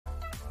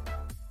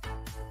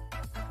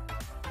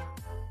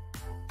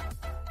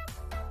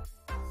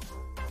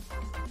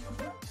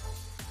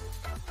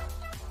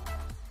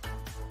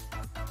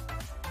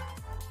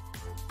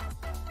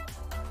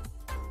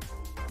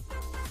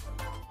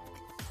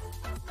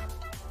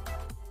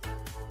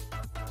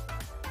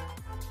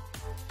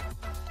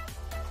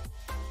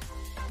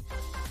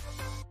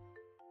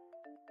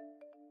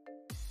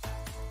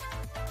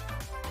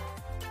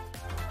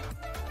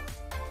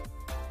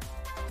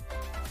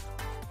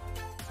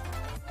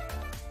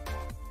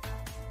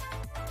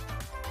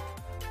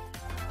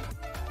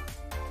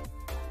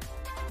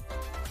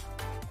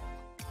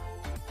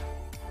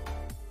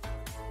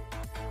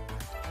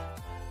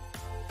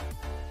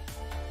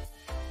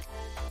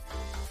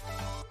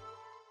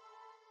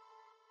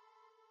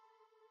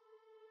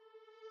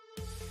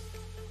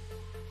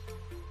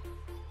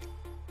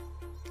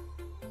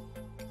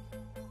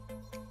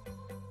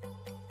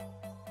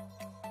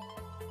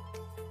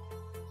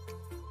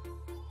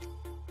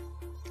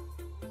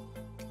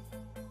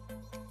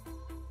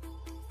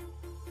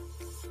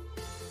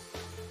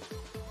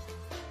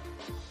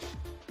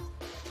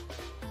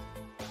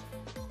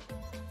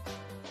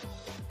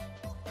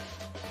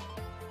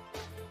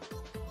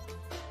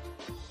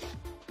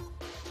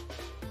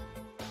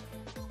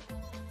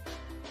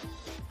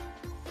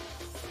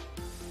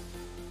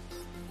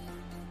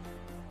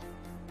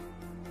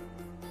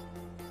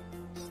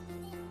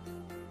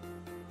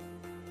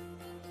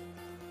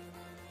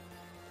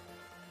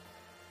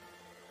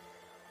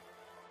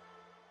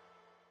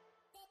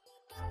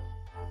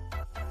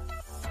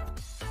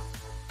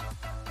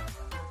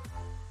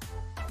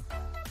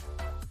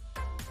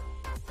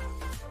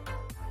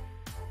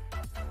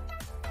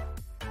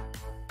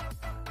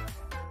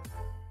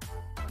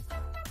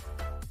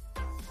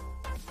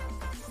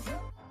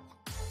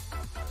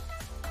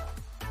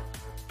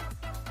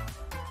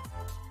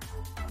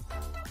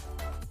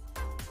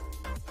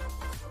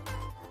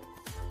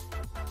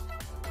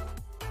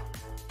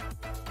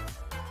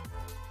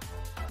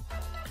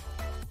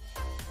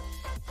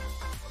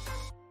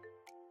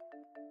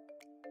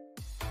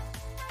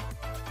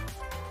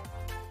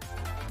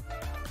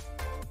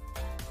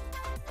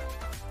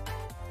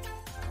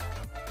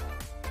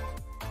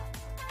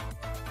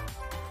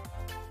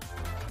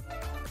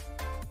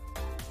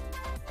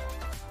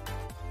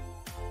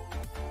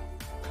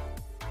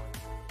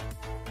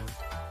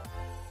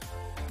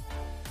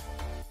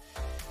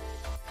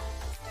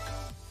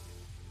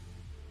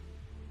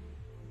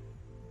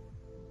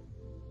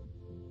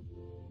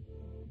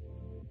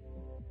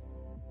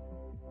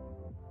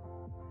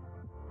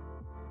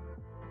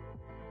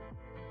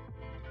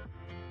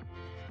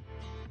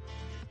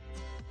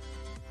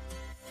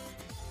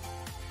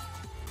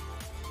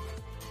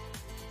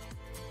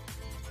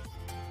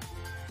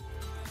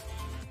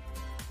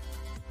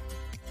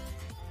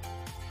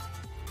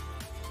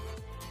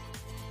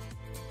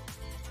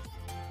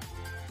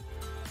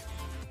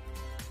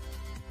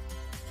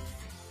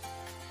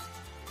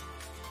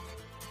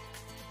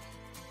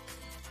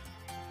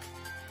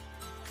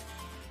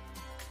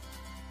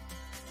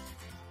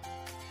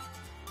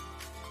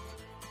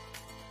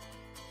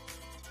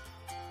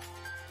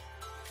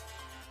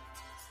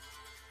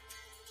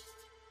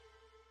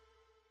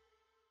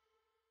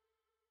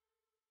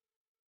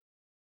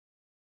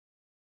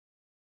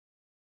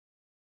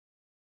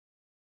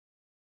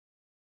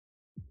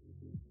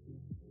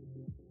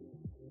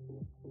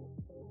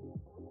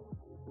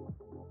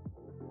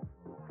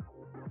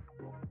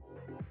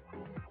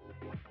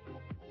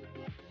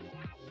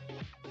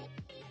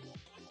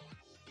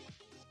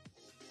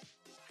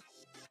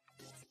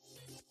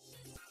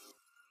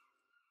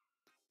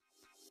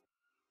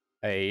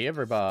Hey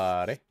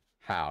everybody,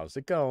 how's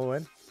it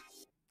going?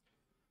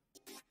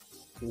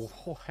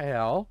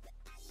 Well,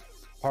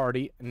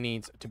 party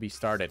needs to be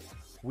started.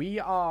 We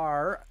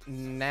are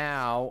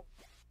now.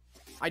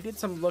 I did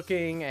some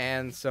looking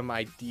and some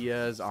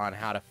ideas on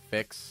how to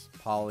fix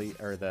Poly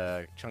or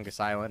the Chungus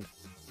Island.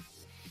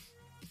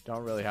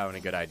 Don't really have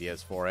any good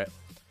ideas for it.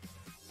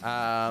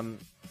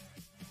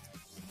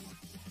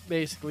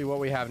 Basically, what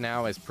we have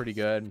now is pretty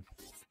good.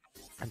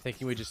 I'm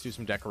thinking we just do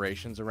some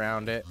decorations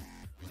around it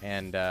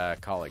and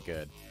call it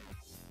good.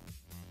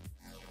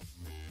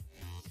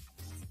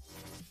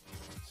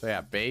 So yeah,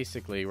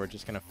 basically, we're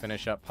just going to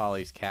finish up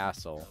Polly's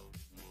castle.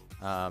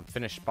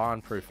 Finish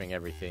spawn-proofing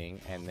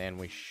everything, and then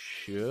we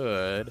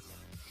should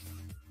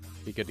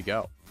be good to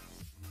go.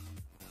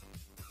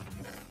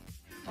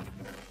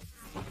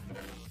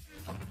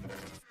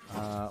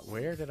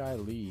 Where did I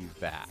leave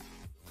that?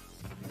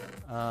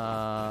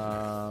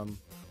 Oh,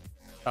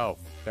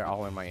 they're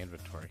all in my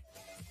inventory.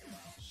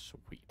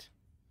 Sweet.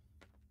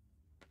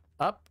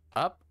 Up,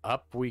 up,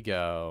 up we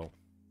go.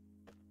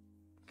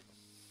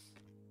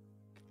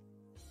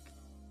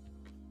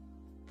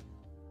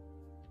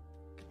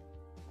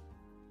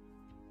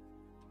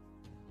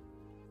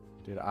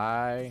 Did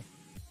I...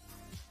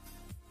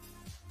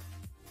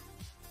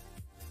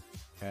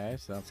 Okay,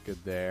 so that's good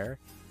there.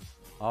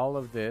 All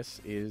of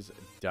this is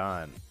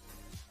done.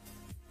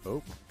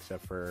 Oh,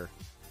 except for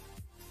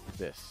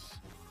this.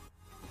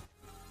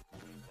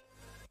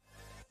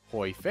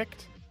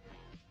 Perfect.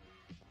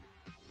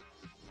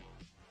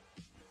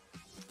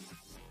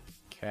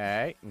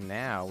 Okay,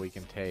 now we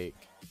can take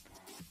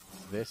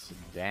this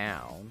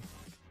down.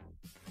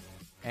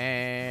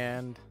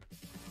 And...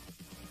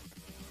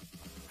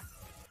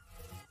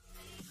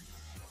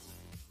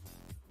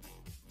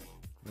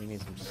 we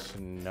need some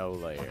snow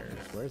layers.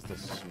 Where's the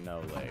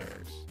snow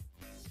layers?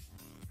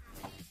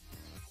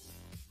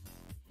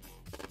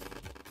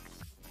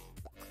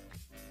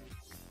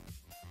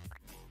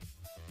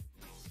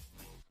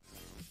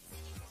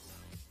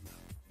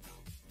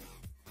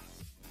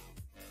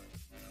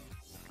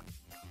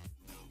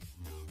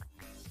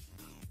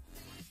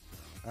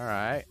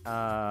 Alright,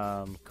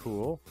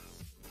 cool.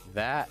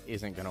 That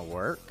isn't gonna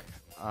work.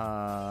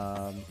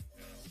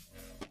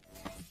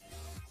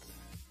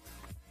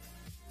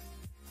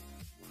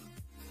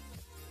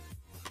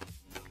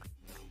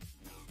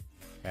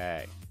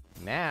 Okay,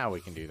 now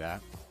we can do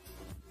that.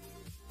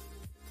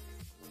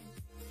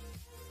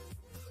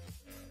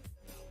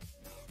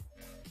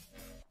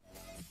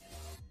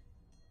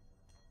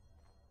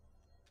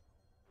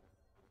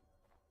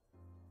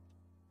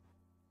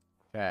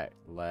 Okay,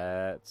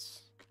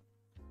 let's...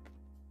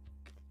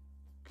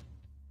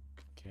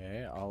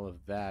 Okay, all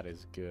of that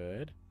is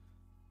good.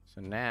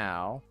 So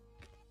now...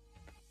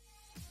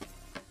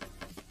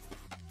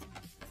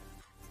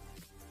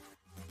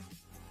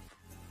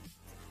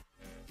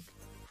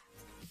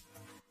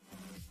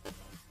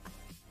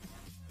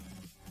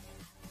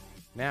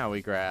 now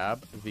we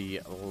grab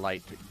the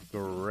light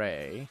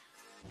gray.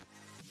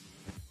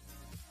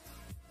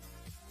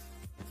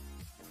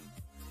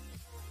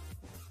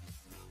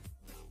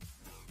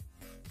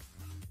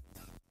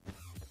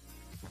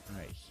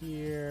 Right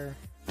here.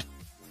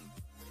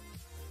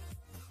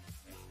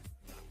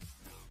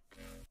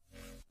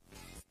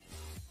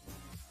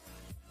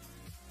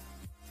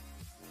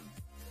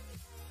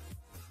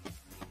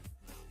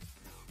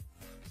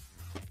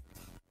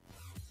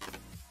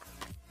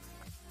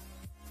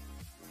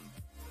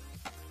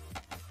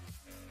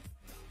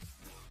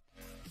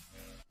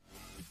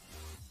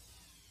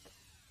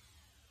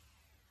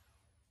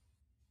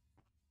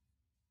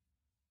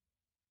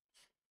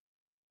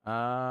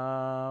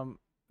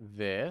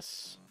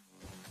 This.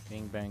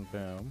 Bing, bang,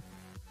 boom.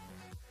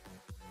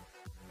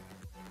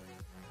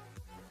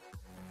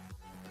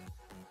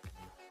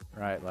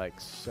 Right, like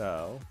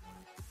so.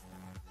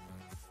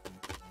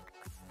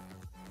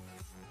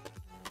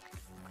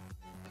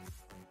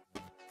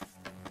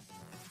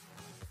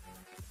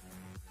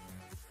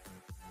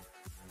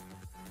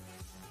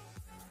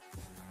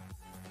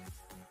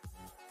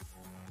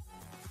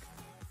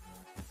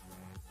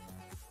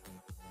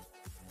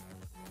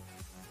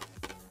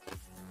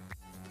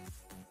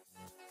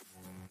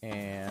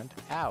 And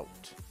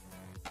out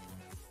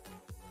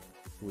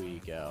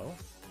we go.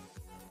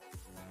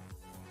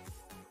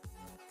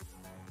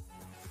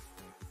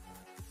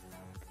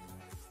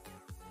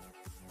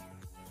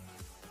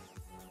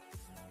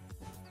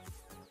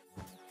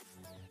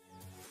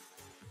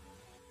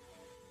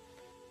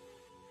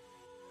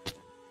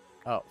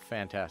 Oh,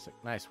 fantastic.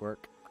 Nice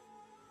work.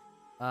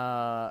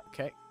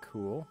 Okay,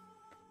 cool.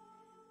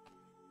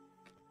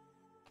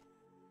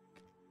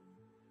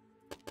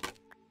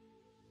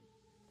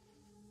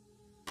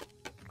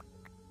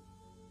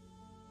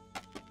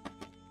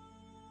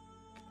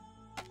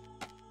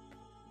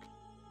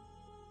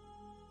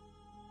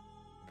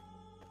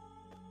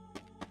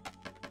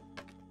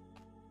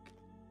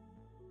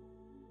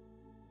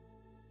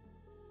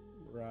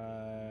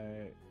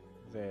 Right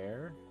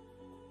there.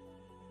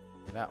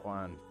 That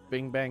one.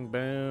 Bing, bang,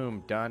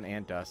 boom. Done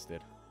and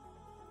dusted.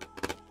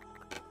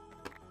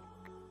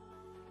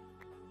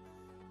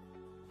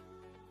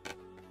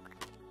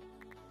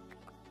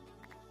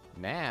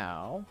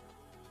 Now,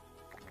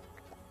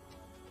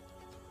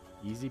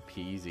 easy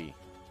peasy.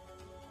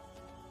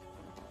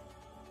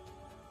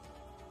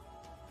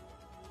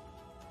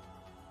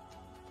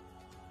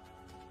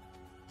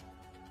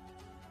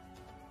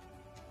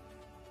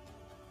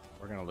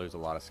 We're gonna lose a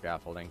lot of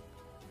scaffolding.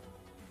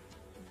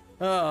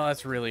 Oh,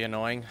 that's really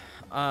annoying.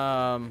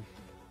 Let's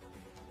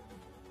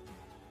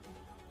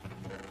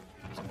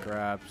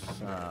grab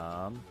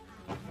some.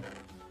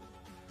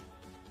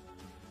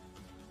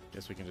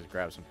 Guess we can just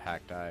grab some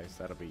packed ice.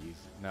 That'll be easy.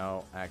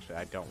 No, actually,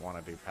 I don't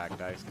want to do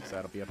packed ice because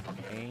that'll be a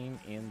pain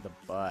in the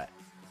butt.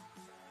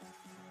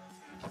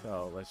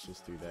 So let's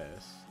just do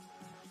this.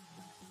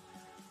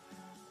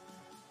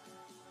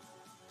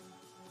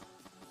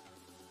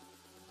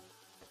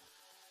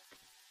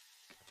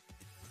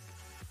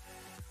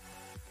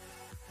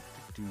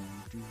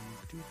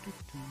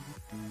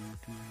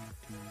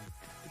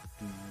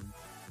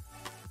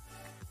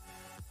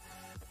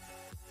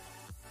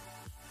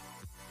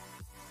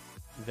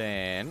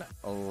 Then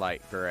a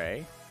light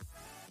gray.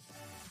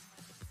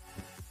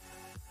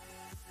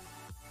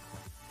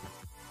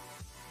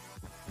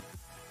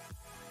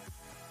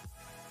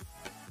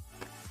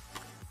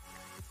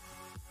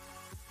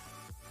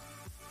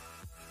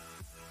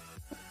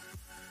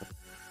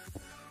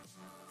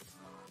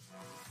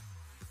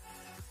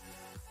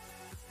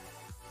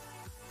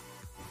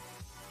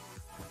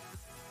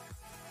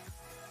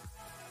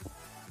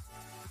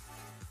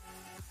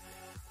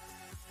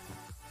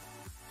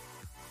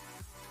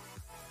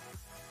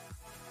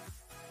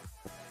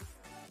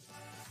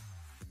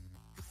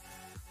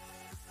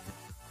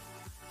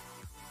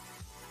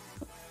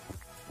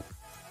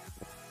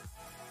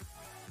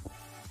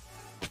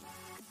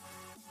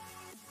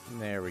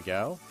 There we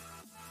go.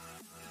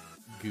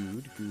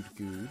 Good, good,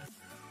 good.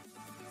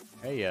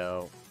 Hey,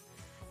 yo.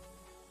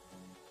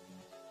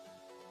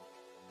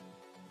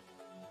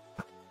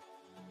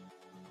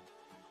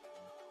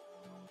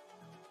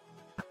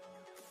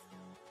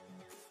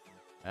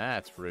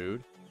 That's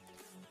rude.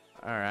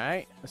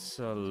 Alright,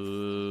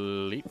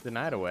 sleep the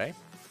night away.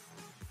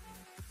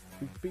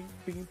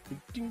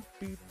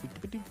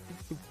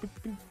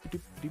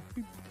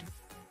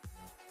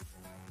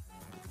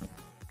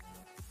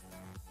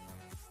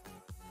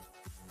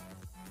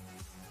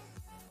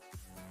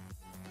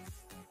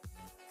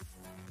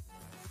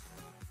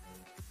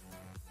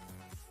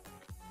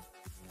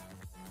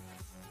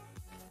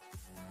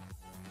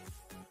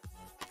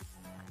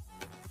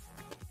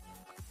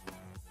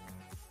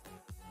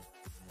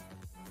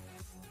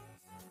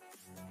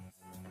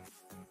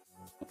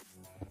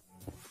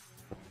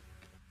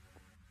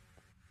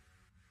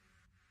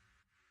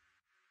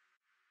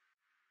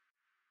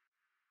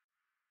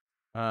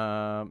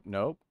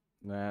 Nope.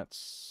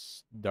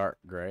 That's dark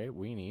gray.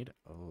 We need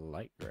a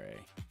light gray.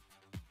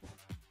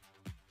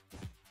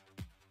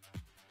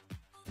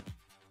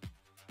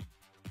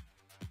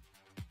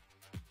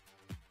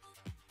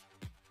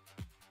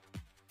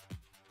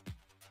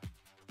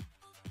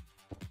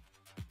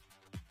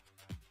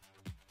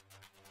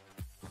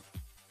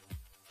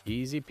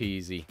 Easy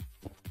peasy.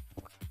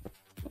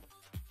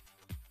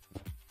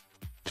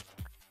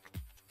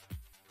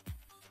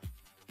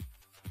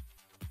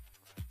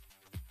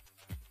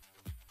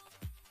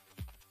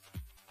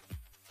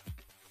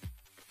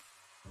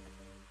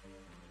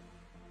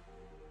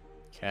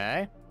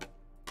 Okay.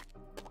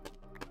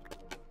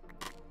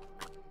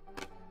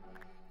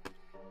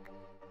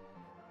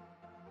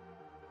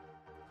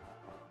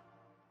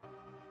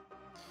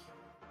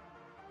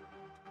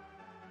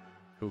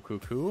 Cool, cool,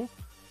 cool.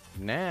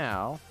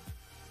 Now,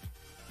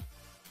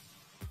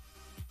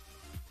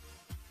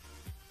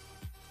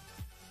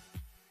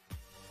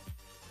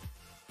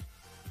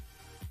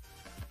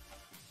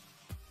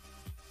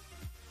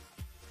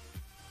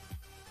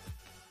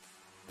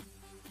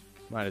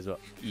 might as well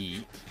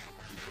eat.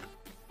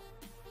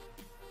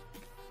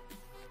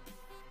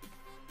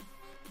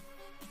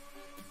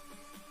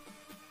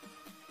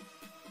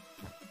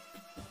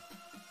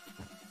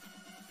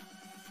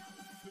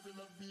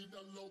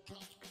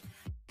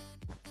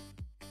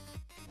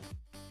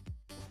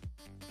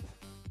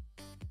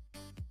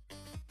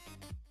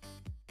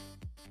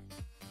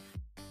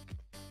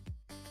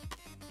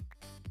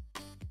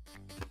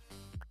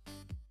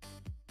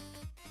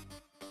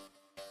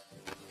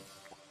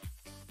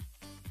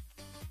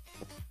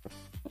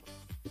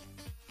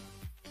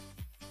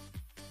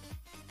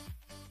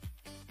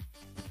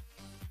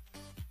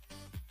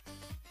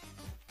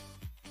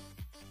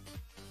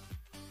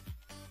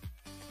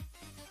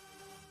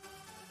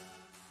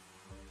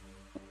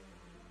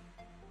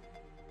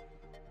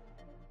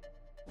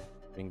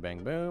 Bing,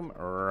 bang, boom.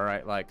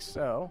 Right like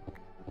so.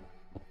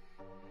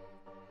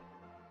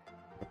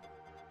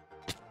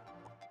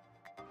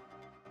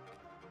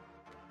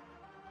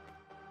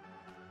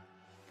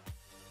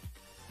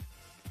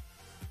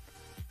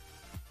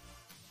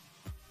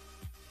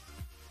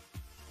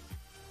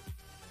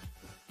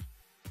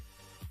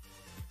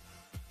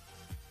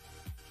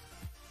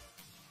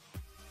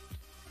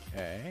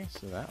 Okay,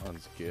 so that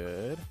one's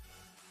good.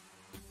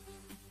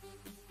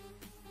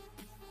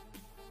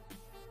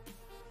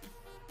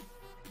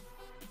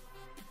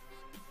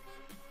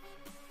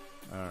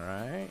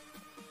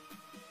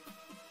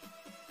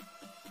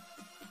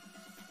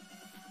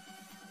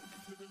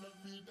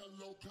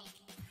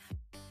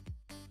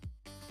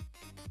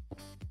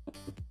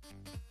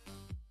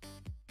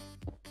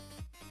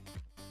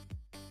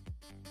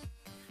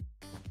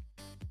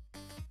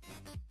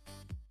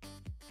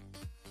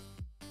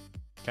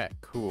 Okay,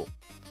 cool.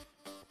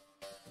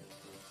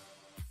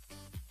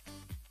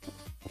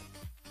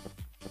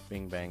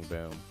 Bing, bang,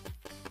 boom.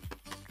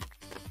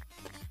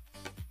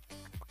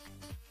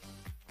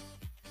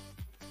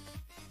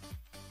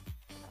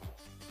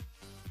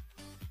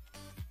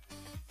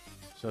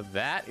 So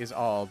that is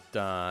all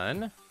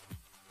done.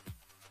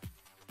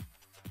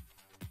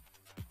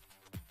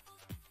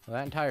 Well,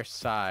 that entire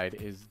side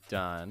is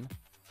done.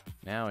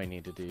 Now we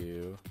need to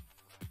do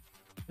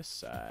this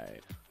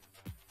side.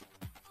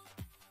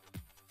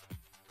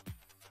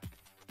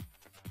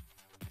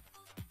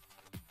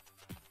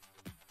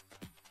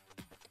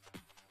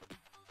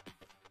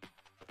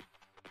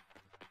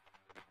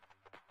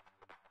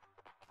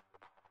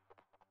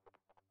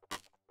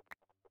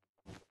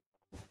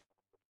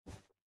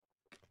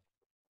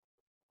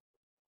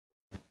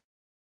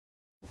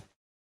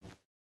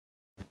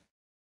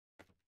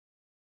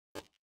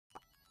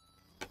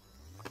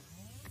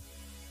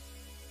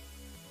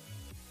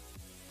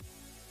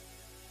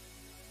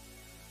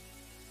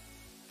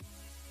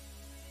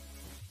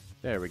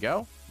 There we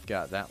go.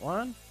 Got that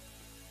one.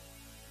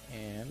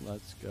 And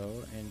let's go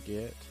and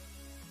get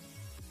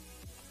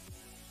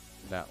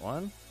that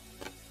one.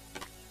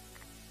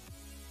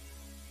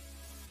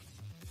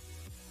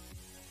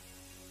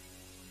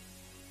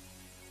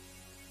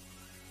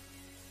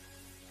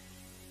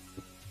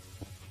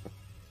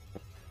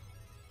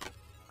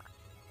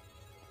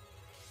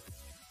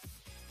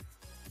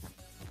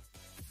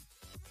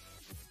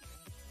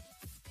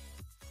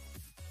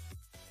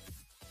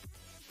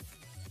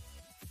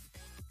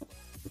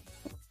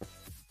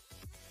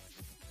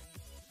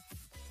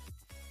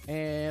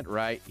 And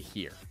right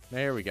here.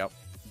 There we go.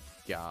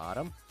 Got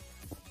him.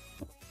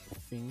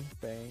 Bing,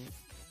 bang.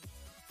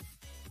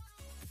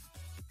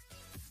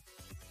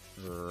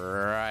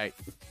 Right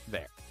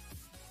there.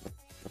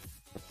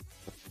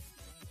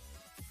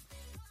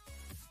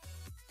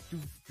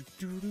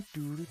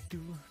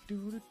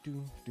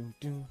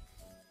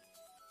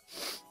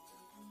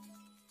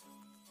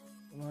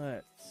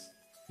 Let's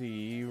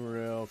see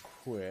real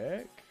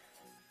quick.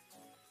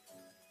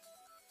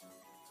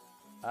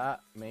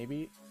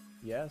 Maybe.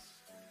 Yes.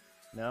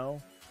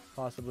 No.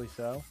 Possibly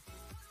so.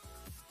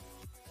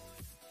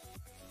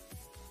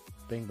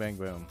 Bing, bang,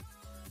 boom.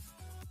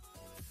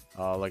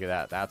 Oh, look at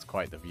that. That's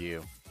quite the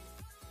view.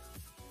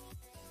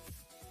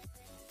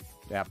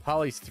 Yeah,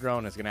 Polly's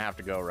throne is going to have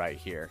to go right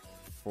here.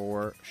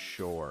 For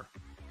sure.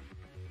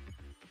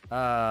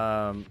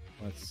 Let's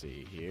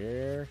see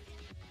here.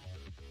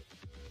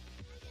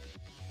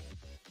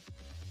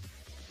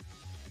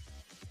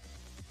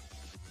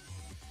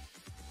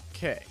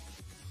 Okay.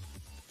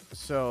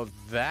 So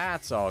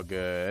that's all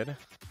good.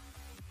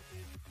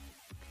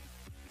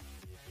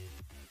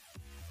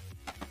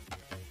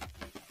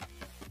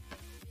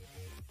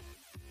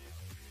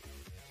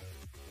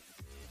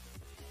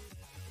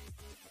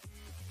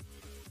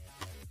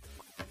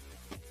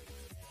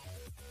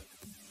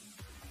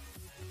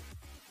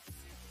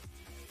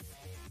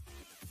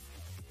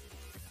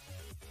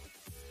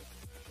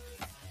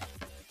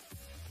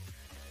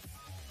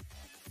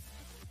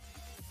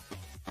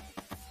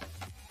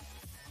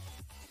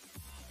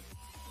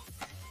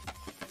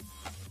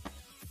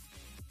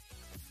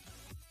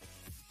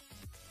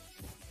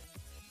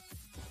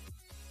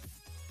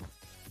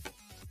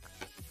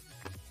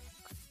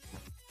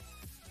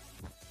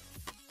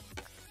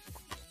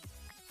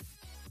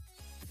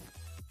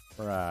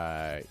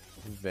 Right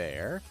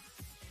there.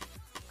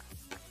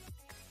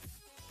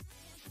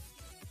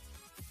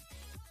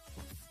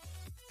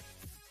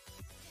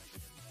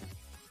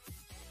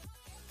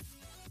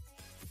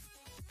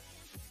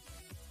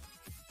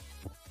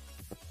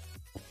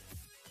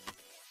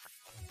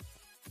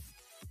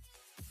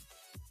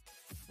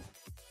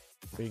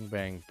 Bing,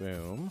 bang,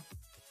 boom.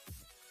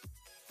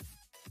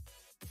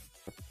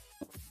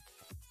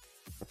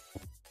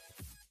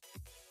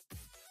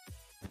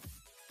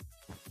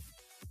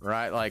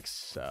 Right like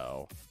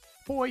so.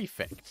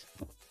 Perfect.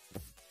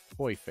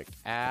 Perfect.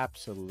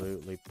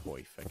 Absolutely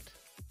perfect.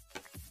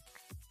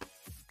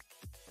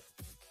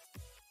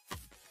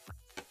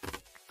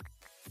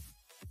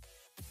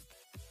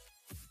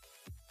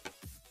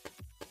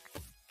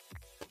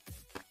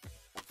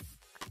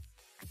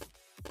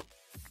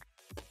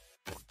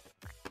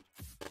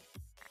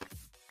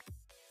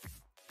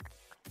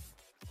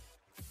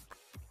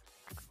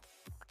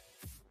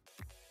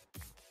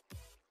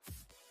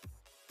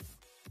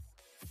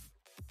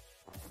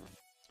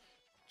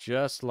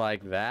 Just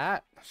like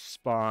that.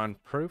 Spawn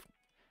proof.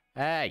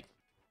 Hey.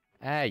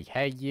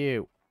 Hey,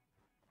 you.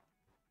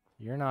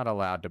 You're not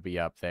allowed to be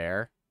up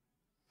there.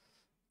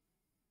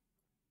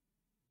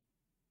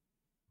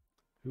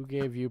 Who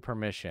gave you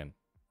permission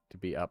to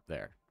be up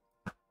there?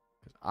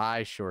 'Cause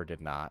I sure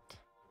did not.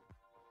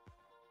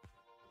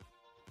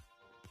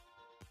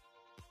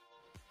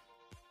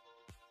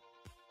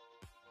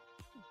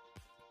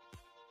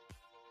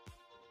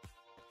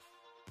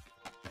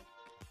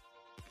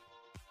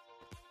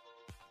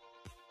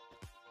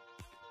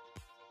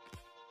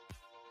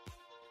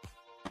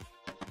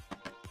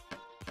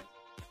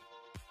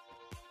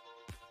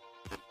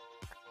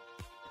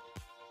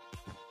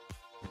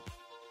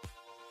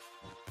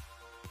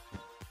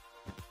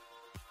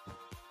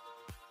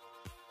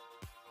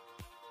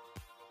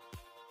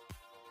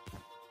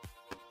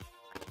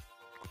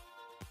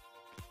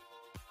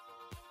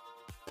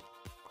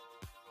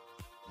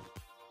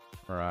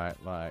 Right,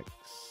 like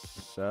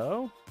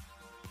so.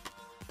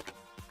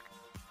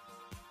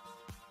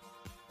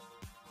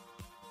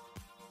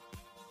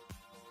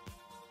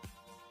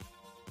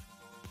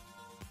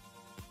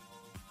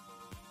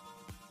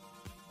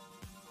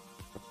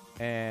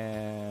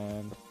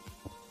 And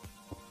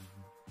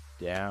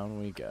down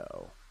we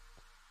go.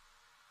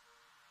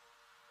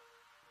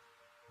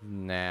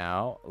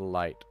 Now,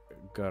 light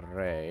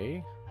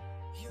gray.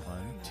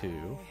 1,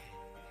 2.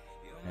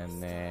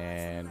 And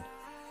then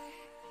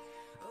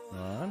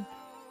 1.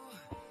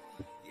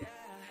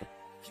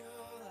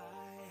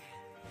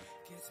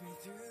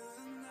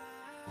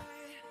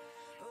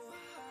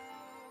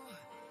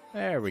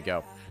 There we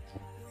go.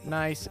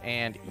 Nice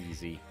and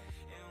easy.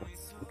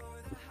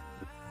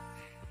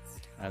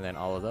 And then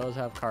all of those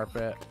have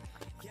carpet.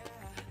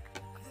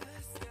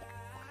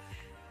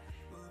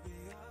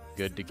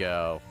 Good to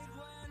go.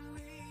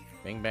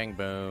 Bing, bang,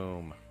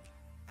 boom.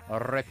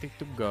 Ready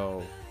to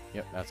go.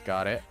 Yep, that's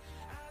got it.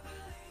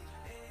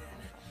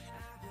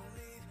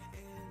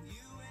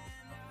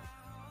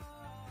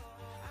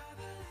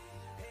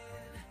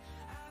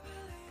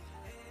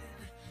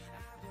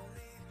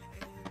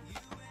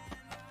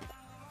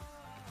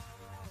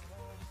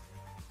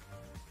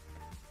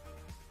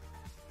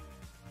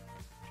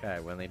 Okay,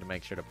 we'll need to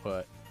make sure to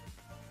put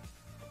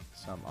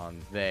some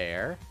on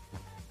there.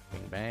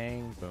 Bing,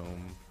 bang,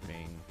 boom,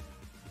 bing.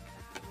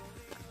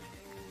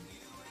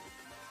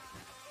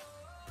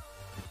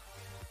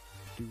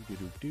 Do do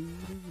do do do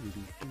do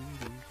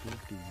do do do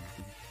do.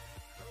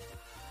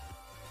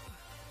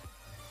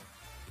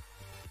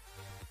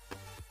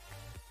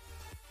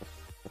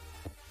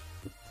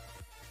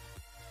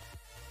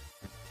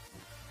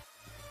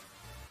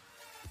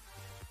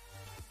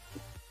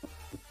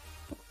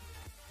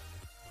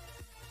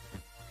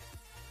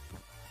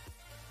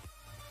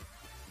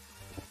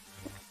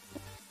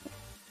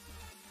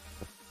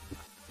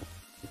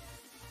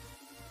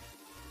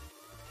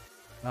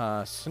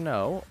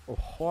 Snow,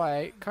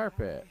 white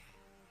carpet.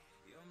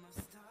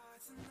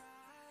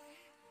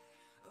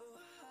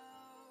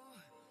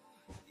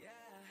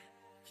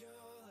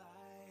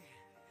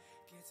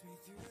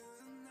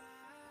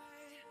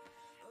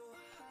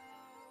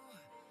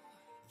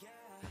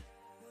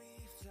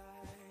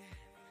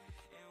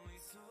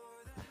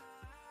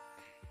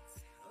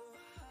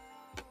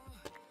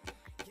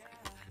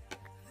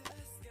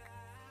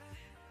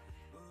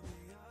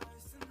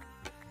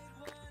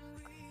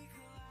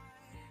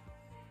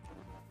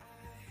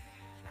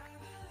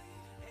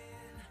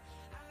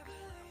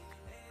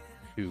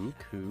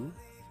 Cool.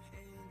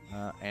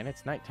 And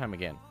it's nighttime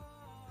again.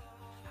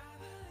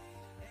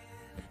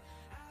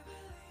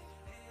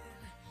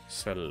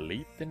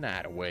 Sleep the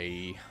night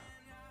away.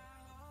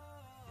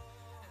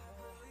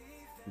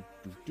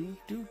 Do do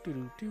do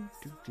do do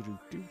do do do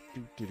do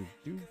do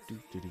do do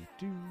do do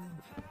do.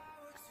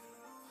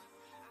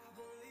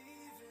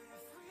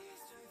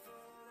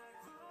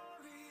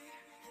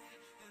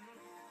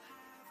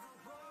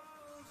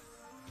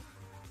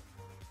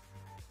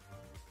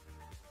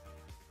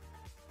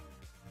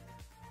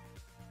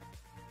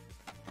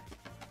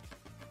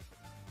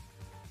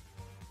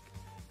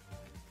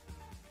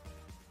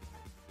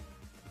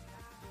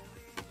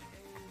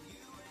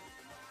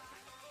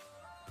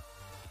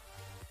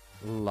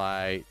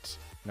 Light,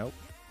 nope,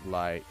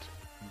 light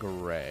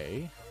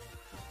gray.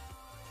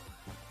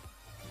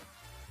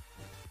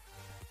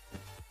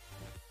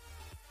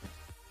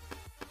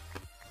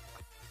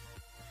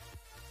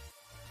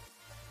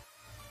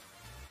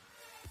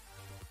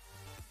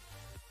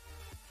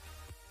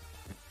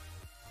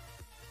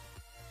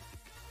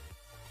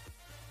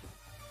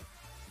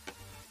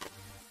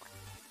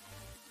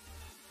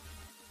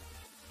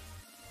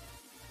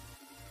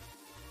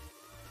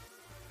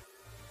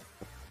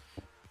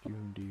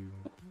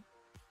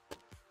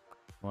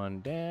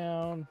 One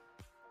down.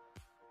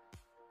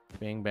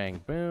 Bing,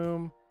 bang,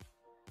 boom.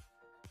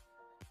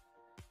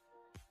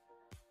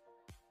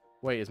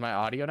 Wait, is my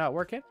audio not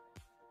working?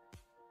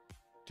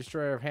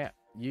 Destroyer of hand.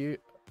 You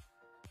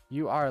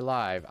are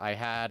live. I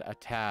had a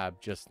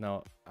tab just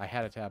no. I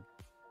had a tab.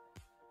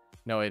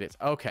 No, it is.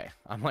 Okay.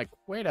 I'm like,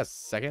 wait a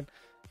second.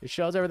 It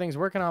shows everything's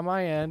working on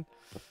my end.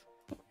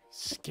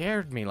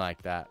 Scared me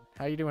like that.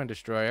 How you doing,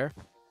 Destroyer?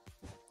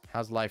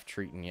 How's life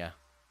treating you?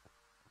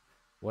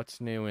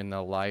 What's new in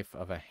the life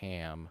of a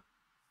ham?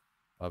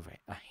 Of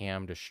a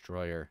ham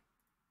destroyer?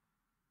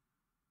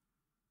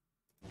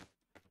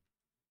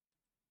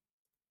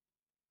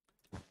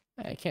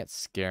 Hey, you can't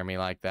scare me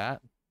like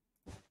that.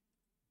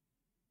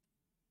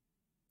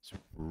 It's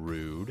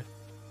rude.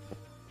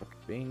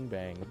 Bing,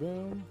 bang,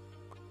 boom.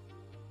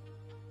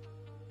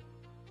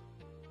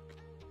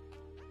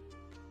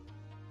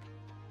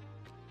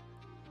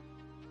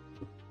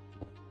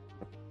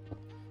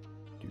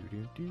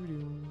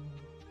 Do-do-do-do.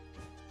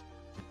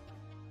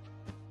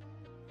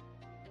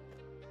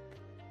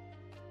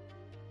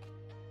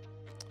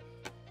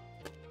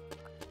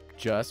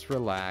 Just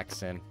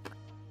relaxing.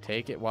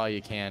 Take it while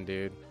you can,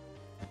 dude.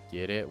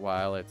 Get it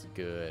while it's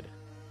good.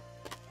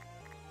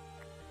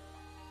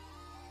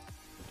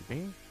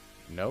 Bing.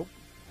 Nope.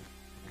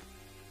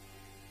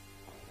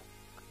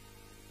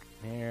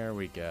 Here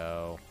we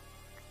go.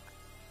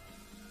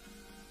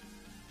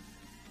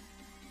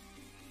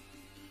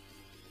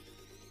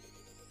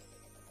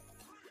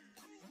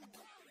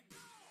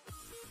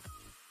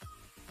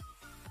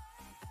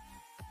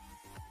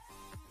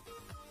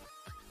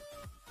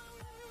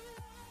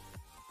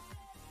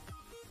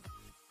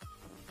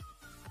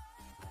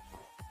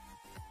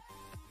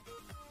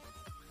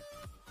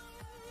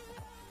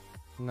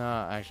 No,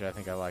 actually, I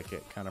think I like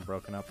it kind of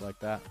broken up like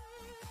that.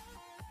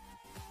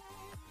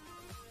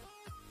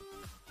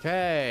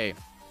 Okay.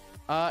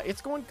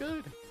 It's going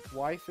good.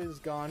 Wife is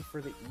gone for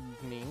the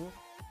evening,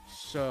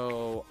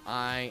 so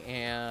I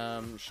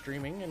am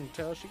streaming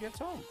until she gets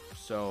home.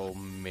 So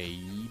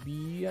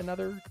maybe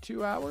another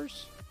 2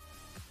 hours.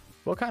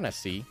 We'll kind of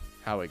see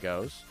how it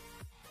goes.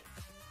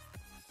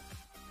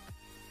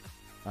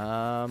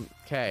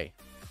 Okay.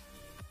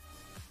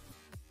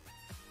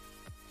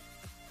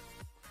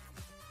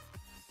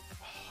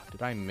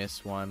 Did I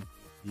miss one?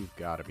 You've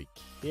got to be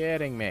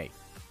kidding me.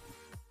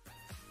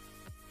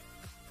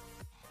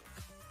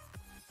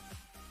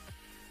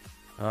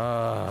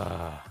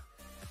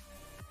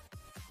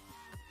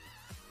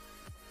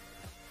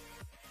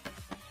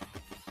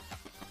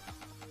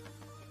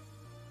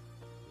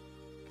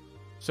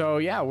 So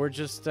yeah, we're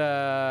just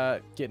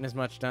getting as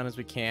much done as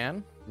we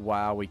can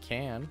while we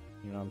can.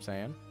 You know what I'm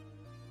saying?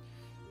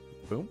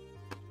 Boom.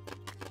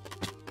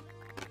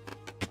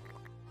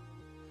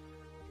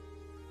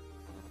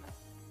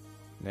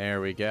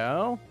 There we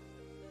go.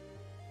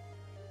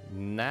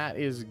 And that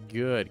is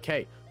good.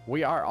 Okay,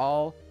 we are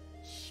all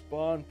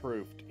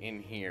spawn-proofed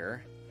in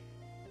here.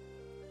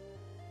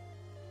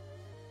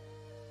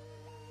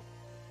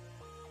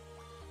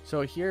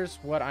 So here's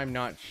what I'm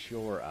not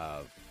sure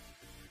of.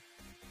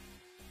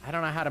 I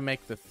don't know how to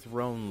make the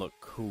throne look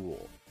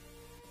cool.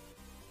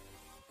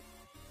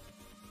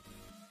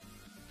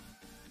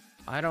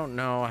 I don't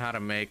know how to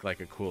make like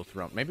a cool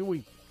throne. Maybe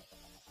we...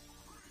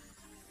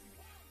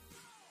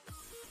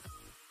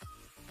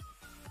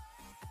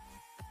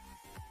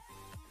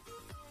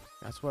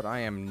 That's what I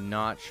am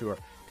not sure.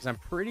 Because I'm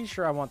pretty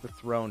sure I want the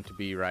throne to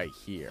be right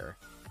here.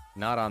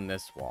 Not on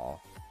this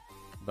wall.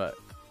 But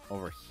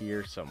over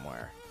here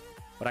somewhere.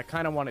 But I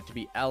kind of want it to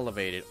be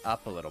elevated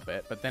up a little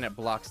bit. But then it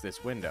blocks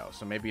this window.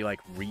 So maybe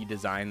like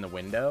redesign the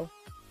window.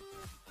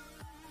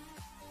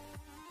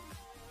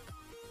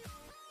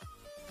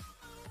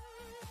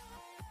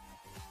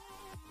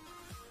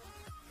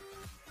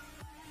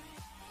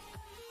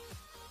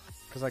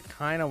 Because I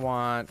kind of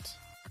want...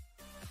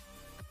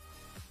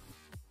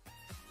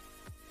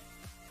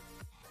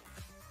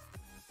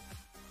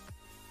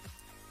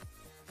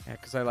 Yeah,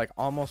 because I like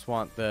almost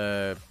want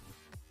the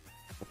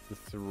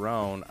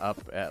throne up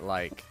at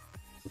like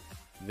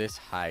this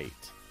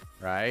height,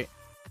 right?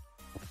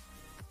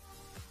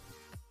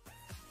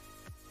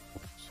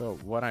 So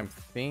what I'm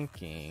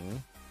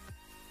thinking...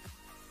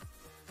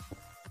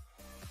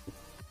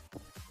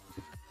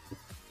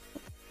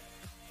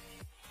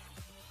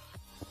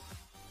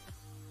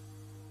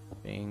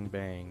 Bing,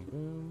 bang,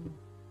 boom.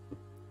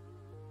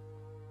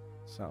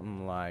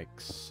 Something like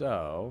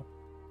so.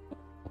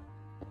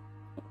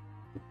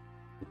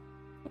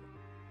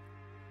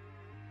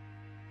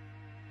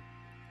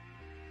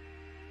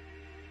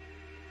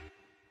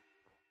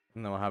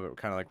 And then we'll have it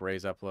kind of like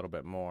raise up a little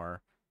bit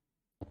more.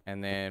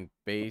 And then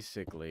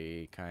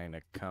basically kind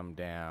of come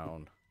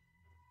down.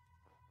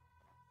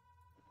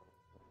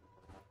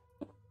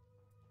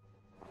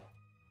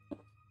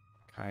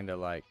 Kind of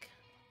like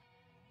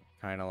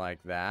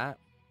that.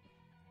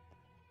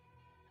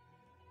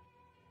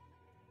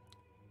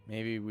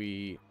 Maybe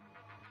we...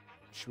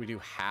 Should we do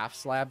half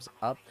slabs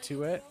up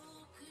to it?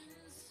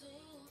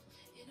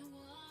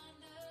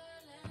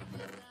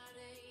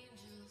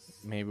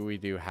 Maybe we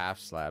do half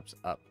slabs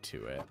up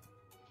to it.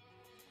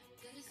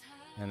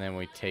 And then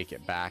we take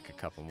it back a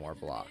couple more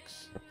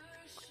blocks.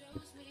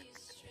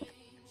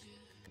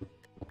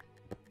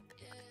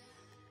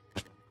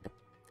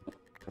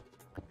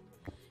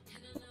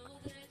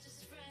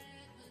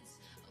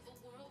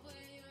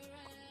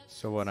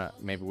 So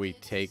what? Maybe we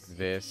take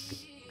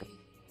this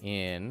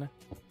in.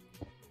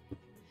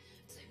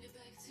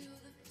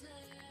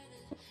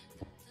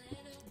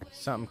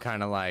 Something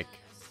kind of like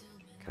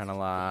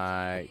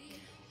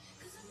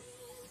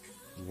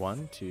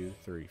 1, 2,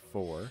 3,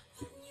 4.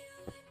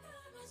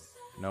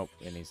 Nope,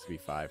 it needs to be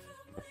 5.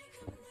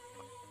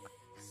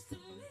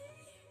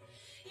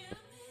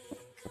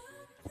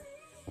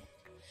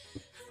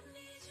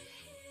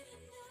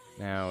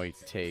 Now we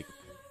take...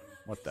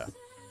 What the...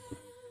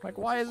 Like,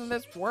 why isn't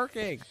this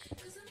working?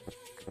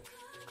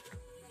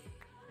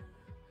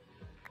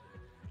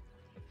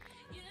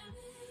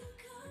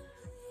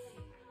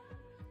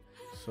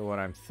 So what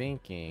I'm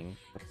thinking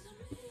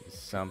is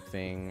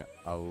something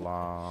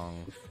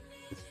along...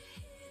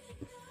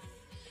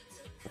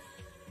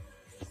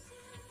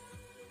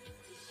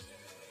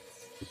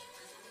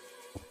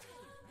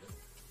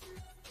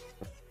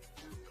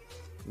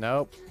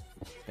 Nope.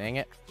 Dang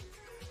it.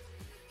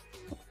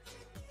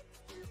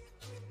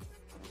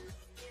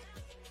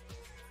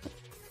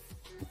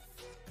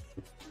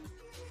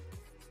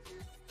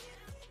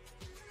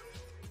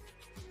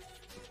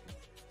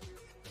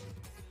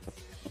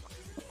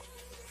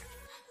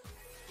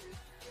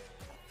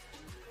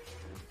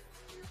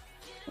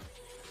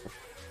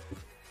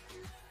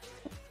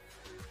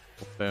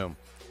 Boom.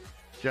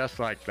 Just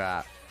like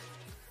that.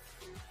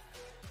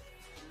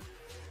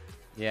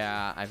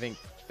 Yeah, I think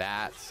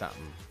that's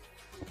something.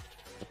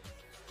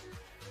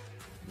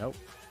 Nope.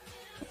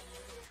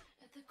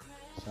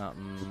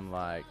 Something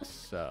like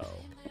so.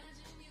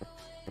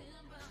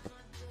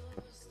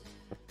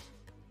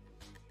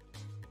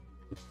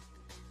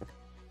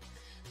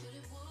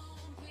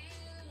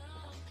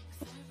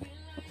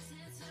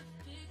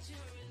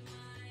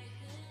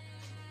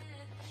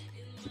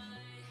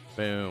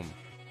 Boom.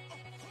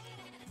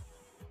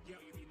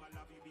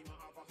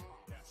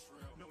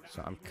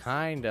 So I'm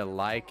kind of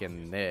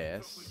liking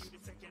this.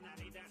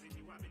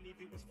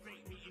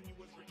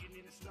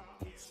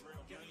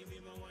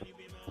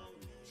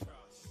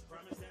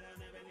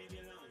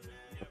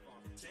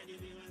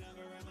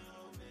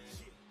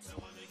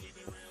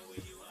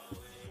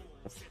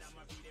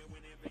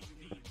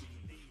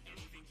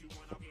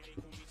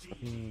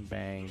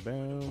 Bang,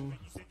 boom.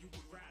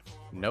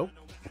 Nope.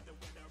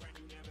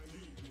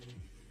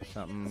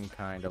 Something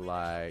kind of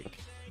like...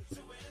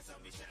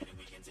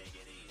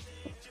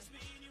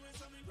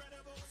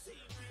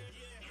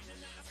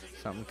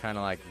 something kind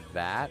of like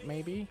that,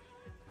 maybe?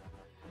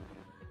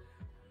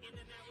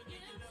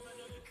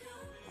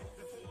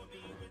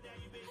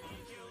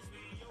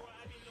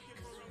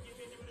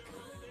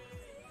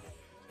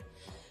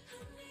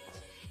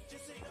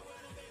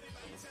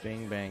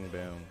 Bing, bang,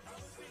 boom.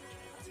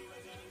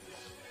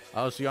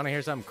 Oh, so you want to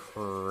hear something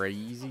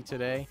crazy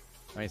today?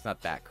 I mean, it's not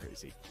that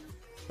crazy.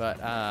 But,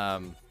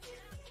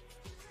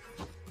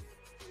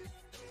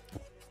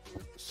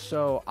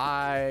 so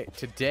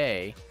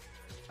today,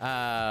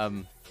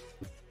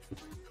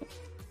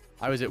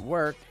 I was at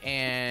work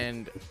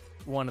and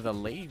one of the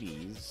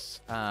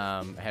ladies,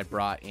 had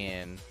brought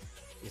in,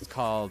 it's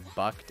called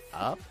Bucked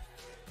Up,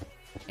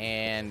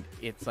 and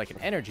it's like an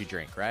energy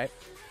drink, right?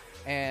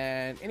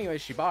 And anyway,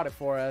 she bought it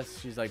for us.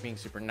 She's like being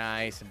super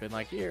nice and been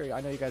like, here,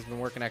 I know you guys have been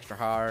working extra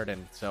hard.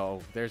 And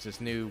so there's this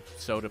new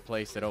soda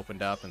place that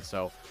opened up. And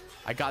so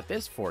I got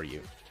this for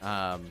you.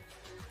 I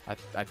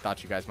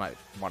thought you guys might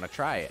want to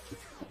try it.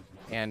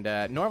 And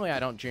normally I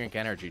don't drink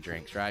energy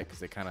drinks, right? Because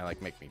they kind of like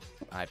make me,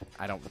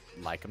 I don't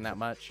like them that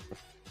much.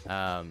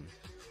 Like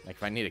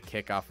if I need a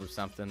kick off of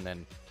something,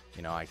 then,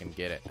 you know, I can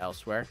get it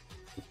elsewhere.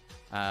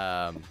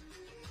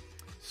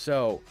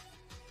 So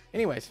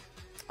anyways,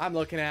 I'm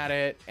looking at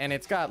it, and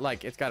it's got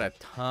a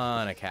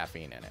ton of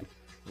caffeine in it.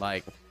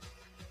 Like,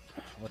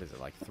 what is it,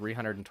 like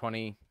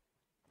 320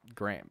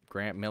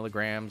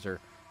 milligrams, or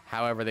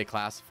however they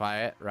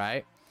classify it,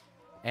 right?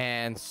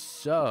 And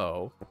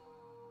so,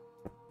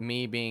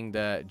 me being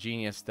the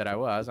genius that I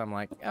was, I'm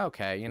like,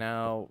 okay, you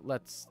know,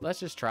 let's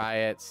just try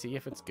it, see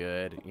if it's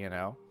good, you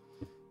know.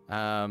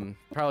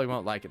 Probably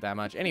won't like it that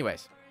much.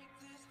 Anyways,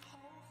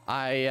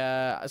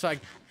 I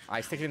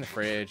stick it in the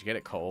fridge, get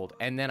it cold,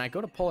 and then I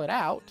go to pull it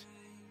out.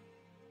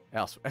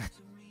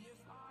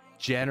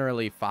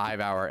 Generally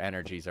 5-hour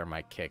energies are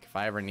my kick if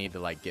I ever need to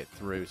like get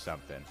through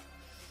something.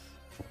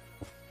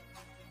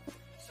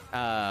 If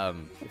I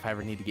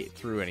ever need to get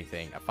through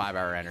anything, a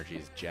 5-hour energy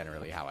is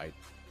generally how I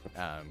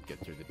get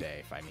through the day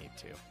if I need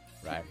to,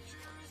 right?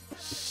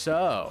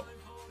 So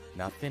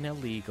nothing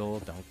illegal.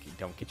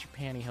 Don't get your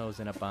pantyhose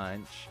in a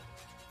bunch.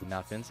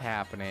 Nothing's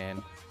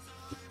happening.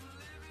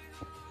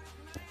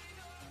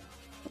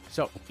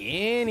 So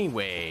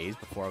anyways,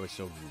 before I was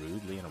so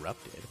rudely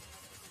interrupted,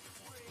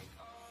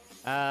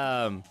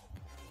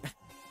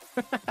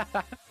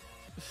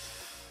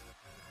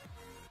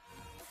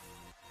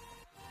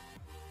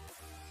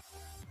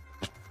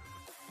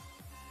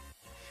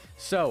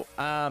 so,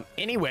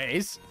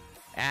 anyways,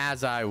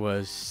 as I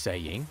was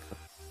saying,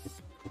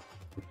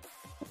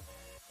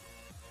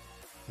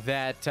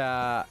 that,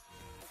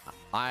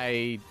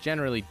 I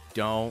generally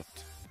don't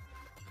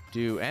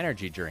do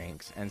energy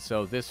drinks. And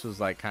so this was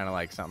like, kind of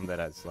like something that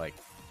I was like,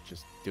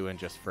 just doing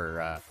just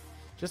for,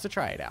 just to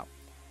try it out.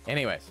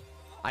 Anyways,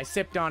 I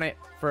sipped on it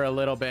for a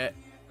little bit.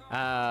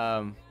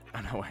 I'm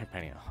not wearing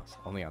pantyhose.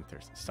 Only on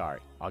Thursday. Sorry.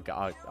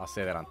 I'll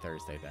say that on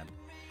Thursday then.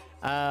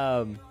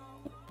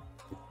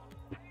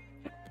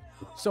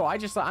 So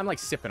I'm like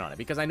sipping on it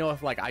because I know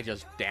if like I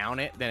just down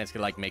it, then it's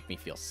gonna like make me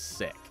feel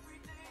sick.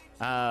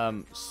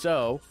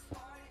 So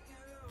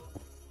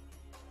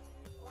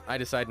I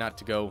decide not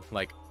to go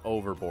like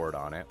overboard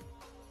on it.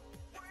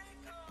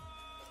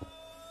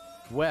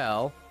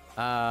 Well,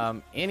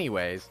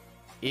 anyways,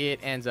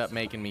 it ends up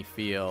making me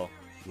feel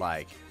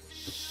like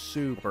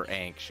super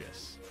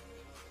anxious.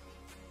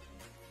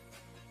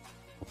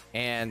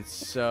 And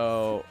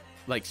so,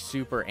 like,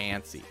 super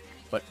antsy.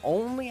 But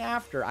only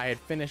after I had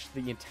finished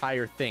the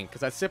entire thing.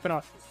 Because I was sipping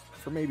on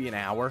for maybe an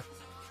hour.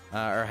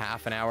 Or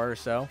half an hour or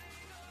so.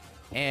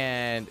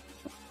 And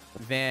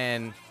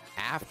then,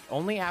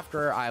 only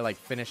after I, like,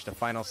 finished the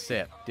final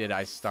sip did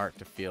I start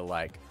to feel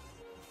like,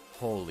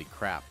 holy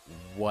crap,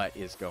 what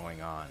is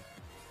going on?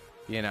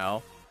 You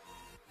know?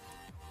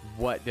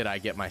 What did I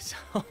get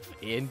myself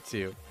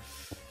into?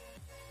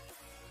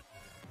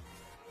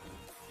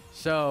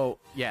 So,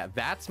 yeah,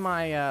 that's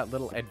my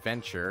little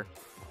adventure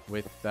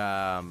with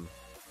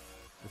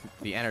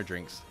the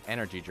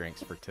energy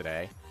drinks for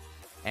today.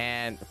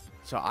 And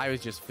so I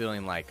was just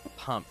feeling like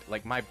pumped.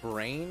 Like my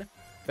brain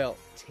felt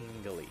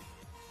tingly.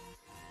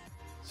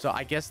 So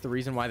I guess the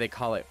reason why they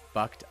call it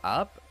bucked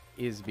up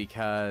is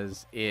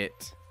because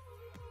it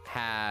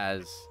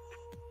has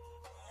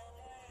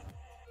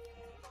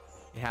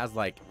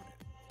like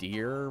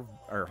deer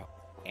or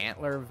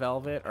antler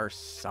velvet or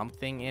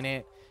something in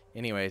it.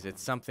 Anyways,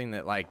 it's something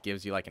that like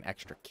gives you like an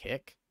extra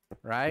kick,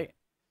 right?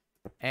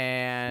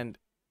 And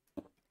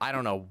I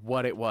don't know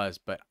what it was,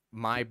 but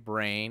my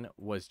brain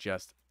was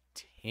just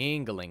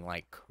tingling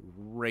like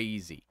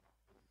crazy.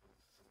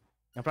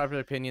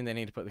 Unpopular opinion, they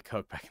need to put the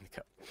Coke back in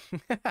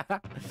the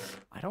cup.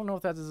 I don't know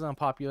if that's as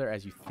unpopular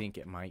as you think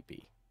it might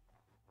be.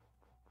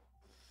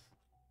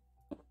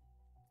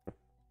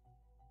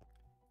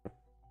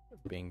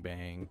 Bing,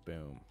 bang,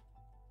 boom.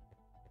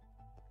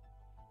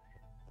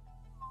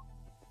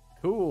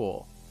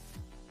 Cool.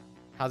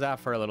 How's that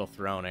for a little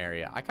throne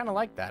area? I kind of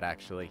like that,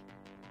 actually.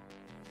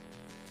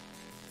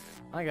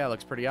 I think that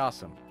looks pretty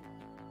awesome.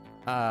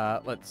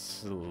 Let's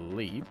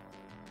sleep.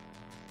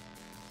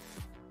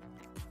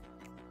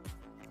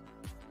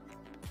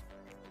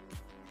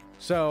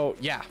 So,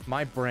 yeah,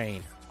 my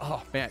brain.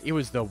 Oh, man, it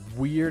was the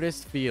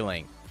weirdest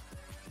feeling.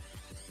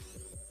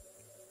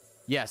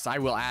 Yes, I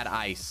will add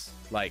ice.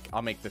 Like,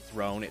 I'll make the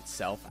throne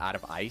itself out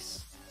of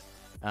ice.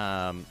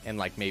 And,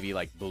 like, maybe,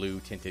 like, blue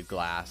tinted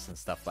glass and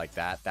stuff like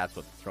that. That's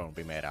what the throne will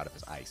be made out of,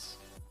 is ice.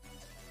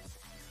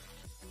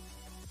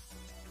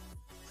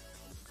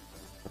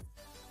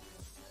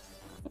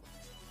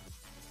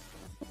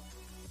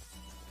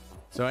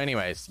 So,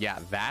 anyways, yeah,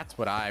 that's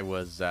what I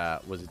was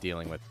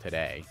dealing with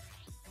today.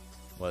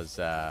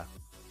 Was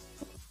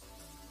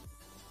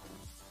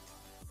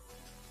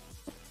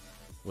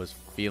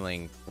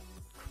feeling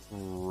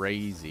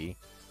crazy.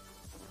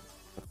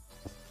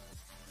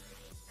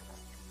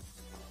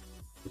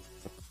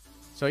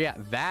 So yeah,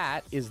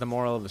 that is the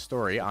moral of the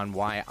story on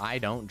why I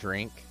don't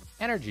drink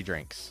energy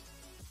drinks.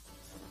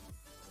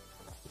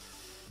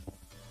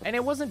 And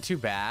it wasn't too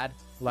bad.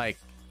 Like,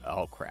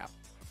 oh crap.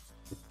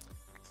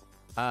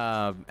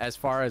 As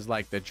far as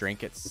like the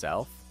drink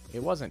itself,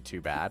 it wasn't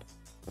too bad.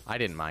 I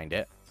didn't mind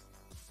it.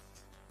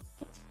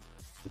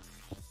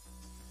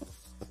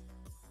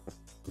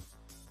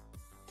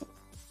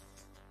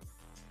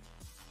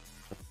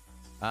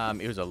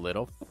 It was a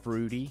little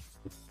fruity,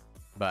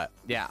 but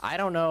yeah, I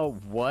don't know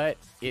what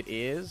it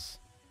is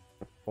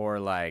or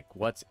like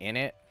what's in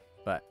it,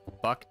 but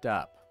Bucked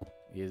Up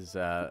is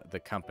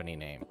the company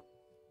name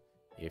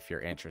if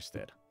you're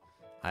interested.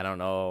 I don't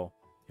know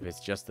if it's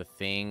just the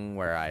thing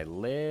where I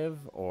live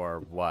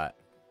or what.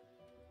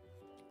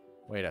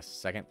 Wait a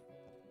second.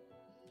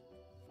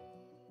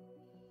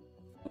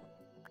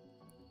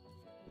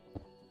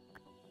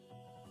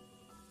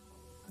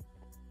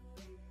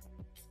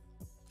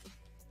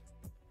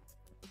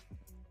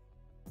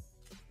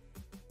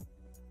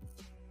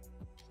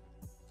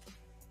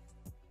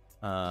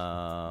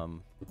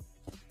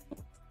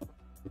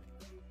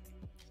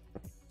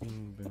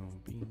 Bing,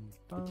 boom, bing,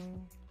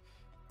 bong.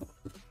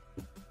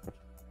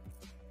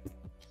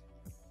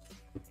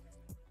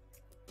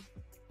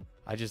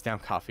 I just down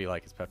coffee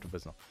like it's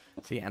Pepto-Bismol.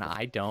 See, and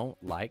I don't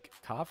like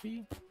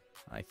coffee.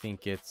 I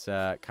think it's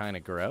kind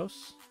of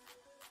gross.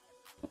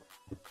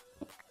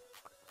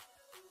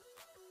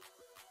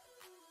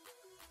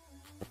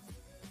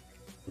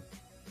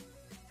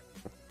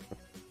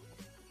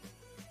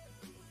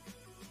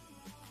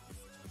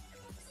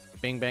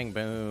 Bing, bang,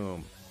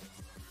 boom.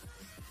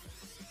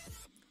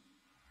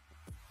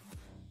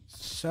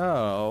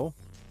 So...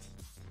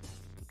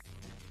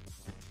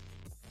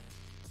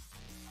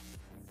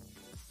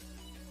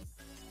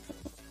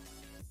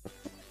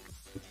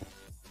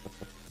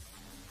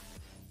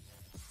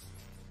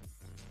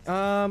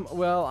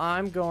 well,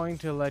 I'm going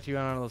to let you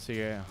in on a little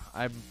secret.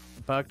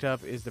 Bucked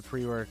Up is the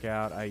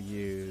pre-workout I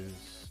use.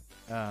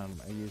 I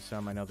use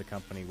some. I know the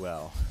company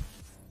well.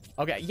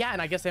 Okay, yeah,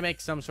 and I guess they make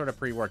some sort of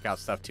pre-workout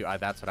stuff too.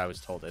 That's what I was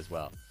told as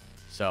well.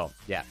 So,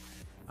 yeah.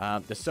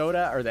 The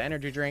soda or the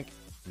energy drink,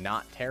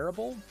 not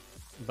terrible,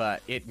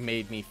 but it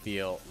made me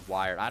feel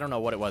wired. I don't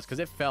know what it was, because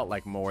it felt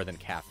like more than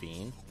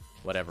caffeine,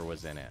 whatever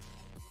was in it.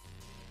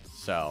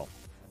 So...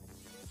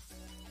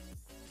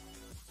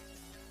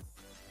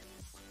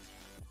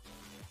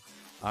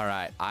 all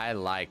right, I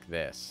like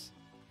this.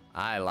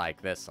 I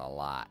like this a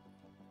lot.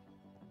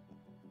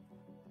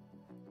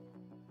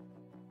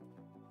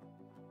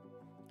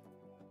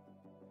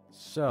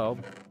 So,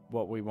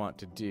 what we want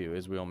to do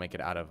is we'll make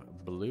it out of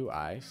blue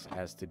ice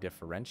as to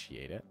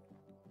differentiate it.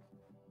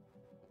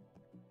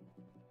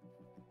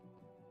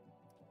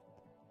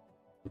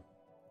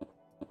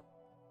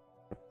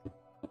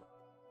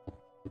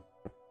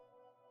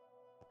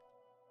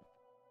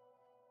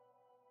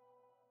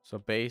 So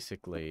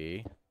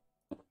basically...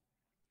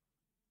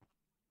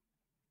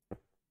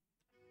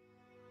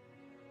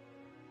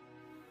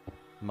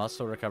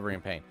 muscle recovery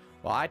and pain.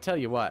 Well, I tell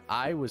you what,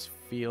 I was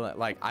feeling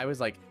like I was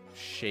like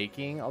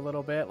shaking a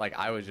little bit. Like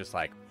I was just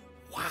like,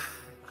 wow,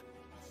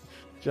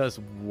 just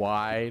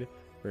wide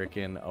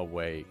freaking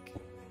awake.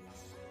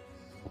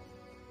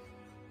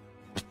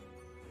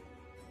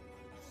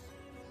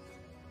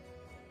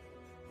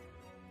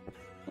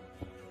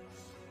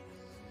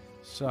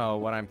 So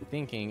what I'm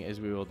thinking is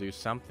we will do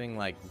something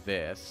like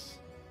this.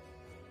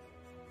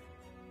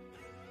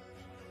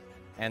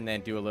 And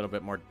then do a little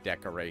bit more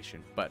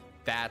decoration. But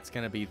that's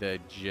going to be the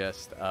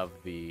gist of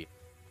the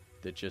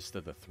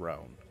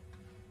throne.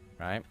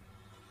 Right?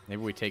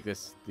 Maybe we take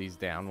these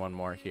down one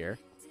more here.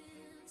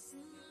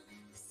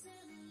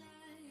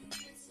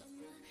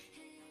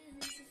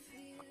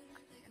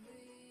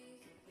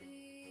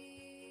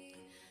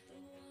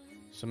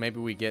 So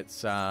maybe we get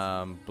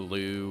some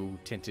blue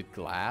tinted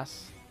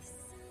glass.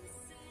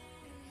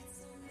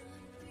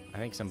 I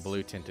think some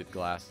blue tinted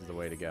glass is the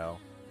way to go.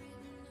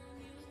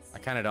 I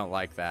kind of don't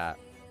like that.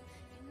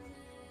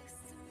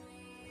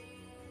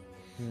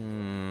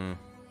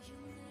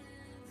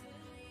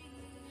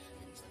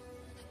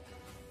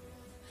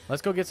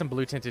 Let's go get some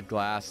blue tinted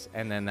glass,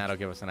 and then that'll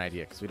give us an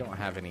idea, because we don't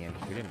have any in.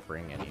 We didn't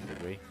bring any,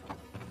 did we?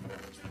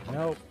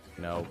 Nope.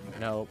 Nope.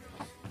 Nope.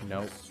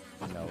 Nope.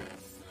 Nope.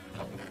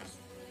 Nope.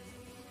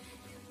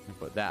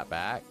 Put that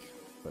back.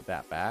 Put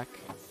that back.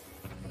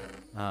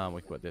 We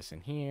can put this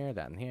in here,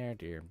 that in here.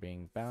 Dear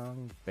bing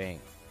bang bang.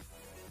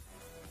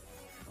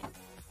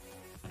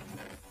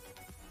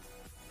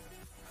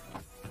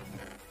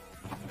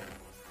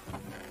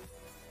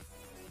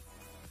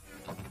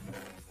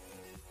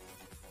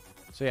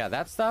 So yeah,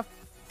 that stuff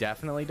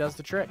definitely does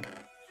the trick.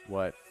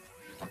 What?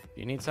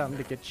 You need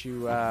something to get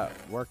you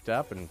worked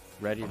up and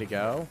ready to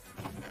go.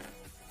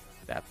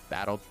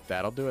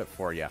 That'll do it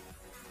for you.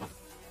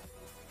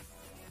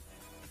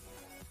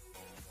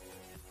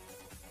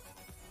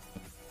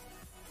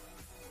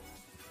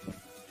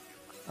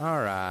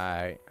 All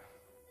right.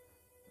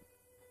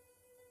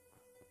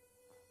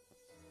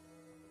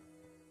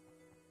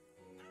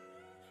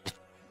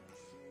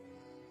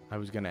 I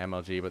was gonna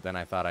MLG, but then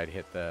I thought I'd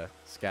hit the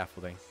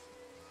scaffolding.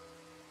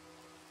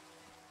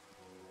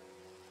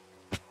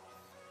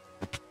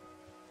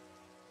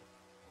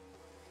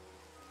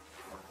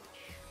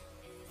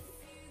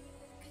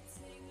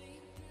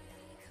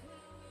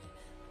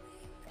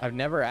 I've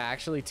never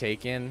actually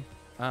taken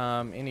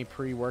any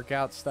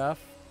pre-workout stuff.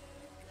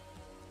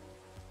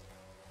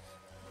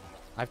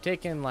 I've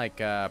taken like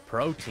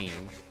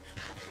protein.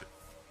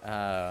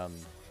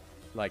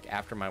 Like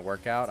after my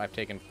workout, I've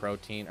taken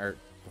protein, or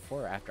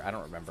before or after, I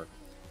don't remember.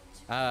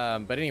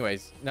 But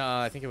anyways, no,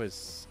 I think it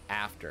was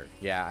after.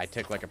 Yeah, I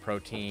took like a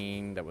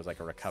protein that was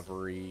like a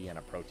recovery and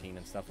a protein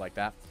and stuff like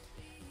that.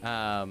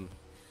 And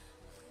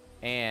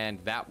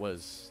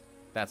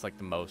that's like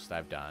the most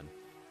I've done.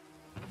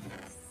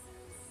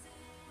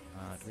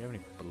 Do we have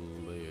any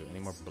blue? Any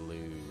more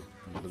blue?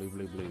 Blue,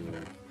 blue, blue.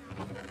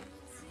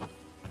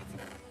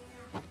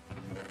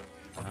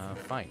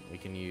 Fine. We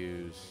can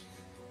use...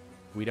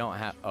 We don't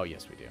have... Oh,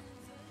 yes, we do.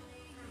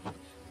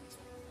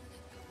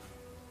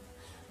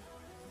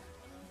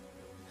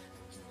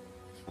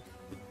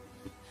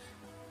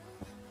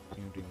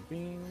 Ding, ding,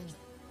 ding.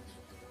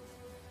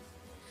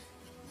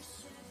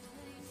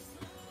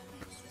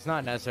 It's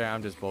not necessary.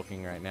 I'm just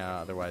bulking right now.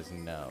 Otherwise,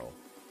 no.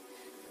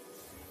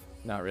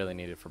 Not really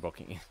needed for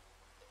bulking.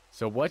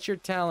 So what you're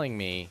telling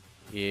me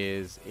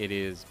is it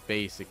is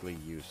basically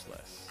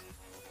useless.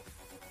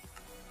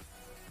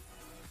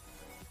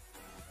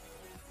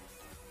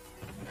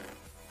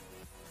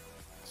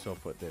 So I'll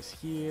put this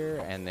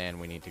here, and then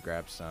we need to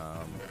grab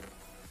some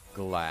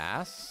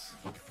glass.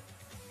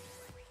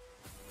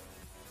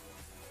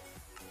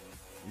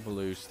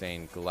 Blue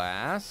stained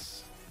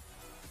glass.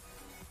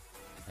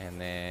 And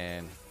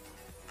then...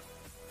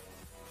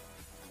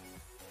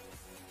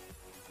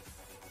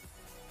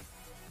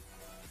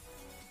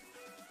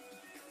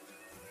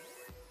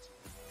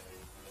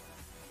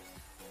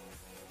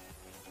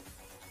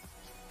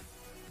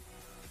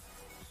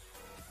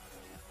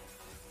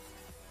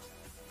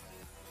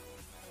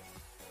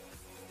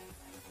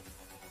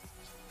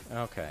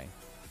 Okay.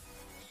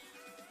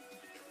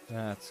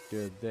 That's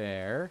good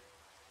there.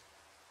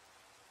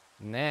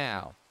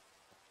 Now,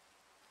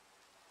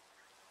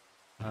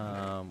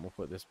 we'll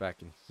put this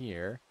back in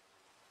here.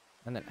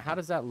 And then how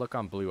does that look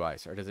on blue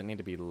ice? Or does it need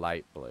to be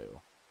light blue?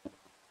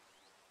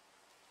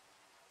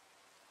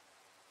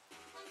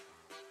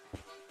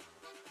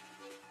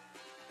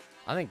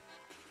 I think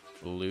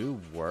blue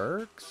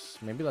works.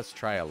 Maybe let's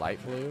try a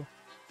light blue.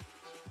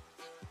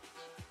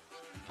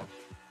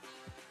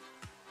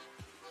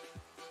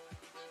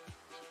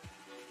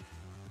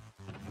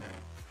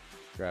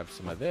 Grab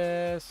some of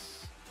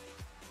this.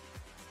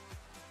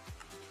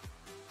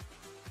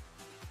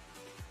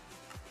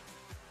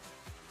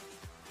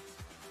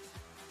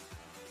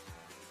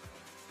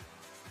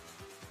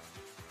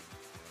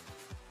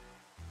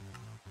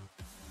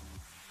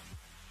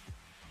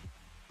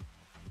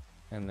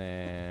 And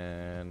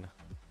then...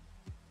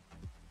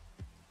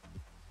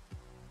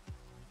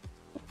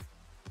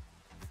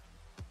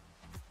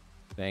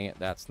 Dang it,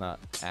 that's not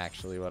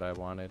actually what I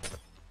wanted.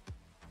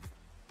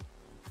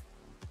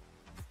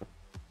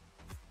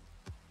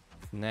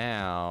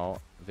 Now,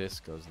 this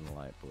goes in the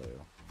light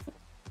blue.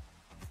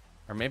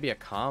 Or maybe a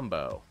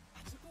combo.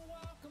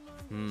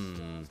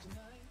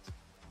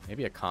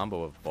 Maybe a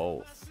combo of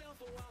both.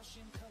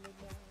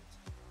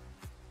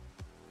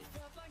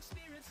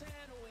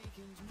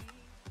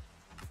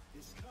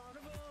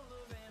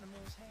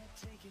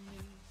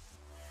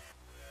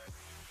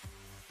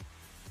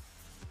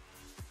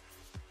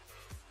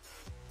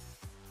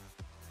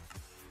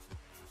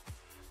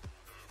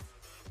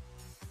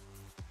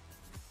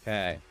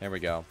 Okay, there we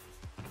go.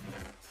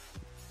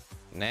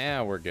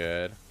 Now we're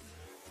good.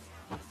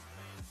 Let's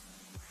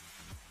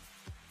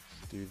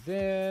do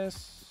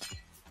this.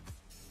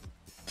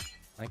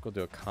 I think we'll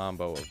do a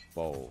combo of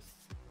both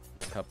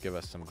to help give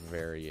us some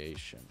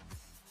variation.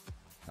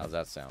 How's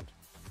that sound?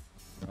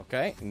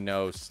 Okay,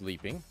 no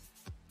sleeping.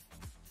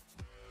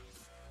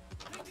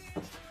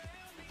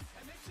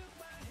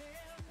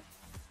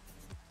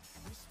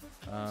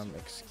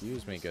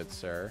 Excuse me, good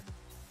sir.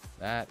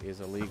 That is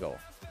illegal.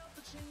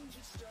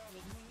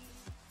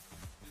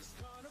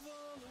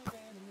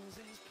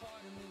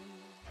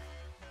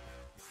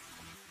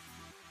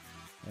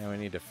 Yeah, we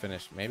need to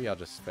finish. Maybe I'll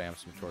just spam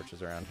some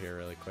torches around here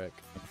really quick.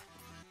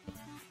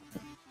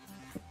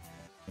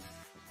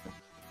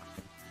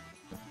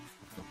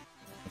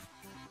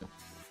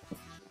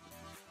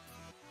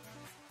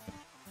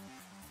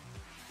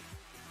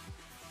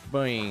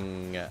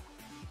 Boing.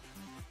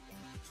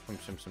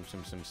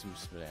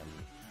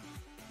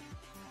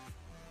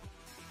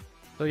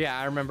 So yeah,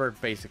 I remember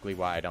basically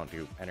why I don't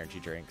do energy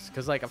drinks.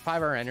 Because like a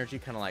 5-hour energy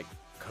kind of like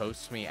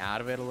coasts me out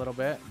of it a little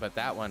bit. But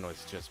that one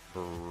was just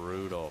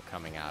brutal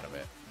coming out of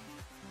it.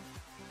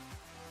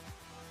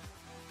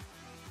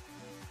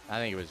 I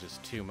think it was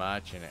just too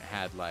much, and it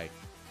had like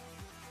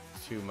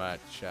too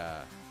much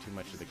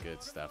of the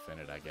good stuff in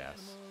it, I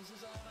guess.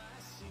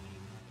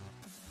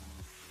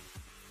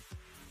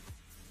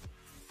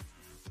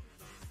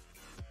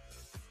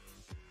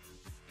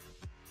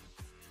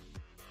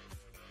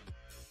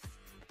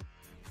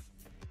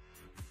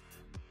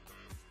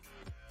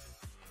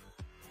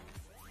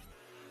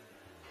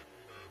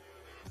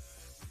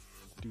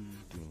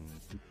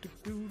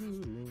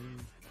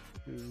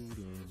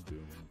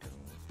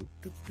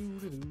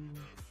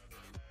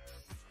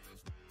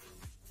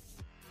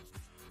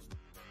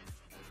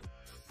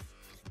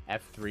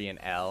 F3 and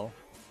L.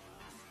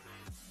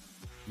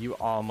 You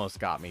almost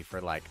got me for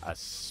like a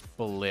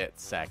split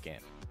second.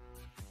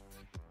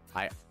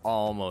 I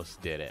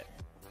almost did it.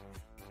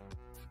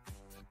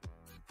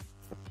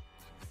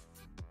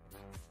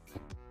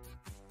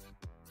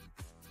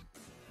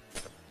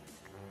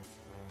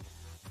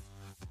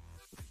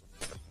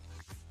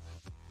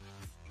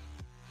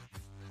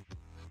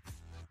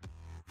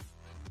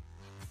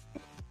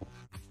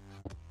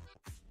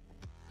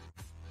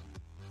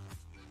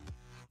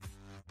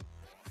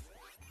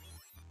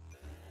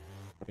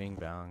 Bing,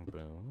 bang,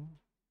 boom.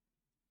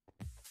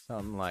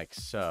 Something like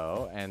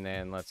so. And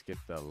then let's get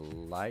the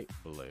light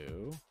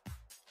blue.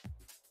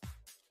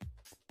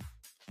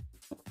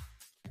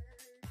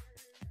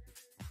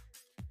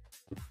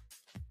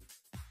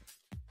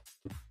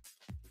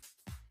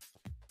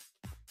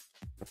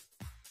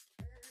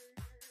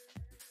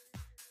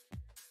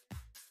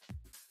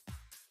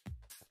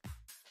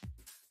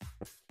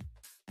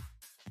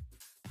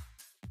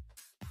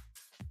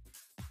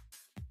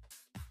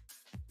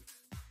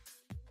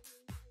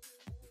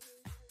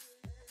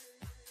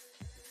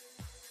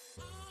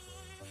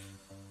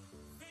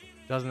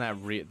 Doesn't that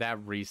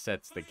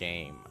resets the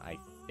game, I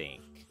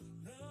think.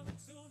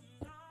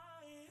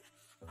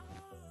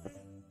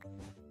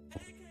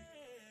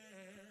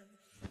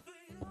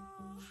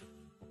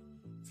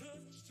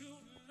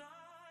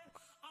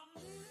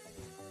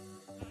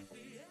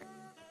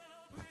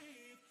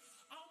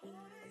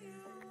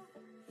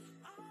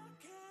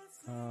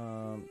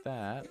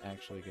 That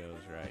actually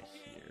goes right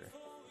here.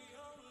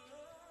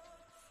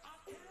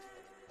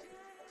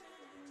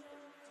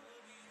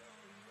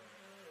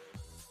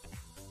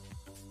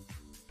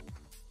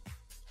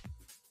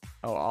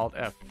 Oh, Alt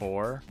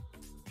F4.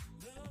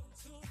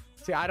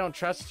 See, I don't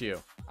trust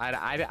you.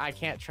 I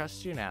can't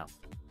trust you now.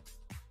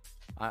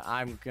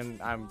 I'm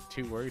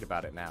too worried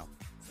about it now.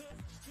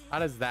 How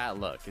does that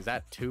look? Is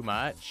that too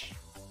much?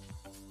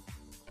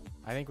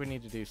 I think we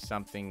need to do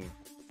something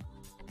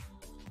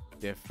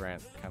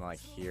different, kind of like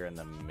here in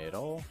the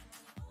middle.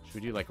 Should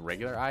we do like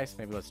regular ice?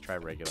 Maybe let's try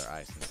regular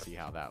ice and see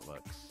how that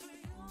looks.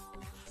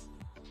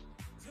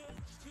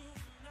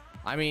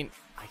 I mean,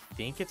 I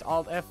think it's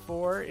Alt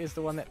F4 is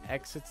the one that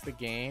exits the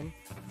game,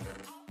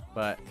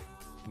 but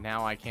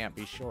now I can't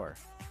be sure.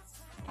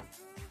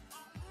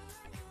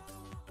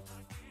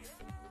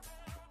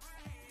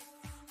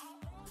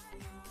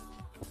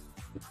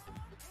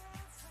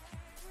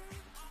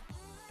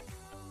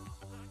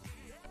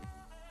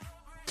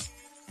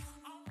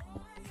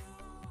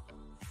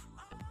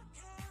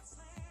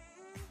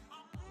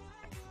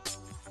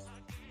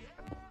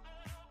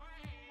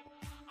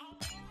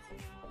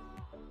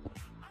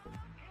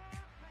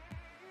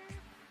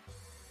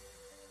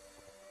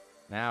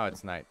 Now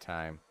it's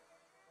nighttime.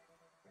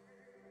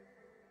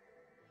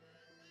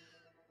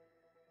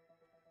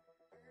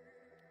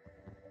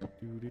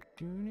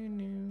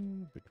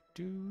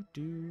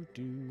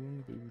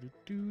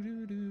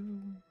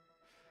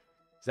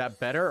 Is that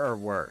better or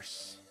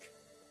worse?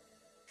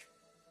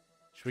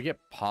 Should we get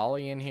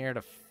Polly in here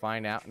to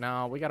find out?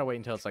 No, we gotta wait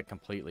until it's like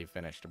completely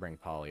finished to bring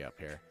Polly up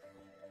here.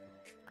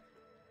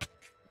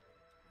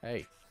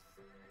 Hey.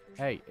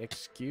 Hey,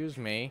 excuse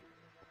me.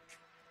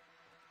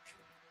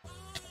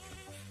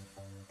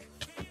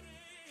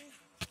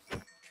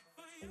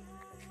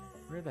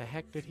 Where the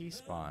heck did he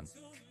spawn?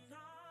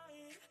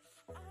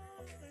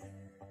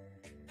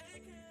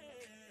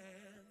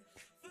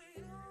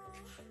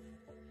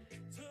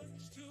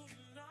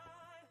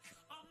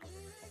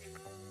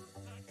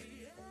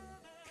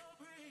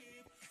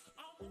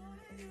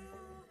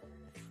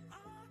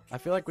 I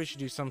feel like we should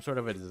do some sort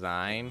of a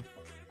design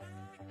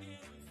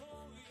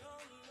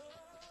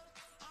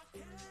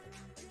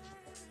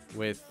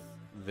with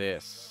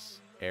this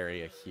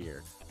area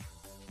here.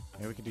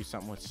 Maybe we could do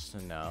something with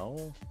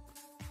snow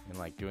and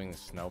like doing the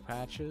snow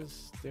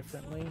patches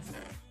differently.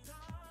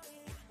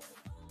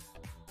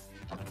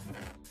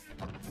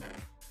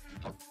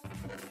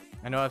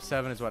 I know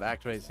F7 is what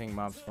activates seeing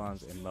mob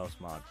spawns in most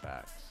mod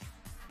packs.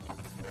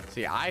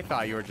 See, I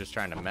thought you were just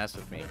trying to mess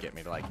with me and get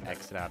me to like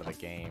exit out of the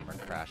game or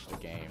crash the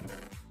game.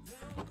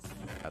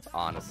 That's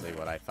honestly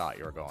what I thought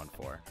you were going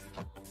for.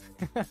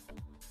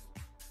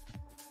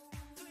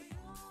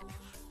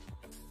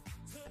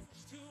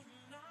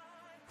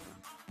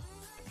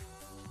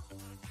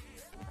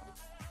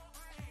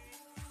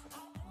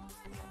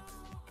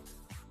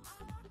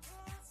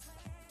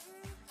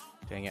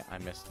 Dang it, I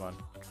missed one.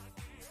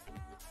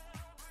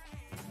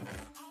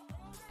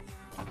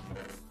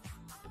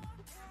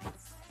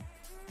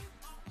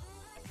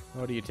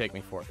 What do you take me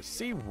for?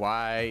 See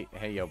why?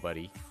 Hey, yo,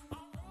 buddy.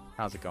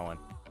 How's it going?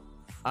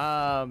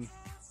 Let's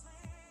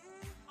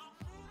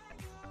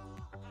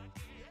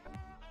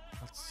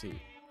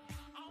see.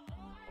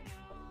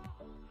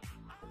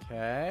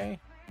 Okay.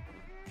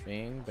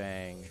 Bing,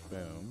 bang,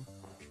 boom.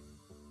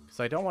 Because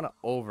I don't want to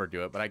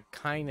overdo it, but I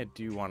kind of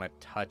do want to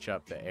touch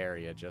up the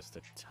area just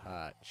a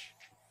touch.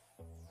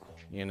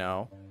 You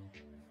know?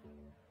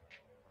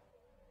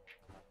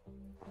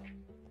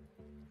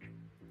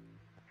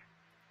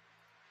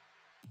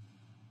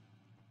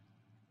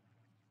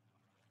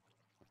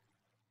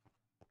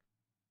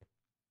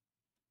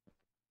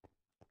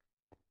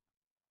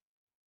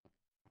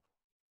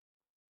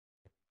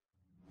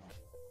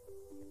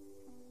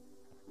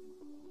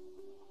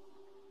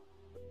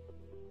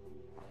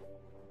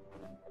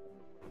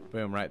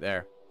 Boom, right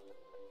there.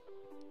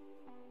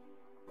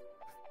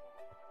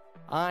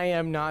 I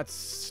am not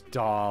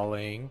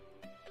stalling.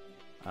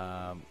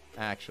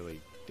 Actually,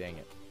 dang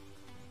it.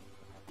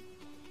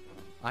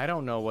 I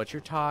don't know what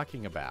you're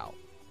talking about.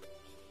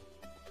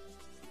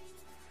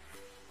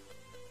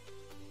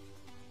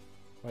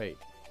 Wait.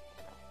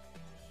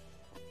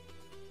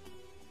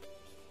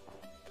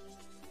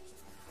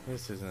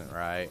 This isn't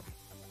right.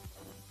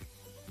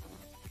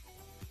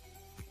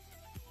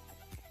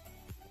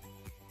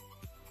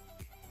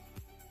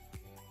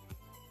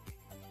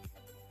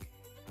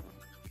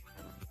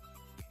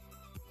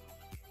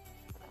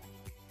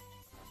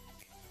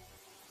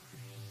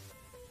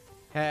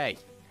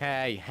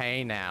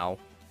 Hey now.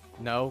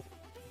 No,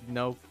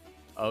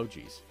 oh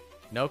geez.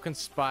 No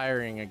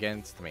conspiring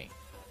against me.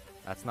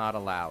 That's not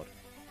allowed.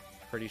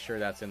 Pretty sure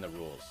that's in the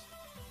rules.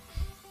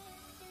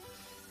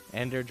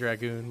 Ender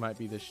Dragoon might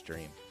be the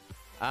stream.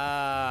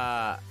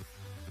 I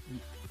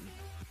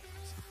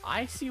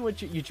see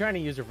what you're trying to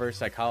use reverse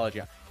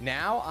psychology.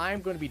 Now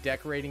I'm going to be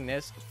decorating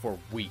this for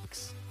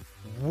weeks.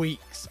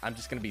 Weeks. I'm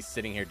just going to be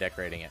sitting here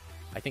decorating it.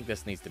 I think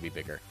this needs to be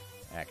bigger,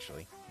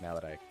 actually. Now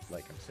that I'm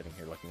sitting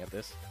here looking at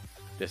this.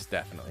 This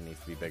definitely needs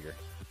to be bigger.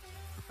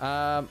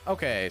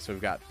 Okay, so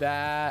we've got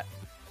that.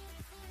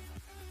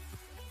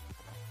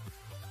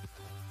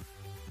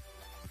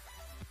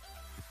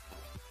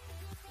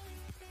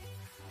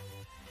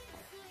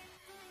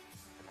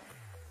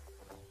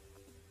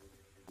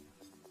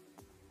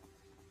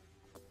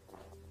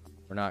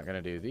 We're not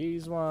gonna do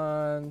these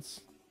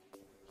ones.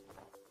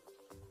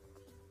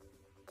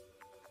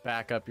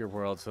 Back up your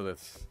world so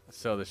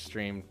the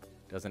stream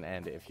doesn't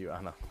end if you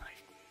unalive.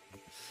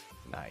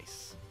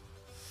 Nice.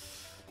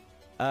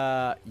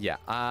 Yeah.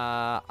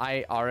 I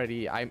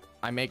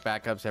make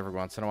backups every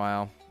once in a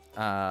while.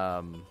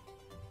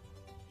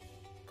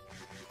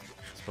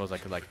 Suppose I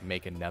could like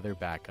make another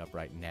backup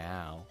right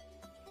now.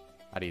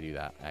 How do you do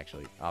that?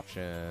 Actually,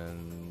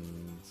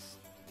 options.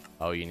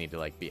 Oh, you need to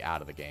like be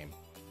out of the game.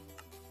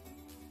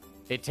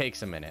 It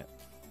takes a minute.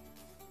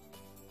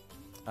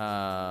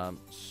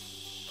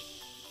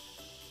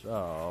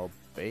 So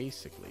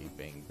basically,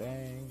 bing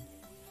bang.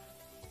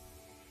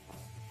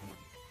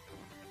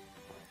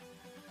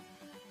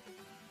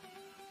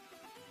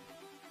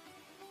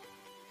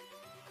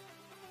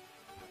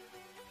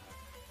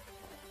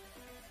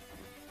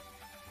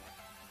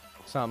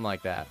 Something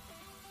like that.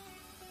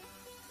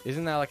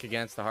 Isn't that like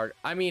against the hard?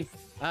 I mean,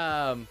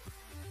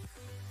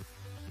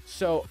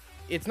 so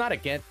it's not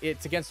against.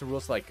 It's against the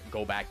rules to like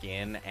go back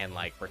in and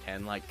like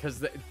pretend like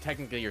because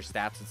technically your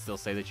stats would still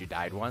say that you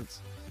died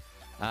once.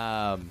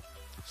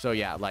 So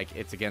yeah, like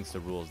it's against the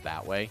rules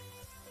that way.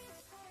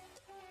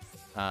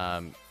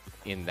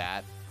 In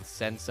that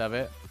sense of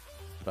it,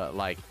 but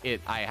like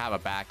I have a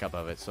backup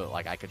of it, so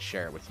like I could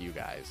share it with you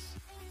guys.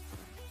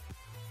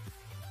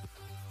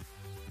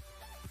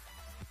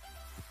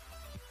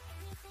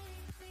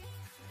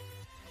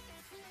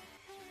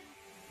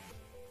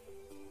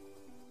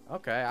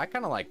 Okay, I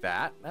kind of like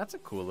that. That's a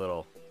cool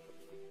little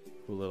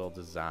Cool little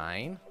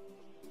design.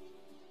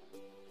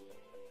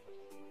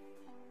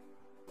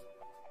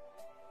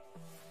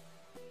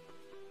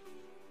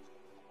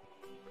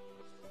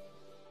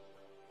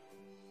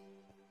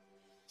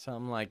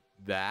 Something like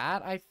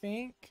that, I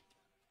think.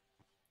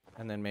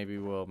 And then maybe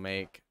we'll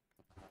make...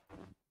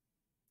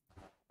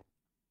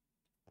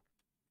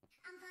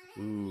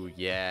 Ooh,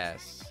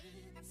 yes.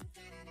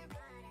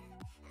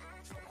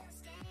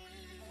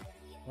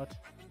 What?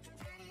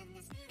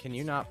 Can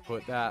you not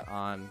put that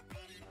on?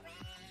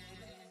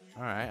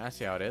 Alright, I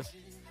see how it is.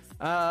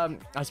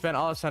 I spent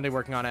all of Sunday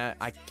working on it.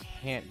 I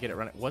can't get it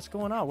running. What's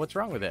going on? What's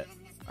wrong with it?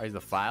 Are the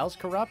files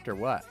corrupt or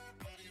what?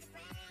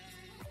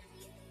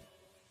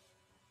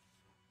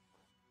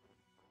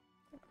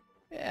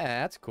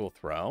 Yeah, that's a cool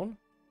throne.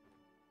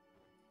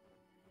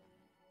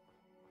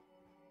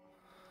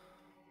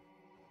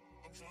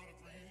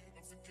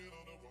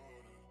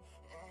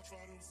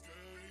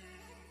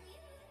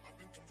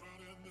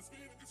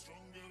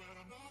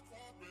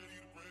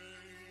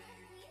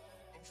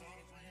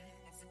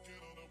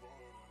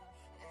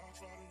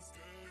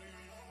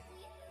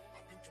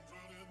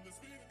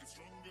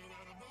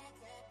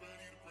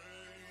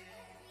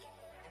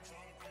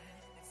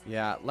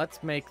 Yeah,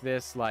 let's make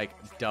this like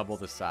double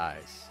the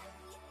size.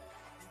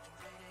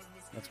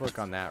 Let's work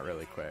on that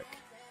really quick.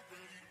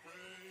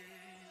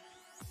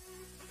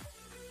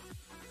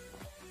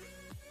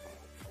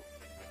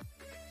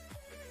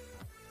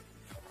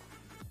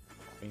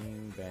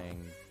 Bing,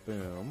 bang,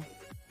 boom.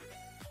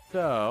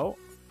 So,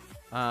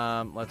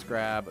 let's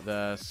grab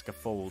the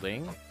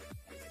scaffolding.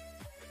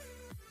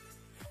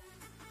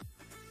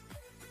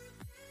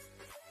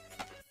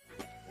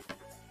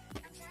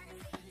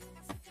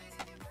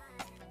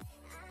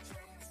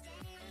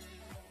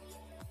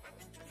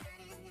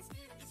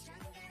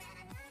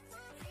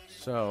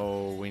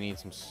 So we need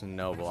some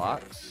snow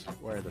blocks.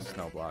 Where are the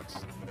snow blocks?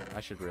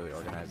 I should really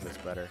organize this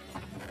better.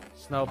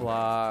 Snow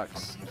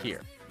blocks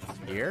here.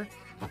 Here.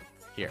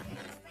 Here.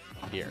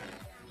 Here.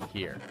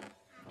 Here.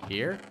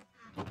 Here.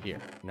 Here.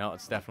 No,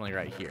 it's definitely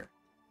right here.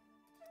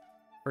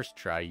 First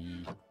try.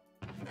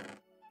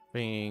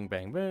 Bing,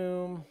 bang,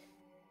 boom.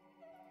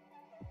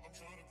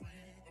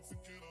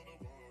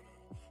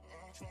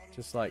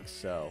 Just like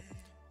so.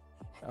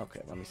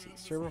 Okay, let me see.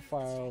 Server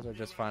files are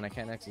just fine. I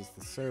can't access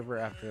the server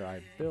after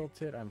I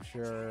built it. I'm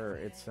sure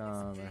it's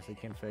a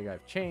config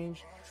I've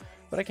changed,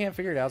 but I can't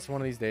figure it out. So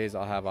one of these days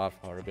I'll have off.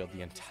 I'll rebuild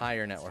the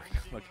entire network.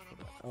 Look for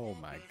that. Oh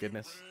my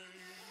goodness.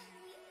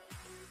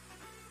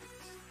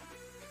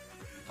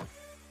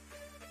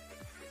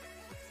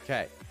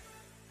 Okay.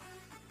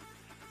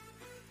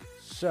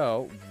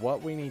 So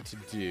what we need to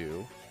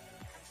do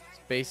is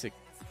basic.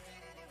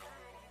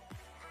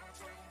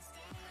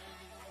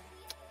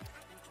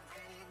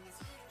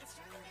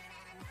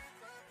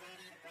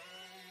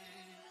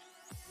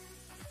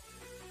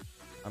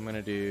 I'm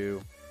gonna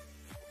do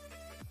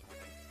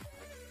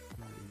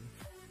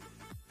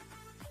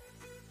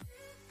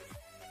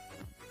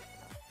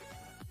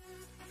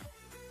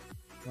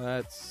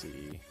let's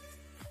see.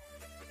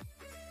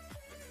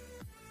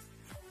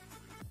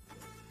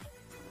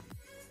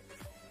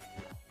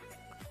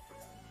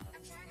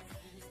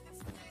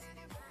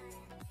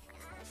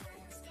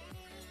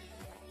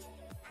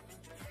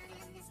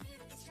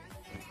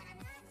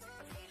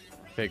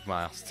 Big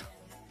milestone.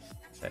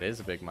 That is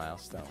a big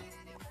milestone.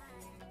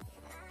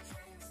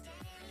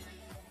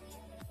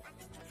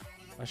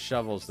 A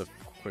shovel's the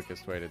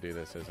quickest way to do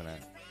this, isn't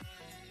it?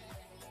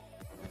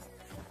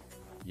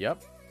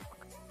 Yep.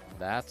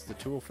 That's the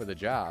tool for the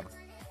job.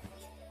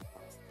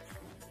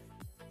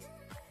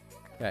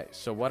 Okay,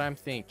 so what I'm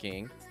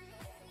thinking...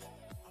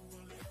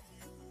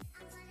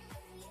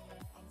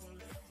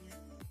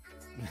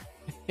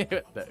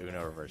 the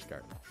Uno reverse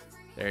card.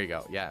 There you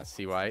go. Yeah,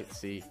 see white,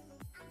 see...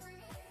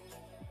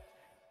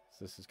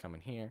 So this is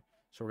coming here.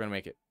 So we're going to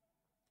make it...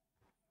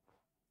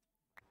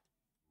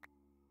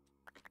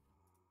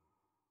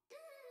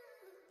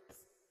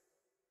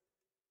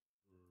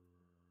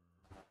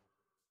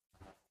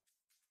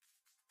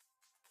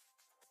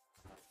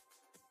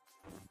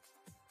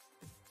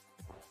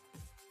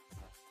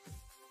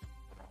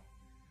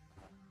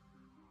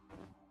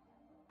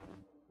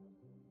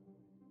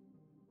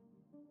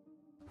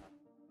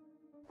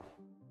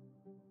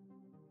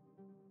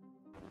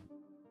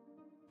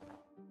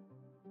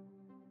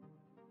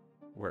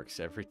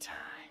 Works every time.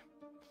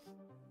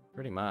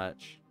 Pretty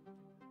much.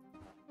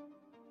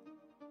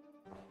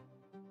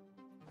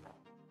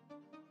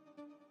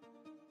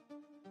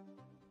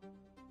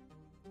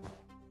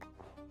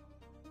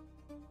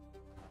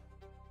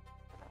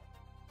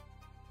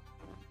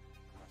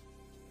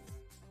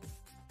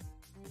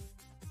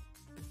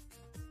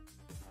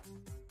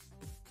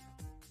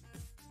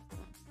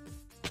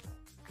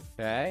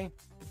 Okay.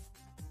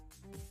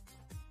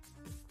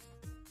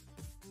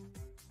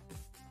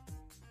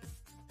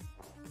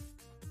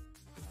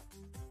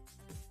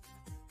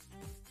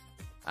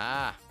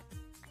 Ah,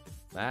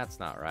 that's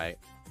not right.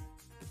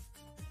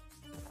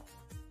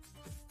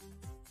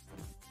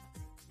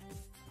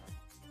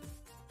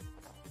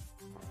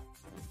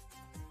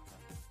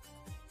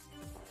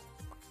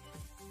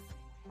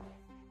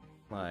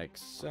 Like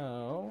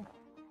so.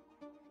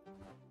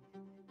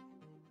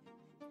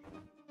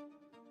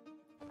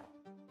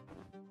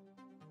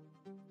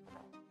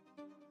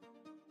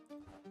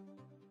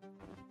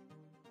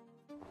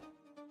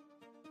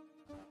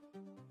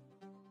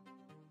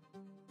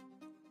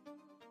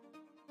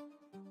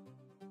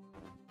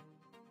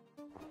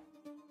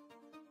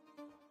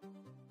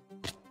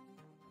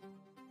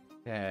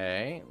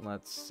 Okay,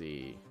 let's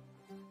see.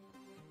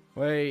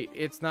 Wait,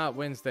 it's not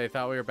Wednesday.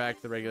 Thought we were back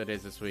to the regular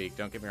days this week.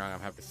 Don't get me wrong, I'm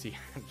happy to see you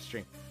on the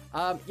stream.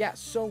 Yeah,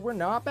 so we're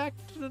not back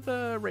to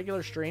the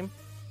regular stream.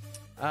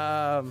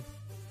 Yeah,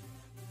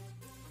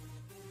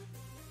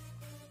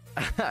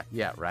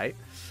 right.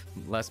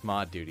 Less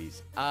mod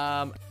duties.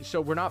 So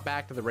we're not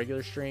back to the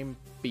regular stream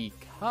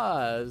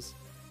because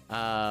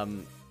my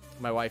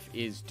wife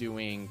is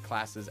doing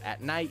classes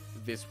at night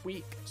this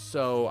week.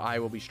 So I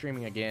will be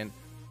streaming again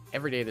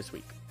every day this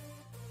week.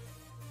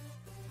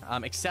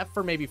 Except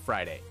for maybe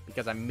Friday,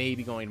 because I may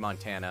be going to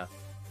Montana,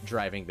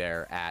 driving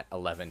there at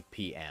 11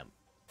 p.m.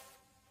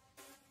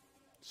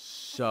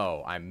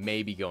 So I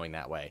may be going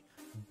that way,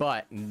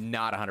 but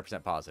not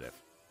 100% positive.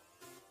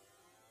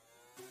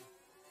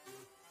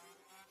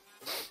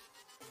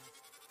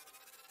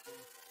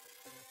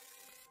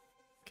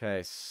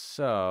 Okay,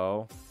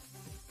 so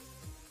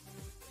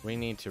we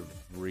need to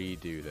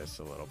redo this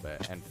a little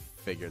bit and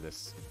figure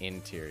this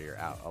interior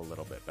out a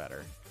little bit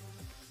better.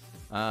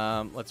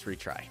 Let's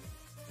retry.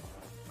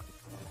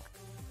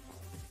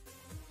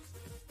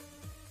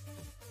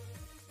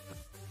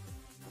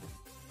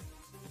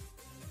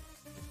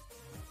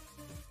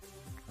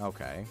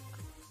 Okay.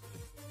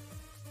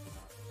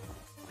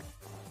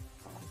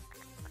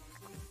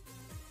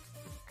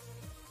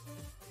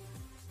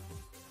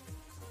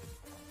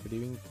 Good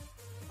evening.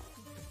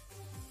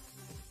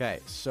 Okay,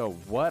 so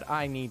what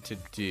I need to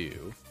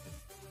do...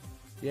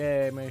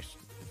 Yay,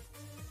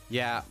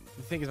 yeah,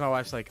 the thing is my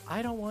wife's like,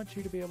 I don't want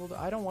you to be able to...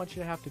 I don't want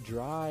you to have to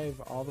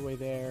drive all the way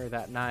there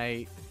that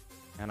night.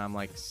 And I'm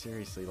like,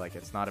 seriously, like,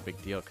 it's not a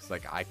big deal because,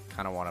 like, I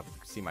kind of want to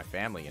see my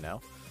family, you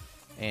know?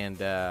 And,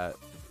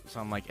 so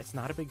I'm like, it's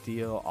not a big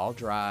deal. I'll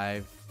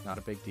drive. Not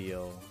a big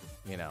deal.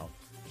 You know.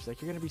 She's like,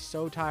 you're going to be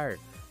so tired.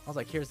 I was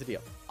like, here's the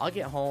deal. I'll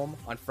get home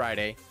on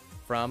Friday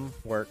from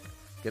work,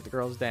 get the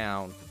girls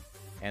down,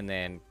 and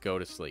then go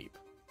to sleep.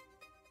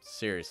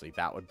 Seriously,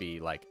 that would be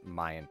like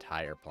my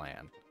entire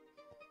plan.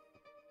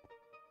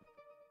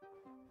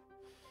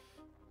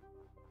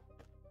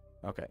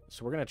 Okay,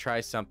 so we're going to try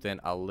something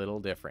a little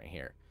different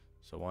here.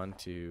 So 1,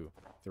 2,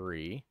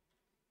 3.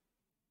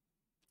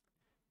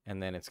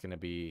 And then it's going to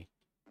be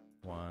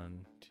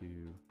 1,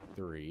 2,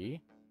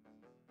 3.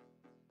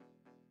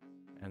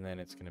 And then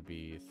it's going to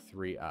be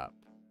 3 up.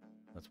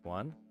 That's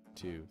 1,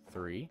 2,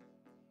 3.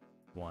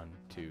 1,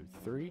 2,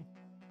 3.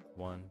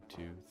 1,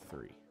 2,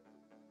 3.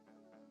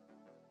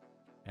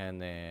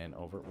 And then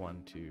over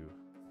 1, 2,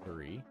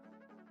 3.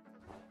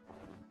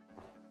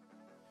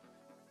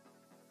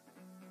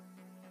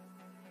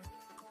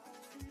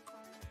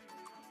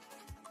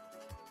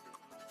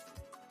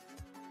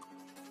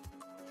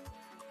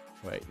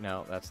 Wait,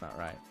 no, that's not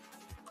right.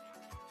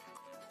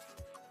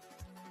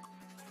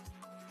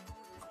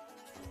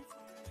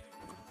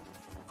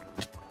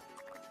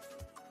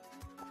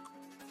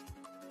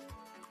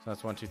 So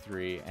that's 1, 2,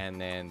 3,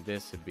 and then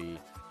this would be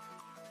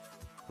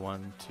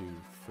 1, 2,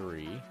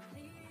 3,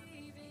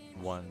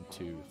 1,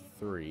 2,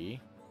 3.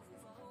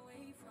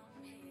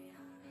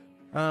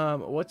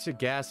 What's the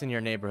gas in your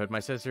neighborhood? My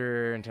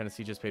sister in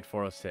Tennessee just paid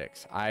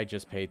 $4.06. I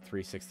just paid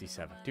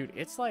 $3.67. Dude,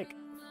 it's like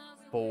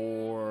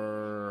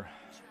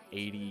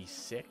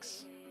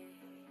 $4.86.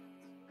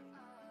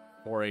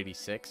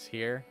 $4.86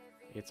 here.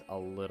 It's a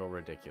little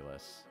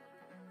ridiculous.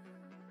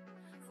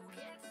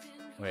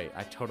 Wait,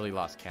 I totally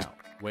lost count.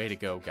 Way to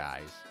go,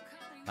 guys.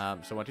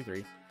 So 1, 2,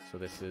 3. So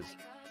this is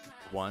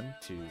 1,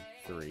 2,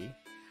 3.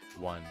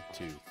 1,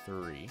 2,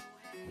 3.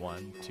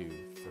 1, 2,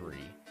 3.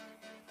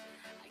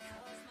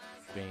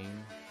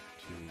 Bing,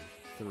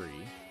 2, 3.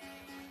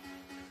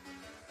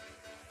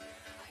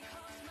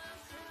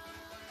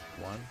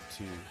 1,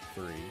 2,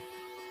 3.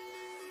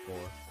 4,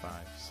 5,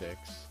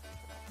 6.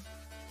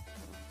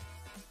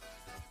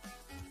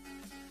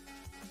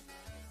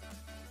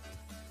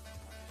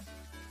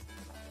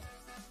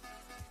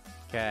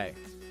 Okay.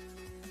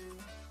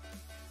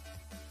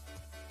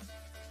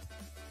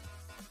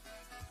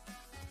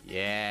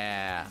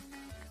 Yeah.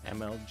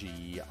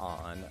 MLG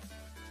on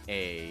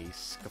a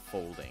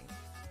scaffolding.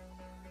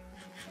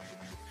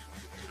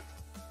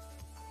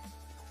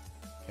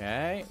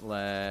 Okay,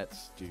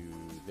 let's do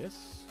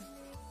this.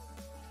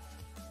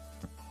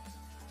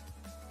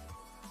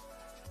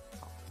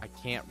 I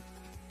can't.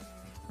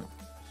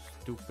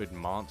 Stupid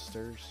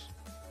monsters.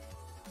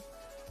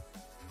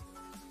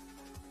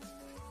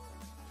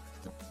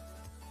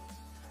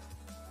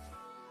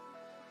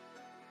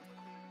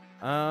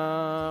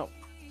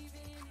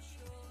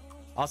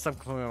 I'll stop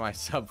claiming my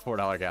sub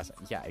 $4 gas.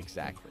 Yeah,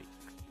 exactly.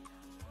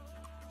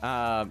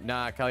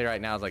 Nah, Kelly right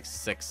now is like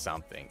 6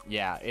 something.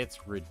 Yeah,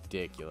 it's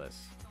ridiculous.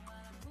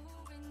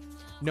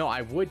 No,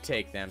 I would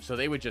take them so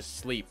they would just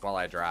sleep while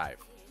I drive.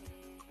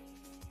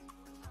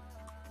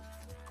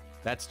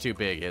 That's too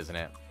big, isn't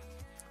it?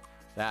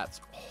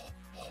 That's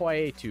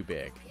way too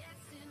big.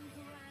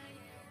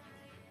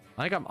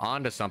 I think I'm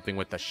onto something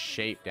with the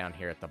shape down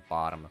here at the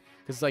bottom.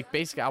 Because, like,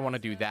 basically I want to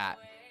do that,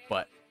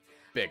 but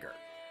bigger,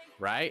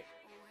 right?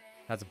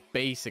 That's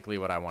basically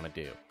what I want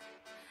to do.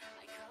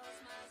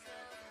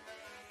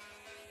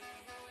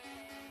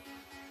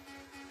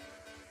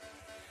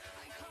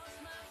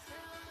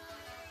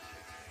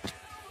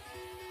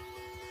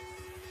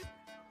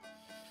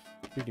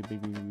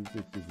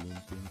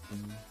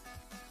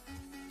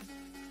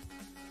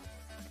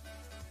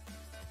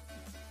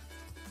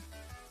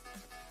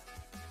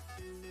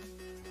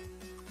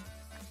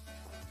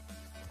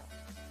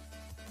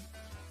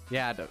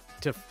 Yeah,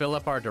 to fill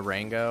up our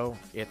Durango,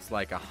 it's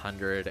like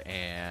 100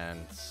 and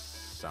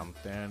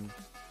something.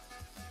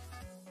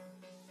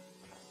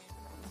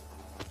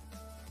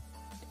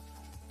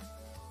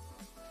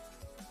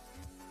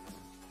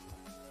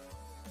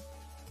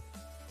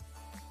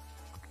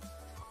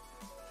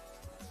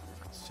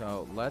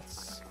 So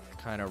let's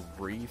kind of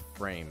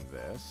reframe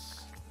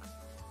this.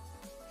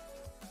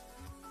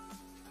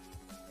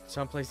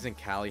 Some places in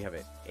Cali have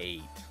it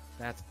 8.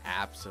 That's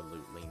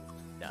absolutely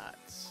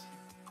nuts.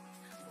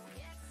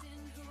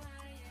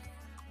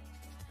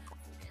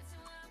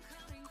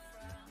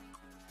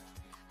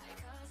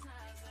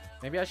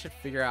 Maybe I should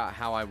figure out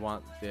how I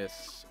want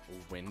this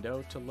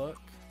window to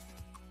look.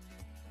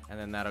 And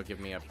then that'll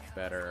give me a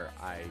better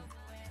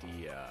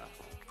idea.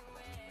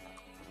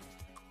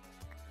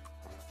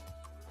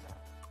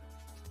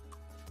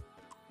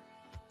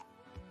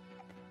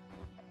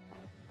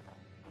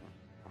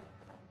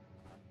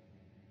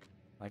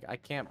 Like, I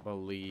can't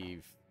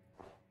believe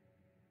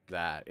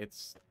that.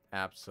 It's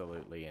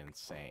absolutely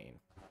insane.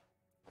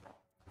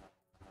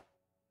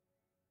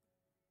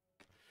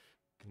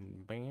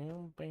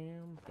 Bam,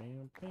 bam,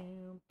 bam,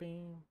 bam,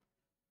 bam.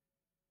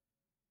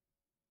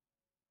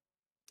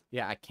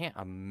 Yeah, I can't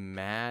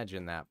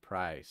imagine that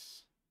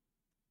price.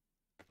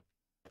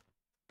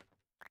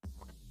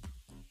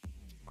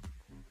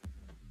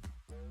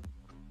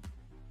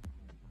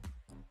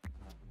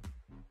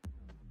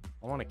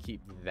 I want to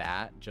keep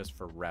that just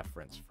for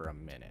reference for a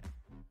minute.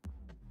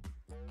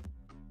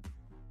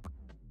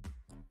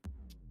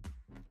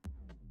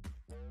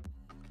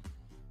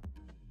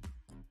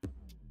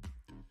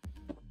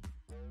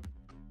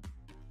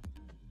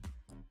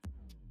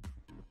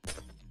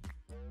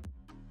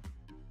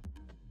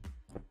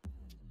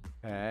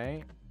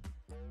 Okay.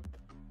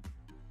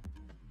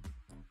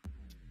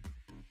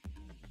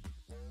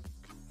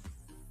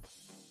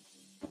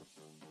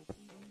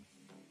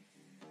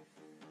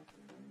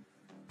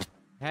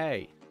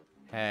 Hey.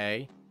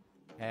 Hey.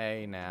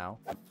 Hey now.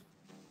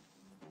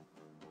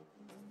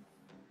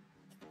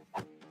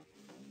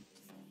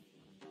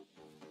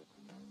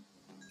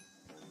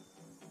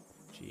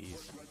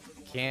 Jeez.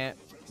 Can't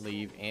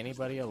leave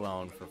anybody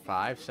alone for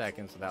 5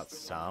 seconds without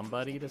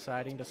somebody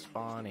deciding to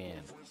spawn in.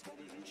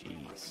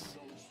 Jeez.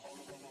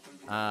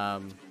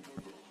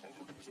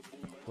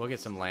 We'll get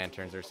some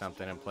lanterns or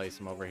something and place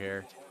them over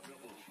here.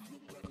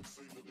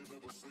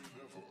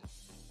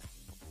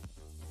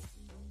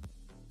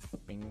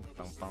 Bing,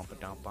 bum, bum,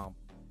 ba-dum, bum.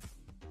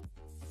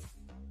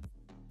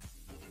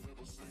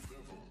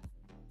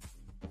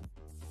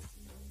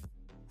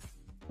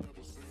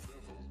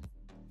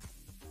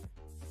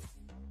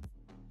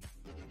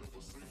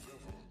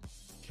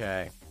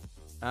 Okay.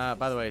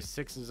 By the way,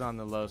 6 is on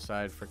the low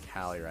side for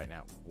Cali right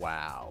now.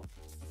 Wow.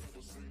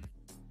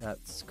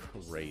 That's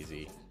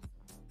crazy.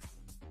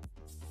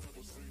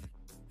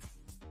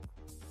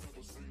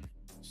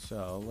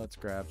 So let's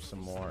grab some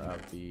more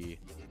of the...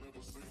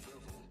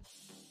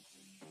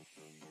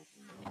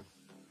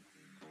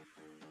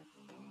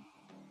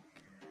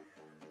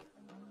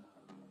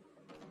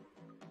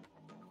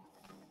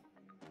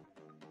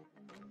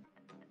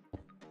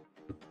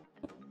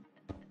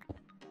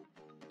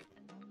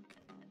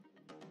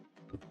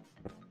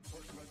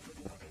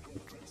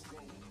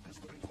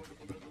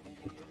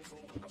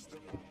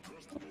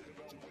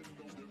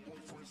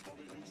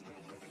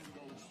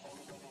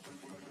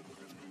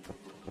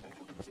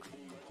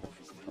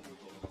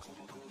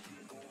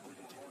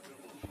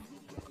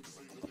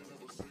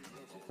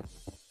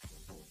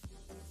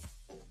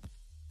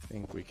 I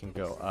think we can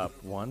go up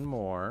one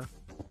more.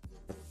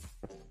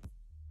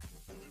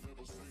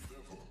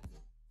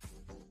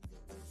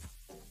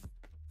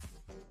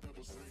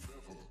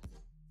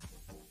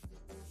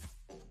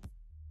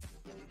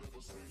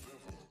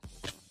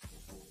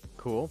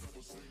 Cool.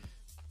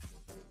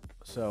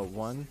 So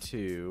 1,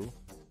 2.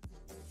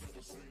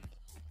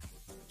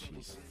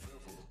 Jeez.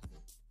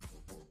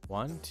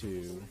 1,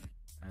 2,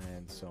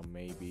 and so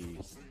maybe.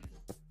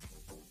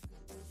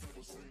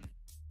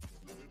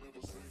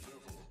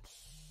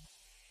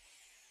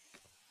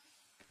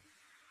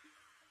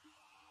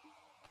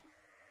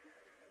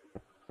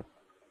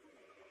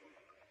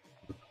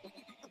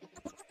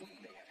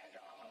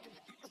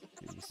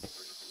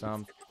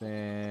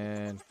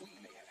 Something.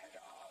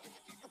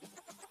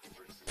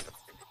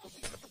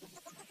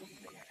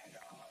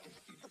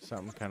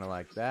 Something kind of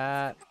like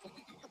that.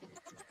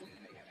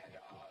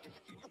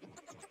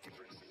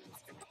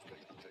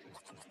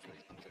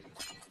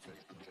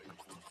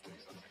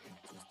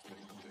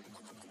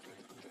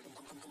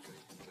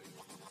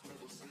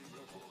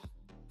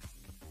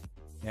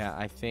 Yeah,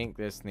 I think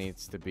this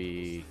needs to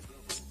be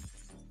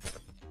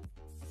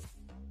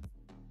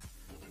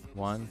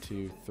 1,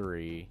 2,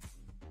 3.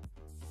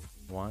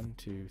 1,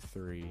 2,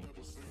 3, 4.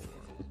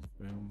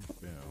 Boom,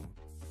 boom.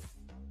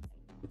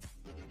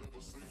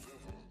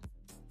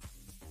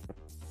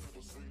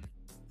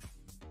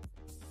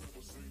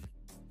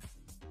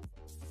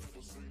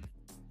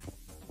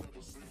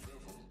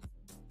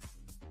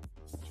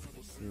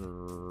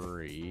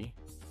 Three.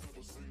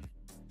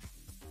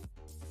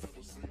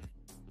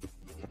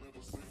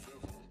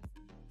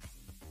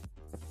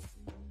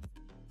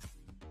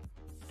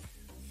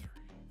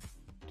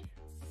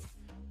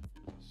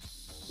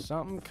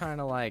 Something kind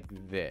of like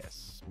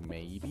this,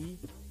 maybe.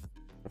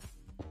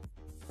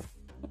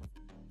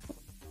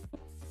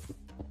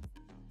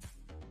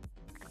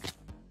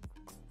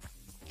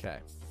 Okay.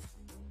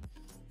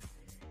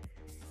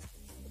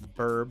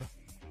 Burb.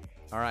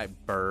 All right,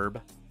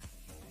 burb.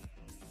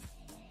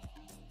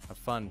 Have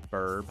fun,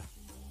 burb.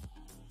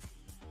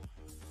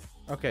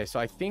 Okay,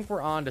 so I think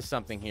we're on to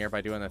something here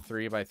by doing the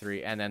 3 by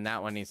 3, and then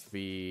that one needs to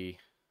be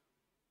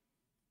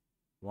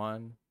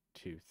 1,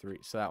 2, 3.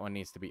 So that one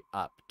needs to be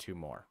up 2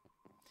 more.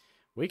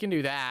 We can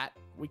do that.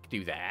 We can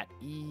do that.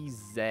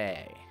 Easy.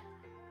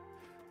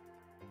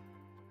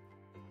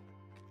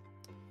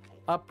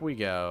 Up we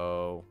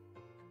go.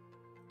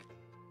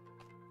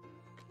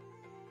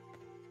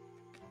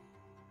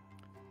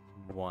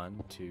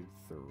 One, 2,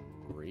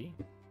 3.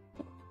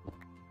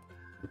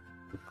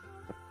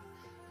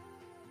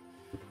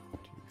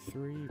 2,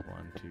 3. 1,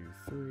 2,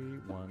 3.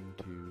 1,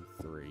 2,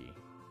 3.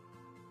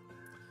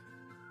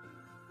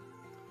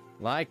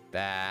 Like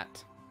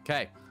that.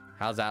 Okay.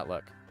 How's that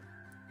look?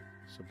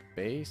 So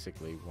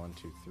basically 1,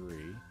 2,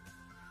 3.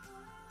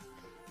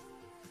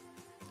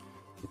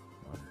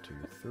 1, 2,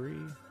 3.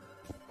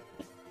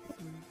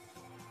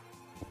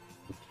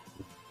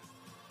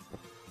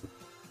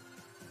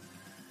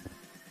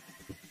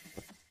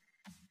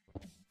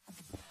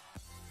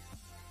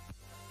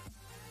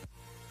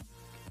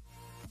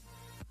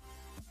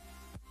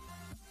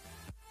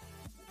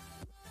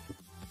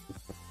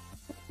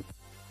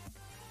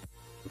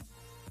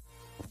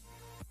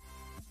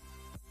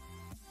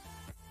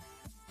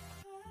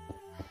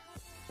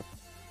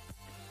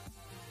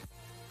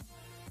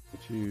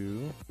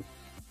 2.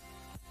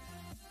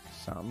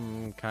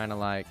 Something kind of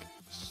like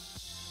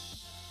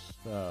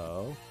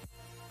so.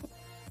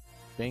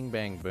 Bing,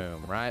 bang,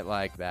 boom. Right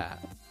like that.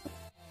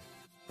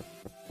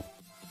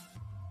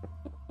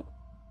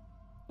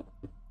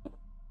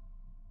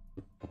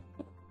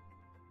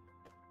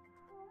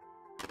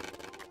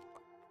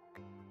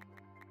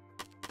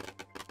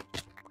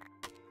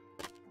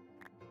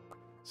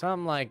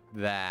 Something like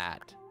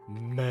that.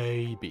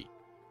 Maybe.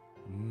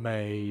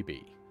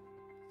 Maybe.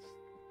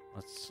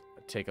 Let's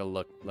take a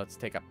look. Let's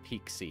take a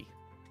peek-see.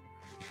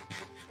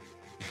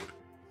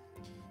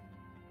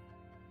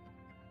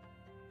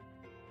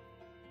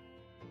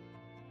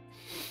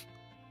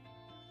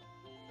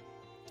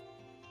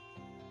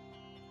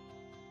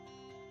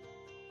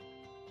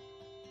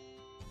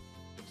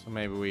 So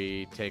maybe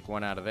we take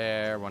one out of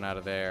there,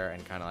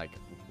 and kind of like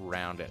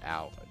round it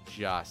out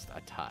just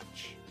a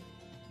touch.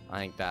 I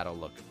think that'll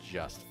look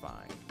just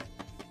fine.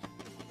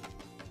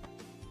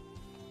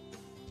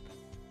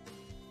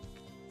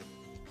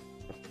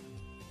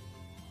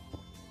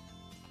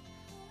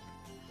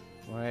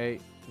 Way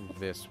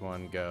this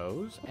one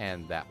goes,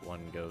 and that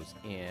one goes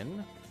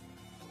in.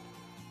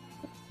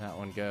 That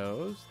one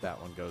goes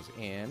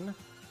in.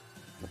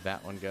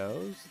 That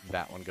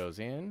one goes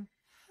in.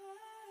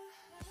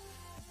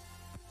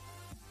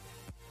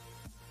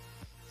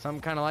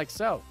 Something kind of like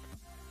so.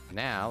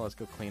 Now, let's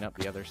go clean up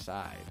the other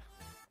side.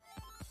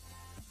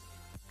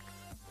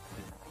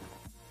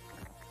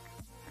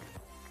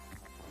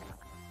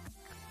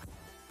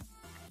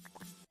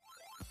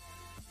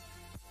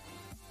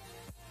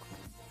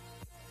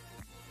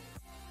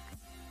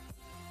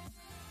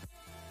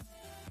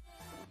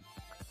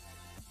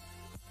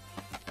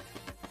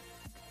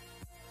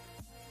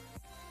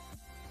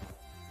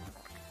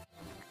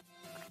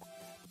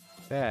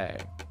 Okay.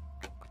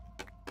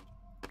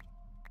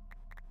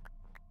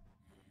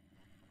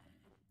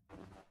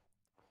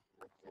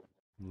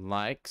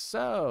 Like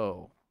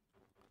so.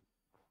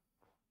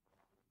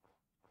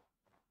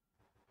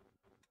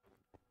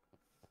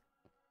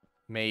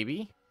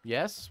 Maybe.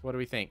 Yes? What do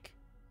we think?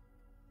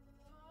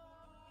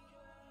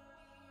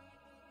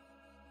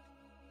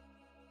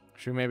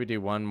 Should we maybe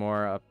do one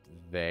more up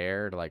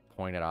there to like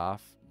point it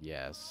off?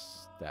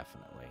 Yes,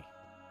 definitely.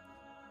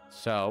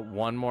 So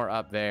one more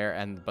up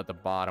there, but the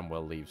bottom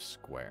will leave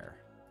square.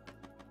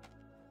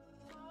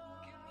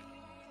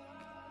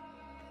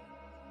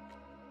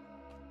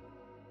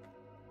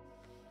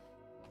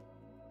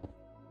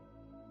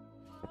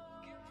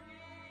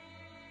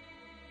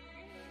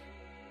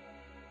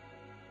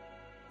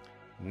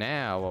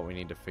 Now what we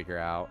need to figure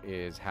out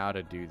is how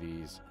to do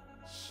these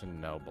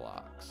snow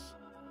blocks.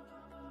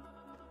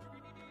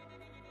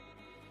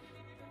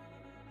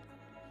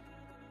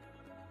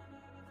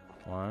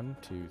 One,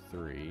 2,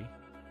 3.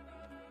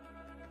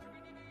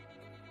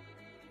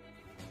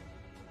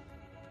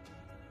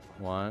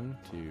 1,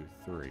 2,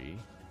 3.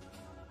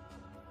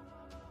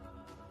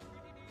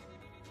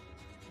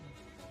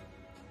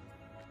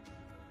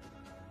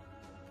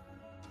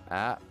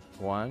 At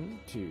 1,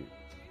 2,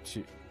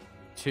 2,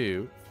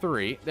 2,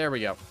 3. There we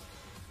go.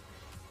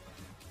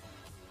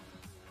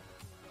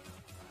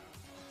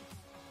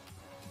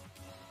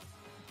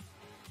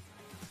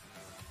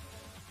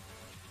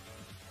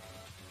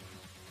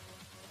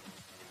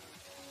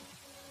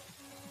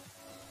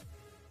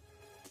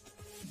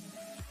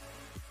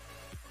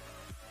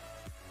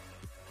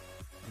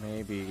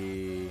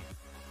 Maybe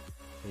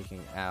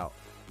taking out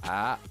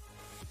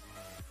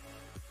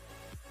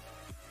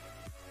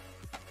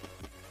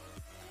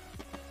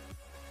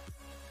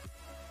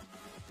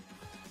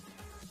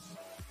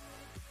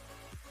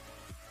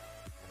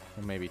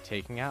or maybe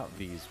taking out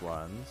these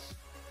ones,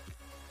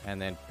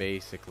 and then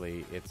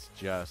basically it's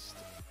just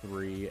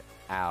 3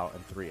 out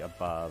and 3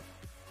 above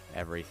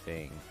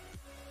everything.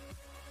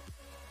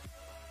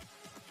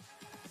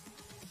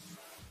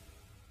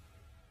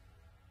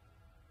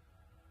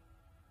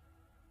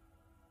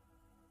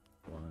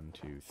 One,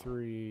 two,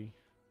 three.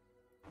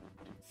 1,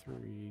 2,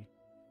 3.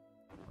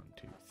 1,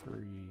 2, 3.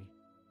 1,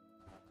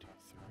 2,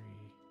 3.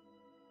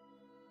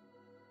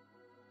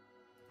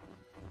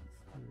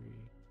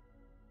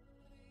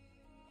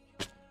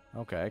 3.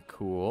 Okay,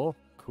 cool.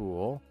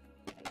 Cool.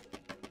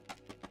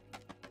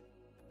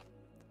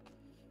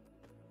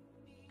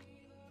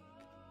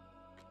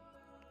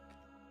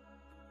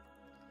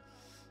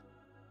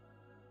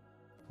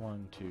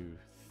 One, two,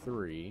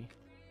 three.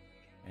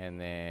 And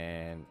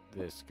then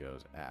this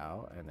goes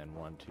out. And then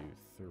 1, 2,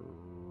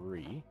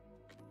 3.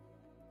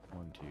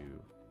 1, 2,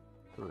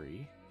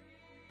 3.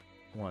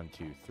 1,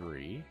 2,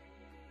 3.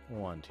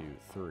 1, 2,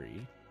 3. 1, 2,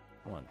 3.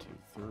 1, 2,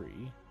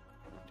 3.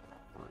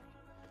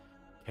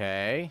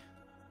 Okay.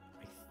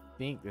 I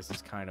think this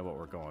is kind of what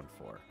we're going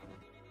for.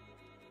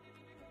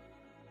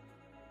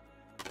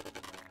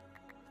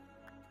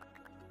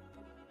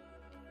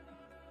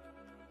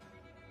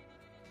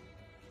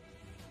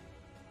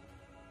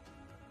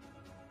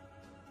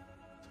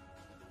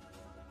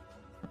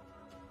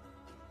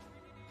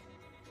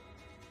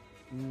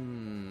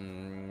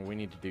 We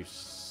need to do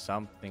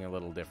something a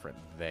little different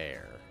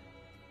there.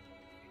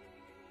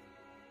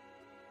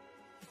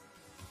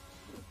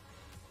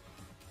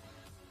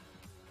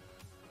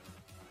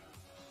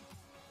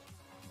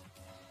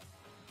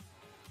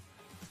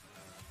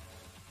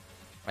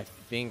 I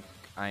think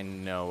I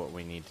know what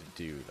we need to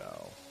do,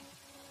 though.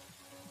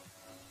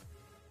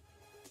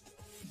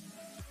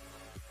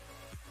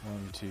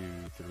 1, 2,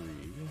 3.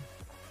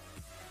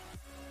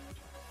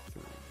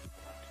 3.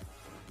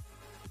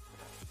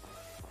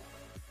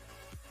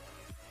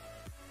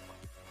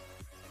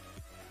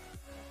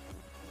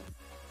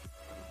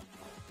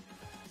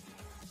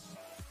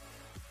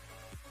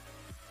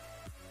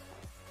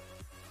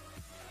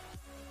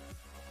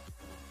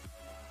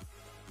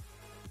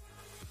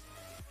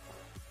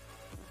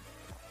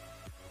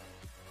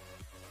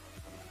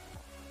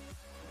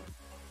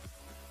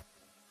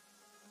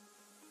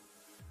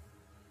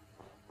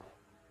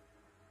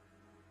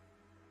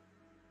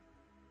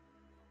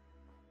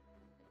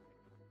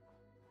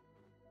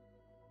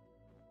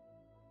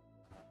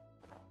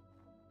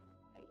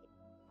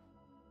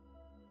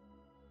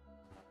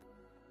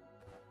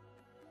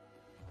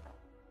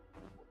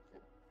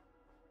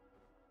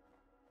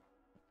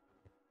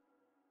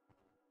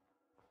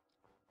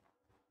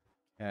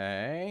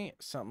 Okay,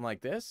 something like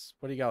this.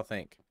 What do y'all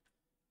think?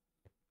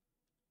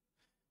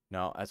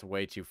 No, that's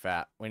way too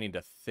fat. We need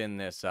to thin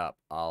this up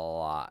a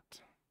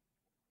lot.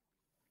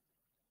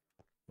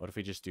 What if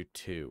we just do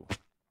 2?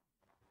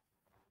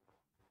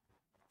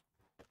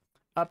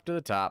 Up to the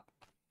top.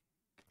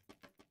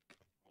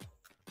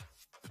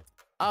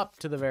 Up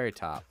to the very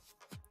top.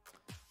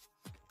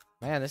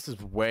 Man, this is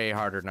way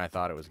harder than I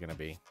thought it was going to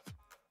be.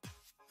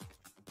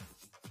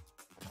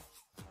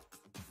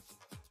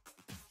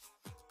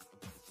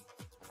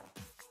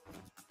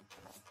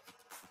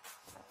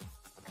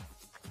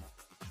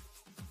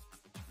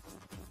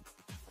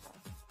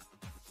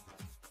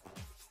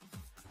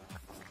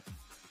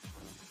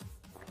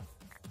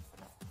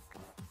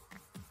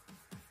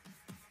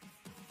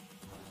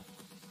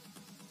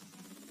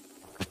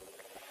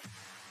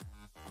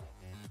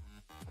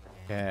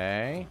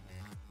 Okay.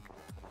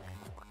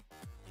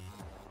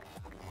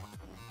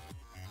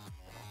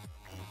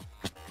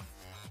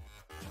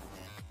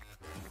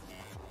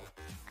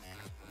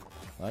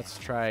 Let's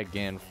try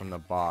again from the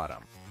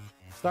bottom.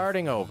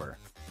 Starting over.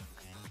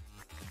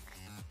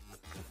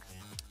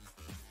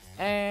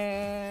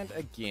 And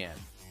again.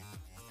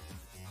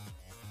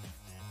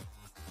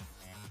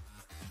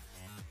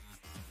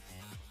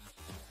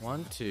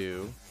 One,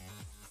 2.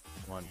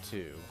 1,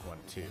 2. 1,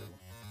 2.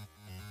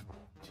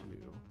 2.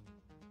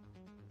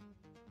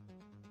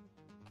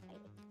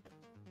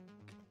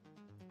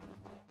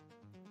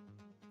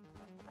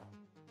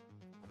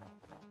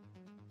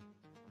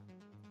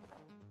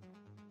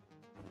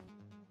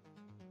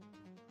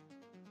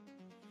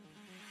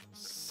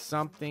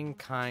 Something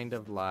kind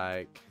of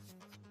like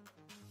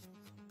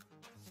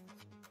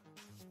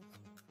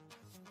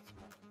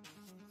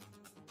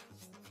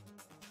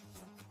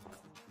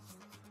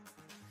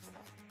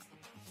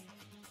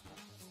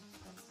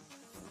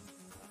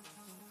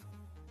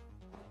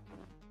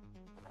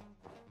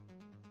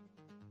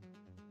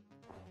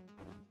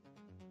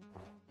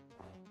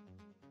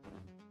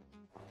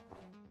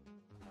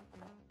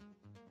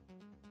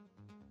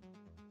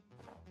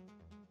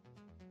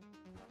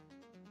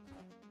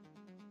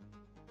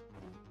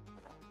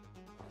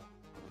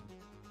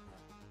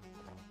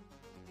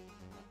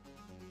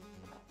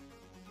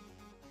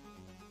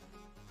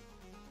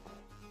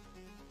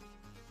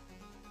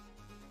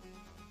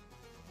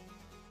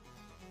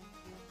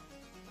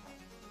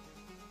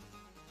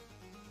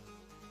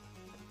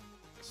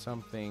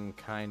something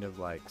kind of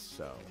like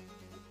so.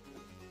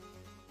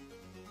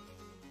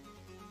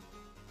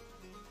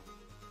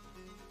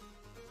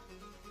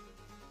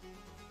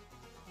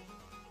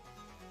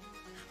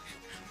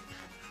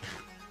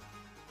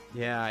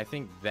 Yeah, I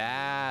think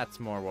that's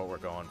more what we're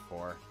going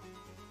for.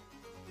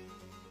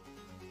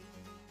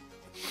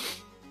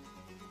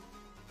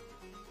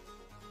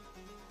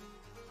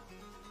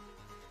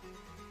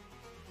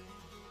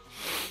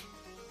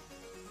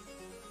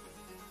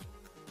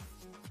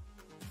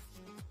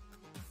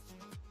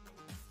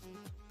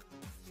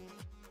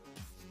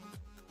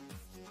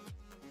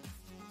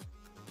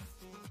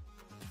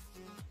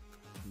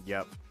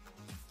 Yep.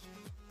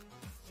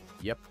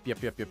 Yep.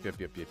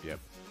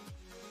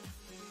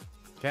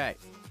 Okay,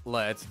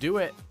 let's do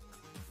it.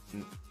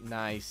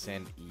 Nice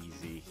and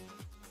easy.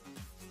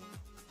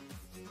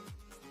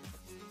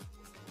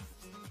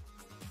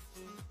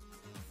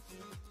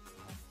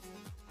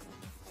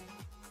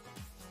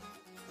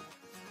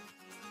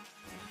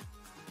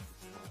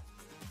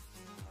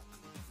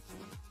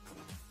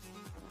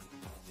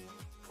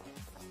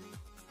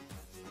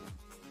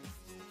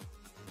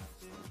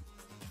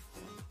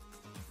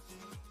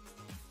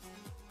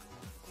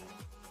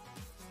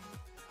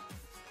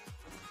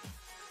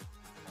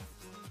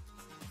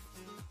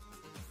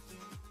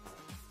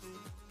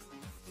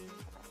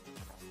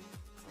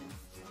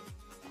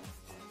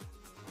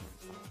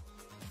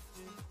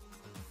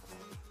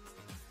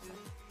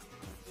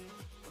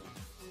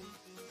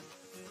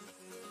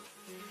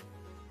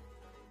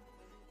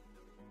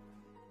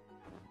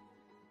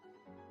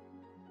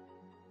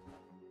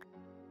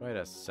 Wait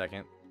a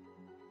second.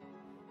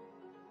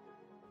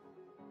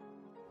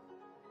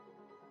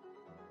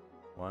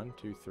 One,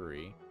 two,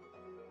 three.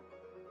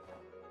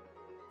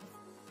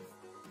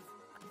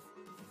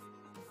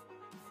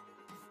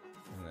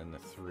 And then the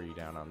 3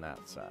 down on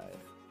that side,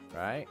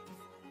 right?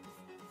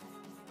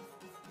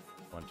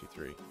 1, 2,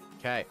 3.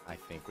 Okay, I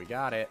think we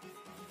got it.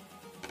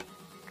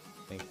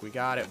 Think we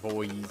got it,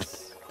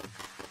 boys.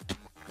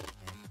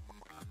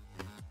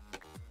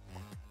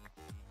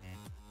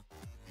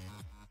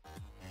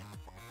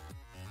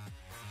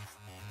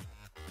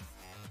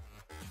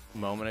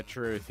 Moment of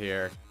truth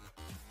here.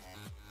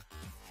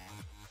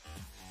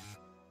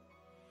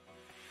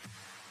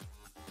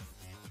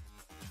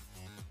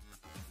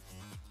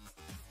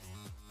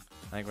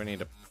 I think we need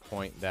to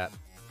point that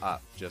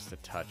up just a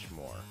touch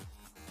more.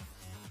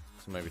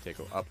 So maybe take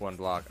up one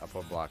block,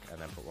 and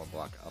then put one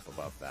block up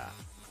above that.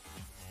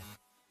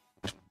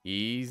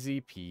 Easy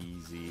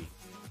peasy.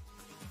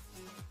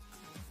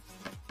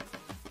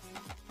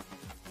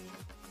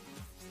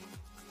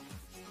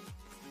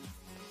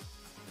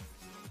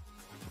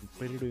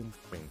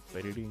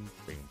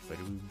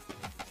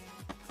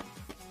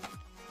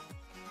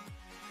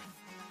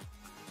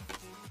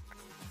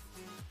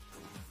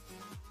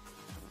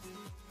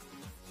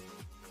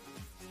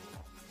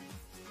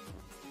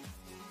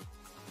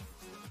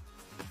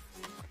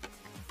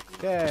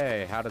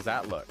 Okay, how does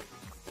that look?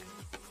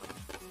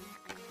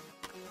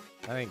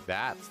 I think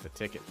that's the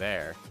ticket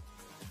there.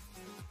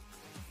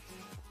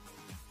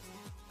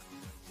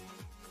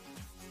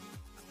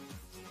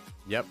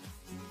 Yep,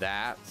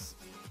 that's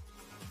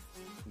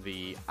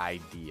the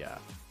idea.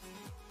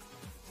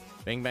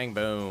 Bing, bang,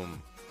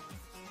 boom.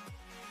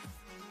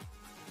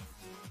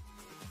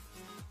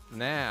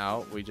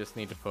 Now, we just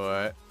need to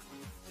put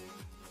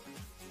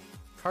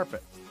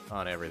carpet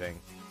on everything.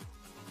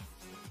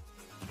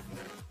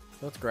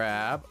 Let's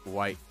grab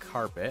white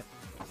carpet.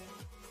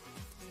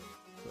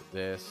 Put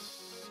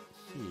this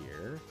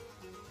here.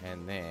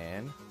 And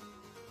then...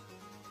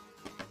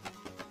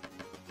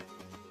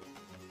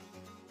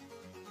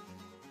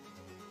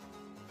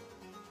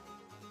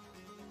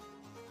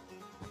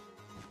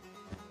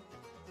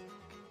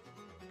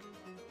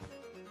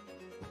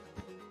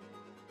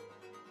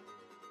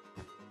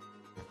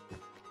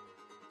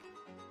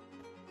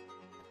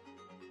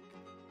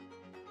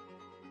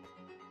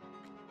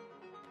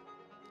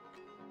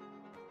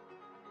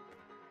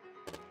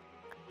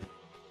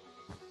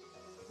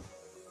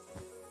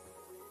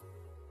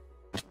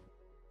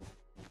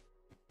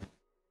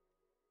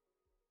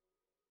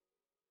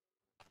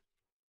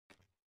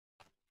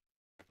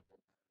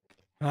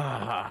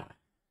 Ah.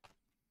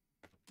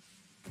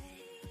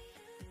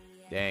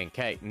 Dang.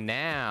 Okay,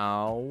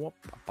 now...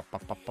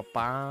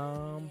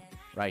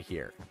 right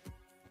here.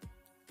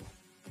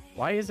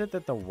 Why is it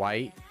that the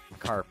white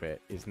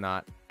carpet is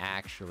not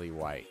actually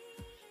white?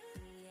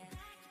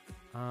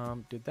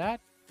 Did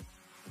that...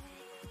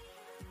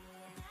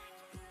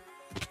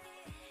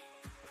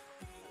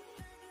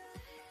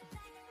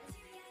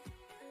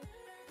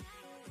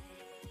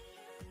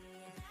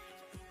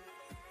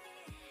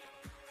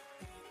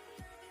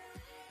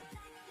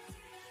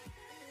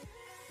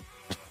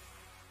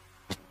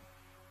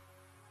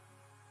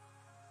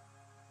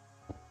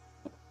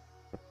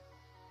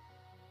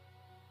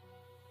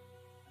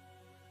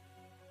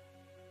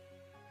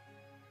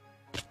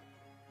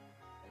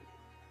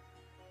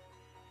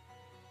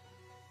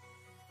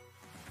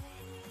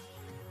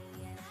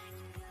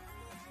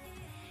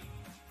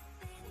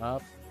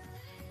 up.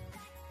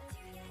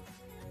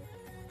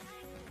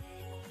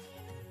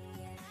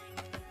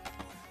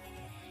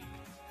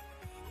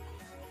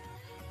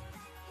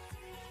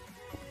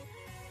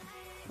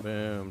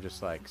 Boom,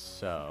 just like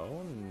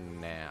so.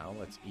 Now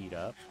let's eat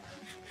up.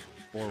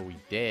 Or we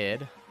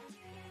did.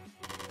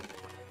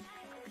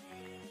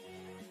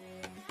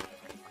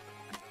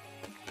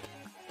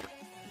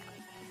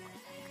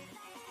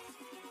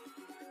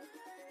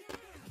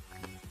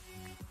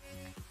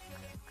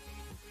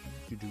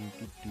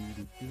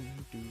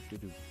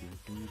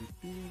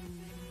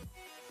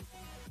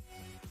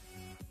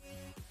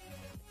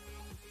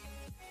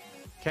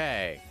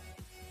 Okay.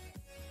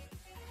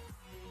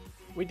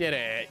 We did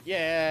it.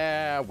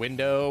 Yeah,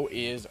 window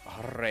is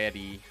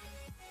ready.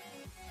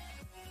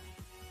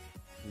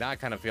 Now I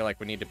kind of feel like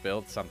we need to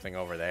build something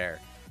over there.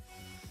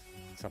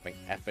 Something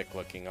epic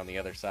looking on the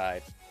other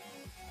side.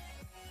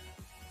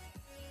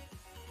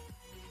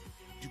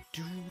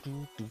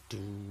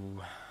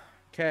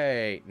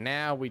 Okay,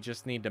 now we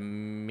just need to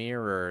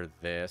mirror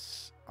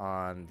this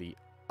on the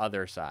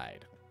other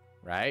side,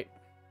 right?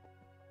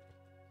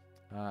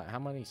 How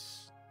many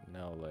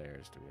snow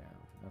layers do we have?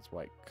 That's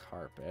white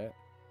carpet.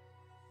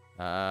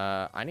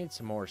 I need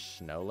some more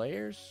snow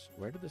layers.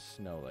 Where do the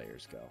snow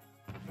layers go?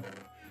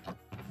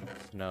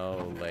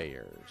 Snow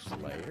layers.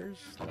 Layers?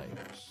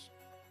 Layers.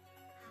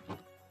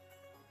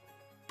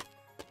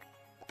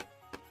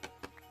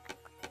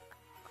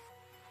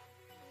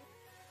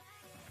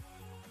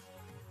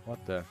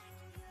 What the?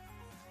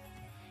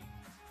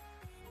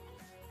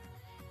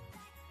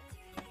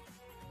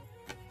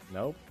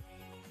 Nope.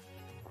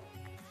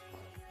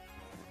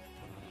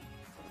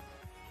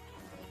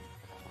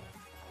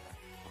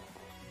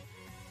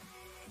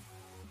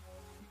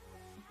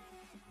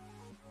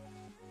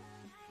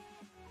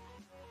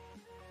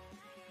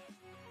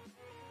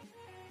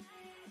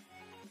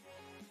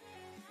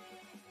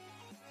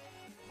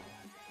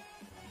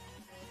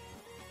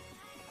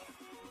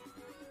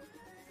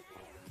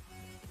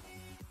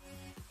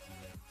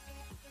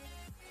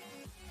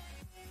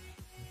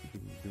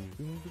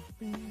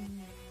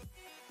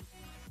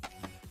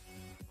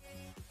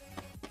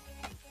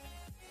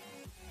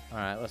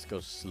 Alright, let's go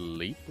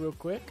sleep real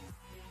quick.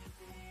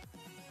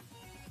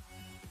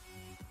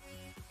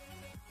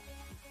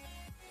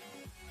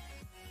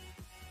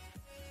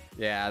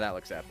 Yeah, that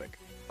looks epic.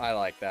 I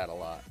like that a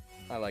lot.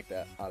 I like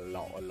that a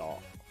lot, a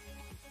lot.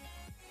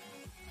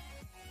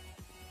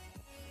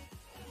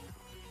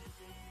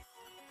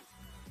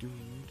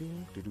 Doom,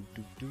 doom, doom,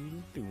 doom,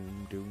 doom,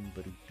 doom, doom,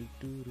 doom,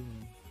 doom,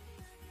 doom.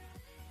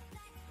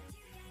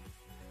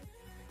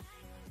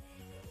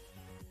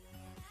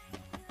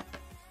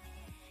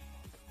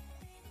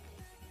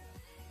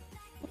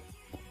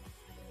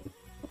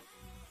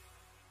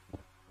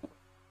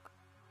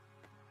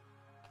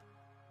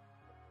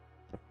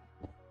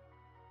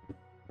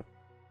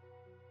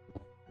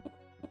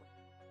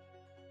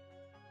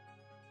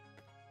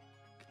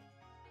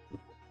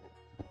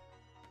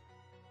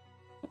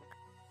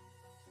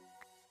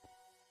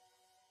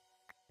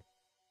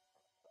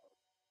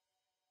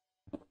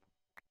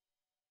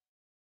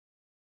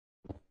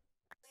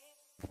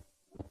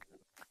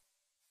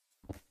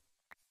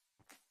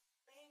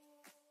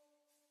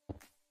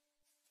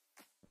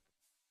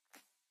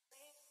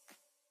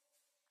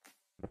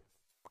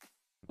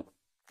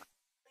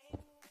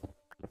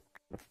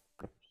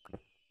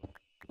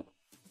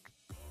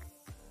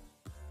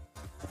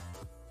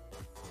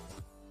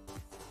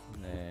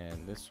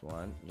 And this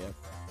one, yep.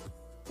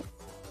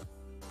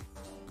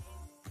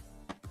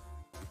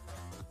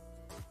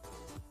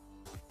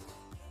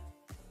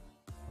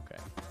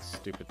 Okay,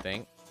 stupid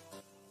thing.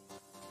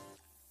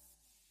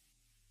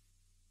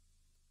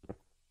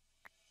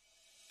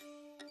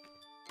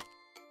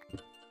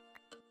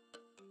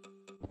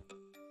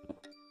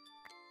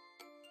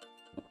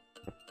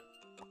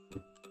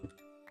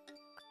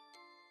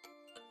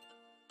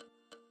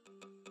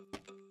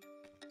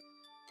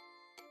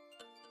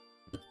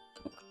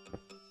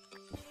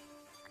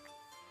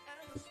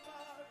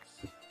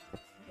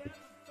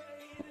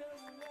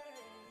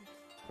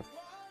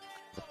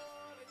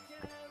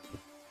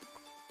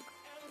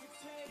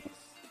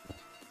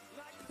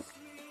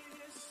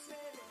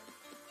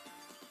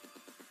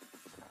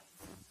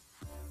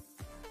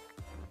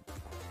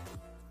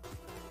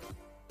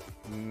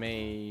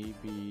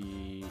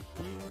 Maybe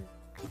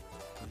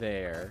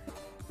here,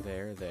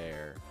 there,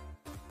 there.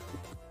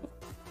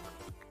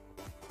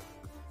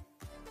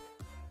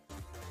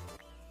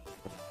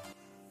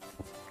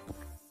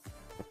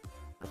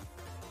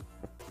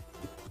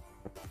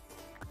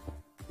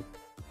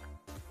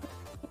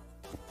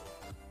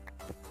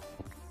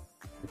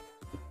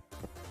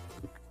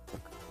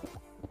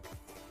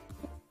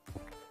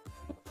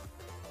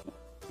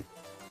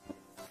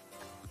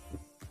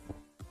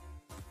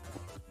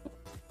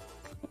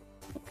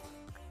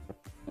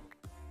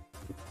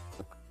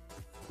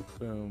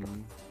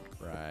 Boom,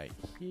 right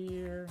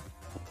here.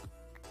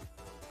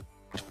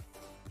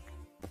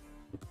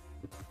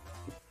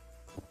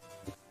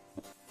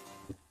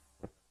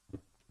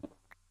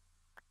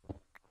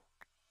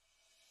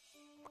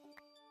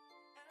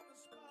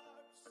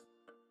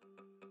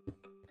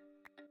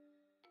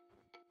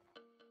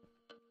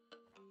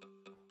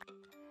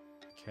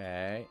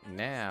 Okay,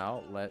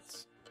 now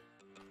let's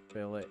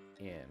fill it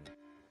in.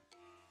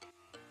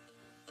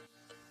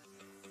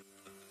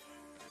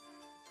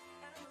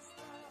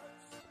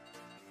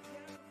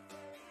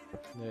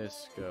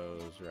 This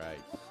goes right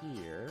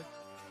here.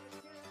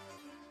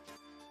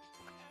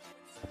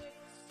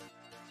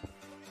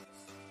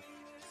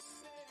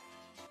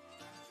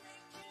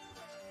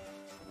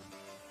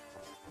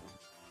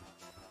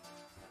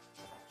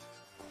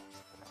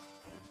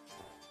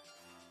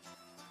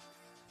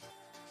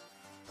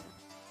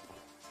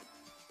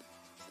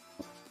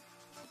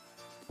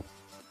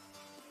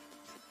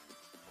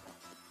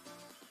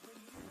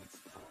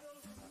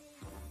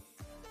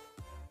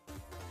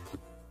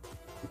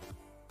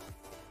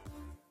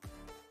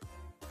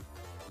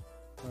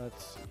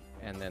 Let's see.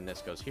 And then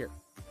this goes here.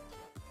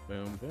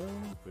 Boom,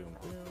 boom, boom,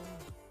 boom.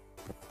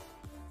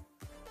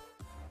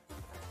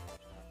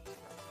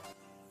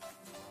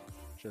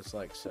 Just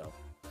like so.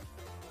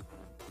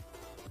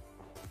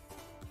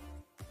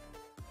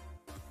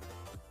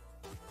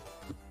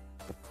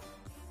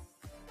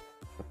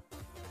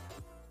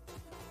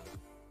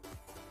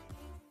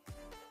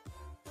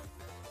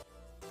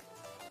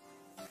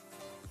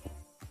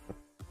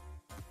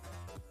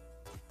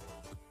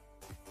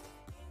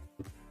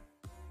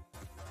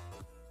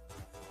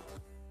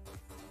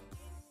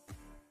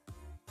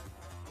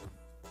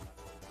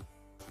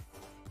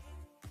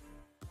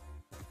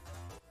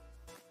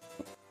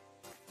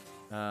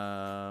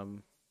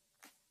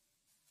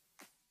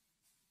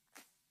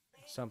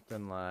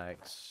 Something like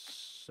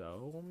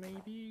so,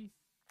 maybe?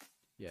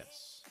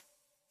 Yes.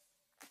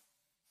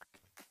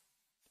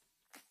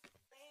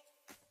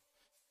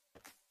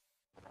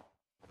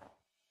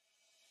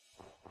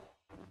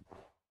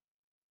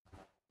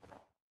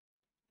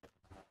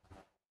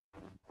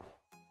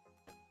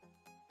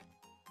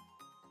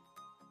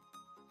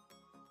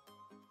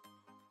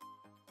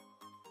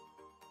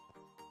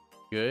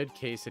 Good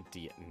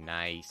quesadilla.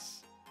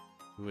 Nice.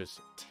 It was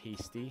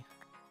tasty.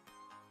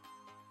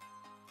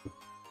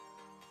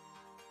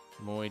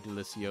 Muy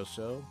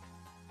delicioso.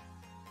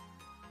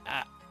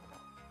 Ah.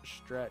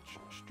 Stretch,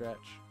 stretch.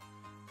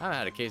 I haven't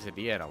had a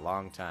quesadilla in a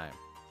long time.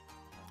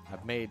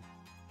 I've made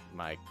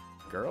my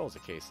girls a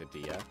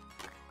quesadilla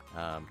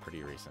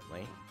pretty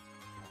recently.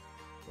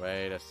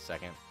 Wait a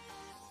second.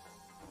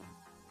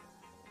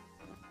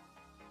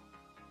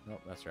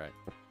 Nope, that's right.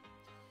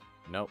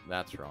 Nope,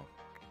 that's wrong.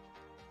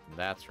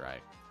 That's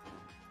right.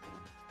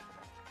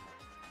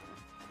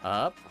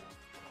 Up.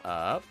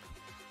 Up.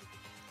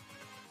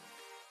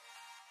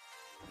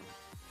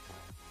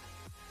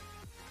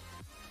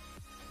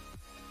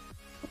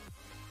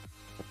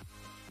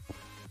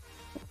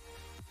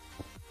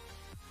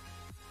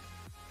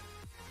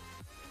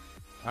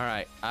 All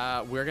right.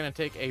 We're going to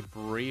take a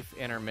brief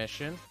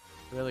intermission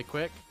really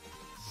quick.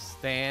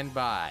 Stand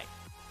by.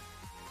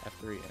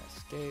 F3 and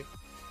escape.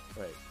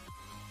 Wait.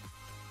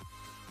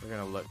 We're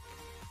going to look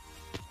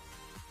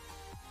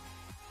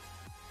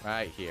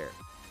right here.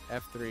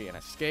 F3 and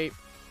escape.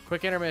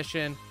 Quick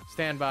intermission.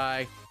 Stand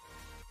by.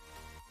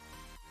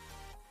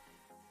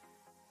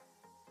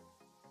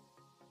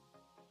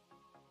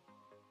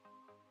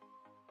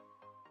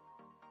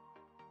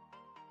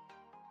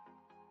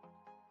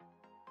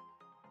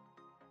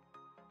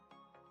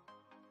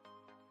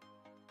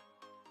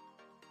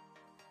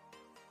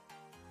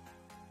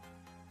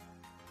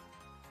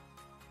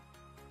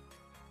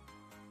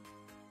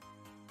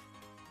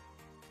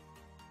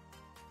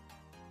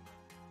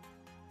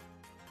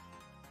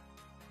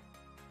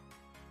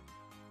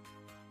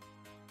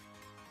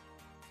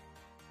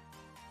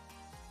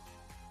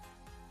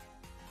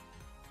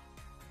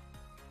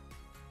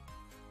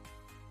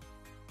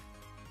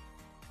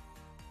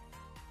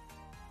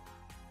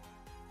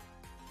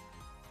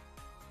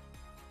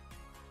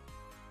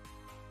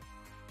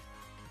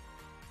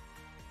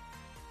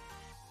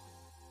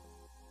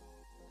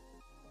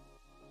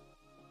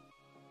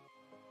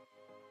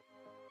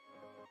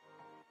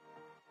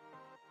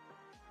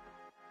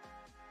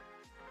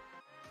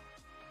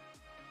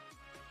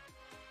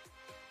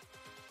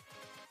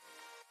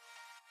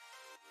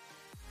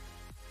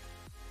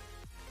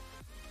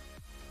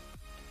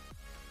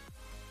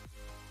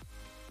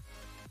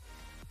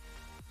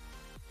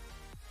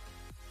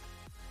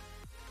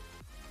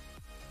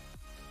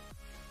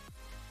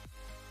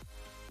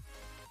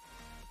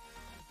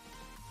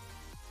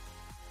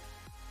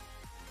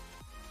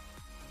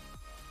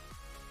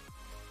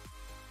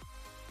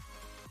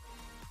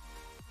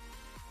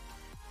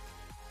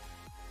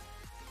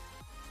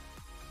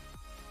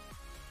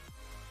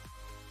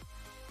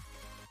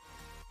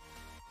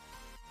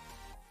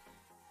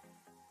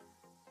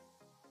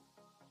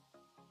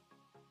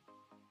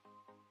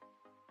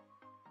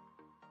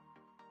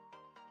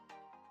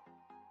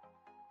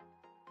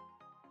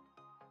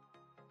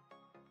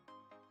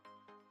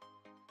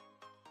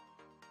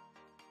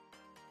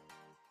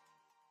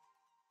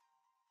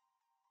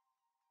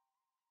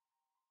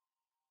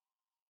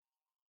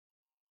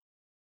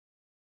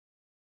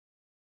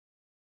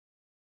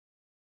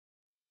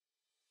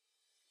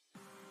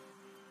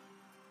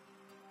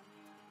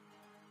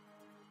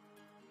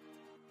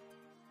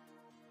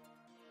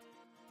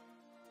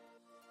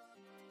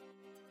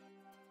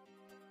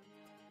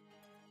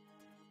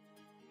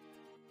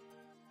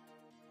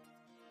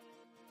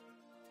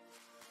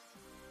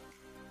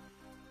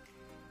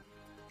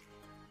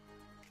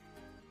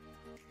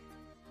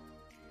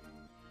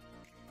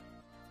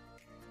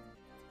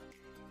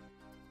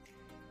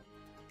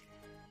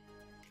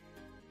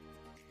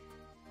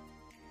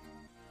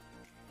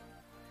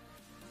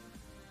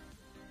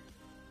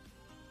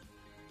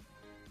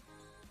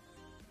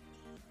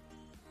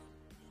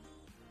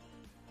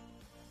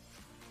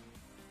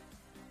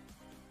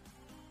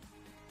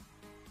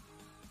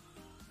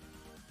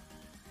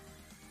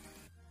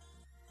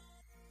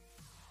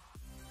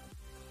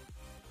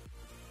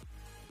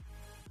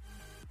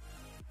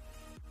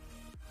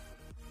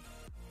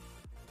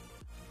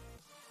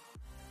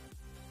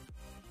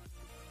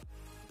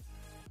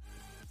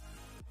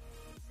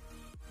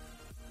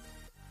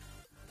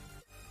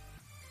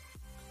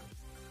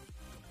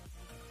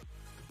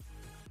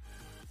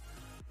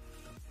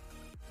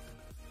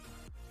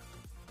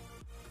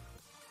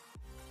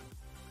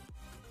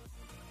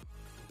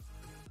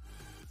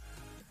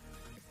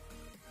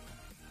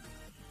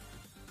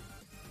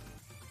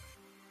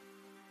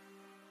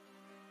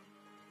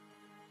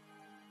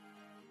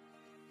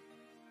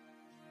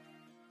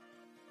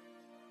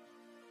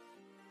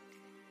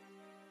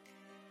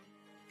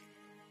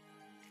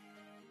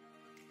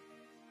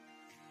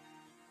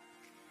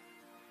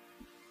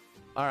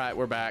 All right,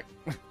 we're back.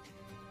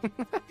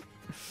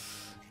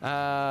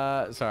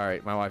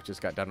 Sorry, my wife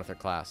just got done with her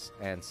class,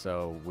 and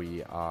so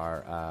we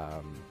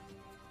are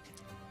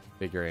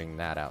figuring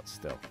that out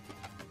still.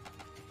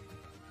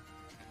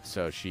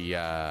 So she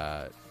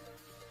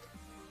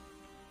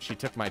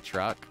took my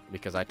truck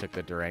because I took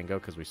the Durango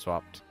because we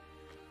swapped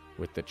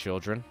with the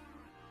children.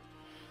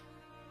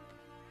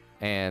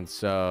 And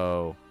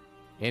so,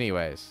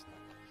 anyways,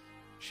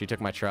 she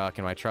took my truck,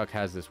 and my truck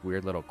has this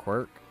weird little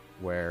quirk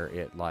where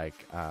it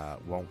like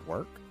won't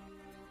work.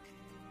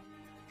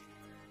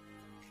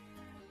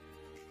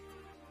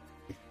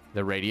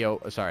 The radio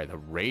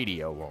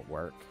won't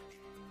work.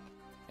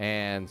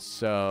 And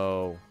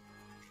so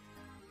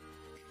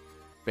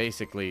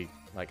basically,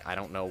 like, I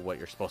don't know what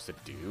you're supposed to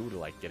do to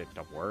like get it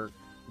to work,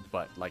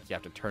 but like you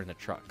have to turn the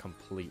truck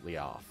completely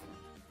off.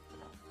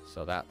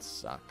 So that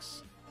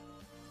sucks.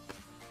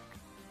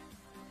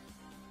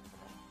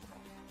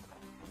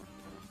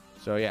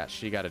 So yeah,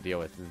 she got to deal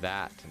with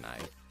that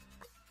tonight.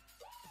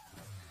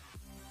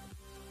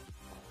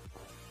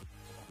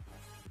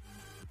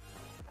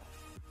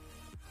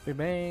 Bing,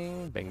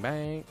 bang, bang,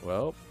 bang.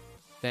 Well,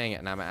 dang it,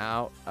 and I'm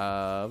out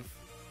of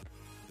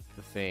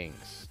the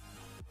things.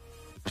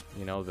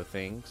 You know, the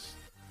things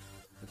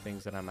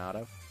that I'm out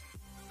of.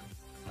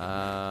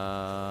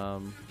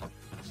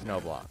 Snow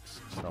blocks,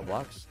 snow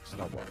blocks,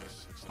 snow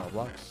blocks, snow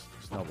blocks,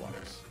 snow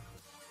blocks.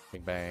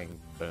 Bing, bang,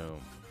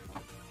 boom.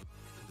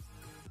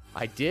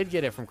 I did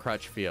get it from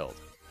Crutchfield.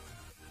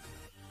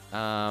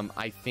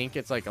 I think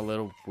it's like a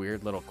little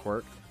weird little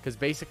quirk, because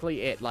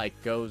basically it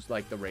like goes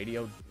like the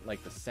radio,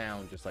 like the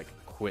sound just like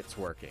quits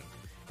working,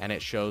 and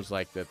it shows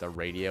like that the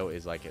radio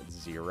is like at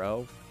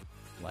 0,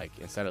 like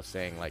instead of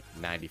saying like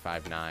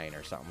 95.9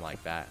 or something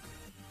like that,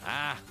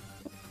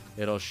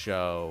 it'll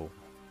show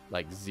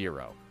like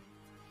 0.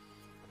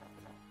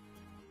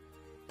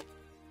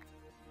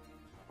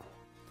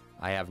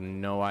 I have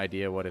no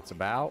idea what it's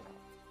about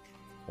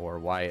or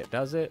why it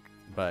does it,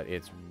 but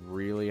it's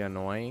really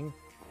annoying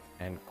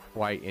and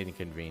quite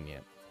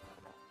inconvenient.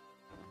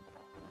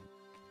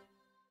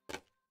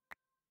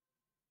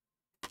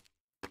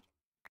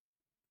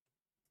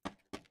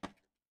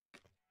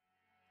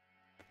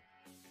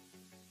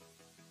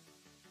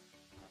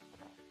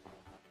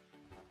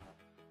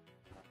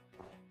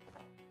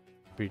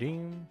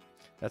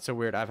 That's so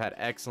weird. I've had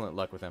excellent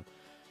luck with him.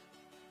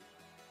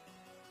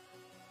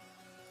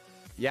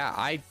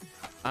 Yeah,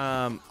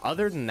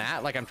 other than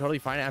that, like, I'm totally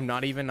fine. I'm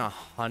not even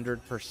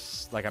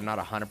 100%, like, I'm not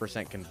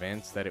 100%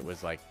 convinced that it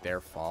was like their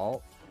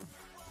fault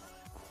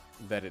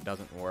that it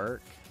doesn't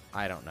work.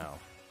 I don't know,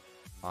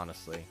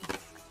 honestly.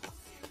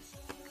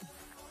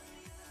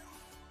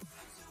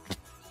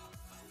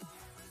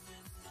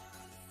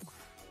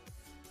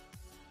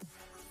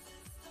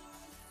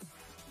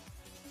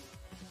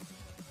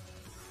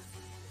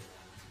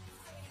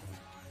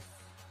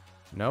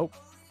 Nope.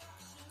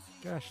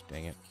 Gosh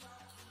dang it.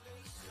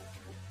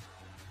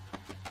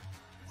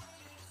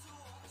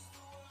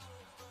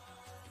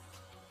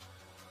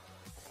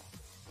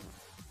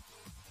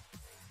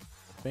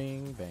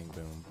 Bing, bang,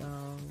 boom,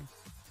 bang.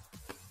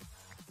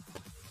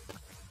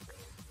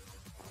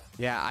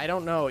 Yeah, I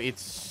don't know.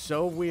 It's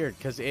so weird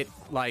because it,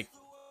 like,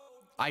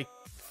 I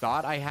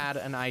thought I had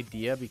an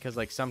idea because,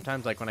 like,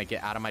 sometimes, like, when I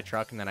get out of my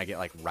truck and then I get,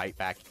 like, right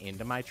back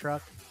into my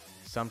truck,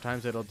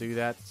 sometimes it'll do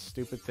that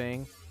stupid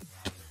thing.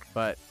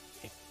 But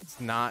it's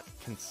not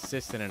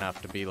consistent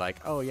enough to be like,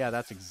 oh, yeah,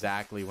 that's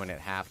exactly when it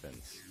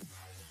happens.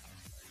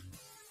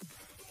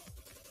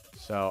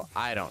 So,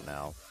 I don't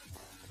know.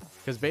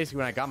 Because basically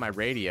when I got my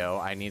radio,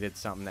 I needed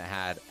something that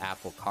had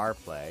Apple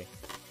CarPlay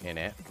in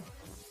it.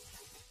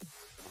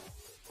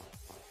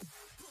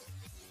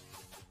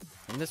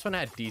 And this one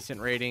had decent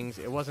ratings.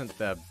 It wasn't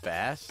the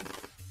best,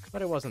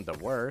 but it wasn't the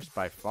worst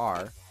by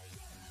far.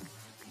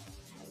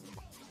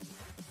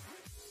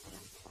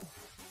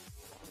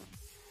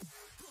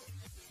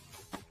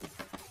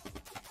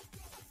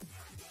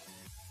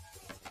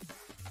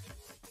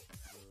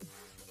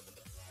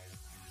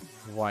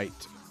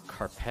 White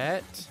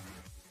carpet.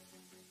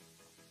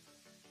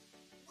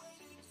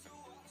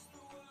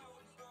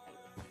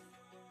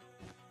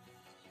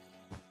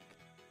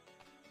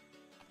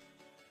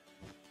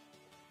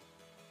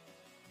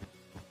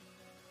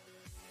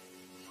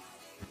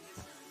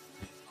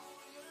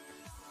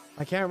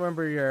 I can't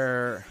remember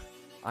your...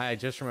 I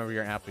just remember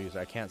you're an Apple user.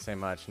 I can't say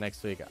much.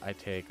 Next week, I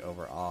take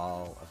over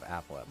all of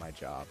Apple at my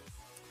job.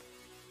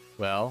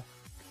 Well,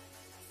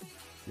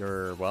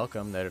 you're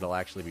welcome that it'll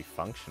actually be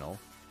functional.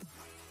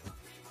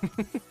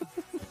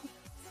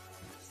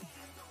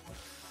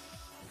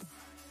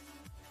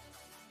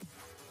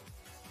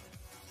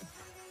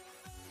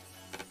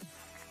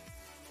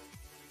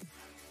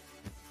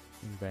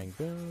 Bang,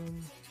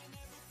 boom.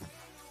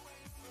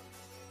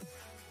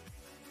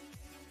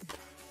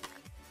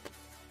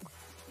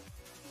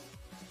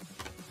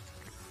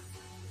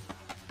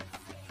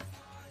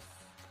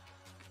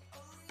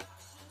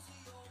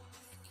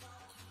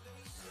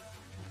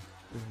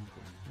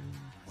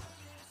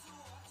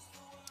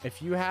 If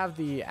you have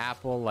the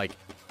Apple, like,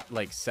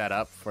 like set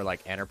up for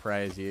like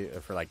enterprise use,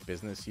 for like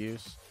business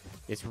use,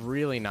 it's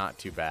really not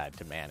too bad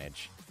to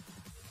manage.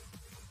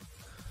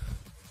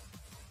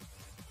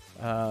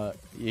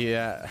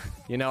 Yeah,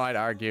 you know, I'd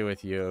argue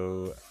with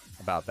you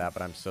about that,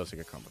 but I'm so sick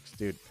of Chromebooks,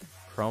 dude.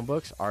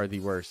 Chromebooks are the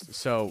worst.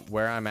 So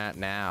where I'm at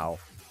now,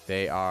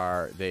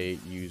 they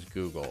use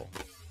Google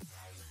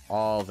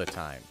all the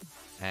time,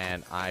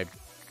 and I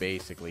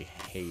basically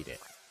hate it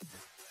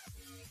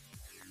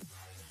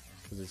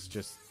because it's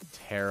just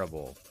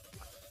terrible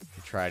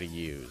to try to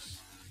use.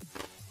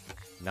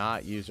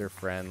 Not user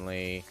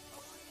friendly.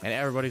 And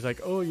everybody's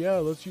like, oh yeah,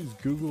 let's use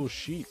Google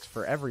Sheets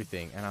for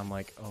everything. And I'm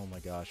like, oh my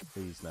gosh,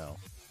 please no.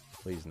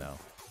 Please no.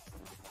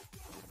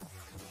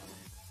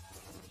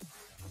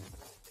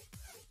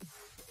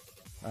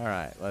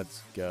 Alright,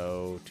 let's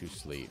go to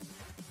sleep.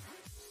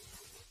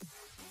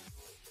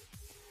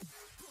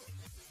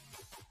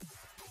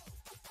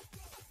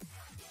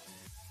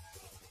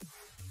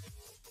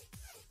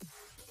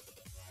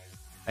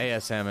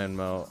 ASM and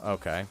Mo.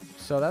 Okay,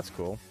 so that's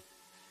cool.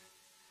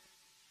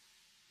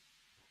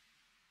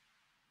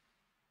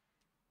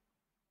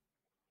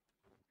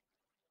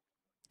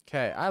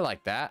 Okay, I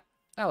like that.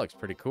 That looks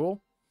pretty cool.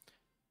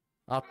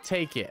 I'll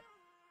take it.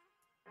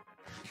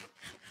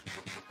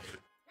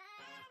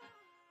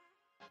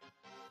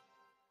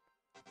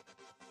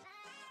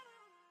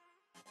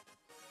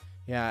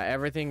 Yeah,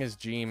 everything is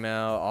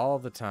Gmail all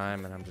the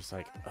time, and I'm just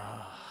like,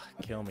 ugh,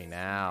 kill me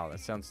now. That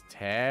sounds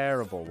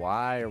terrible.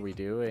 Why are we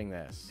doing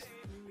this?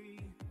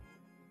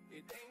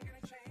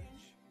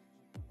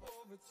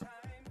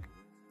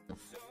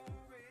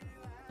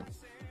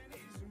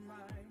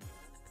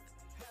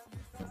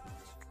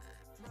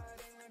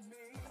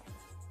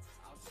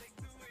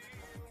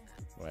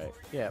 Wait,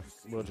 yeah,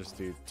 we'll just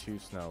do 2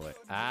 snowflake.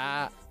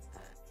 Ah!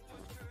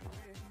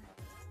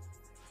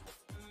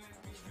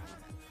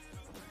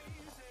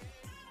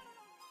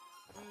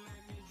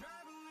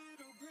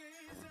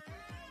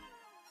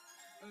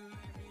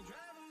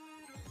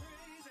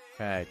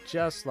 Okay,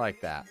 just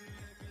like that.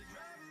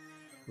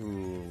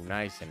 Ooh,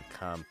 nice and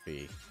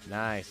comfy.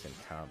 Nice and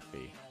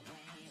comfy.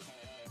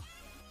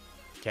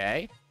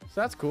 Okay,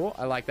 so that's cool.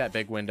 I like that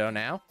big window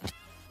now.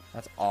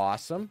 That's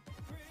awesome.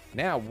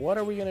 Now, what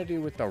are we going to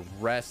do with the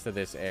rest of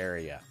this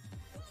area?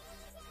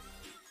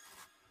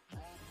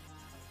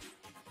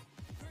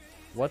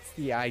 What's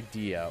the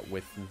idea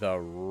with the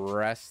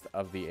rest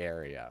of the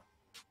area?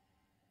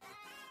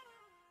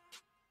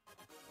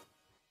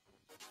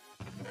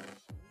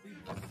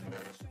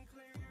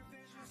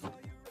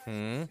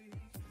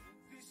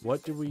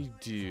 What do we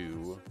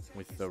do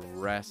with the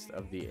rest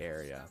of the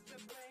area?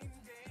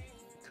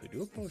 Could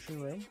do a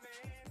potion room.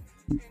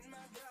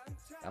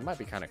 That might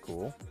be kind of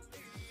cool.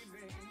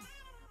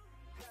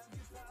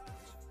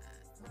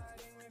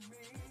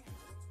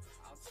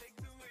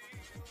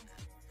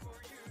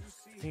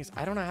 Thing is,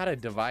 I don't know how to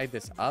divide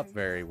this up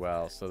very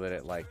well so that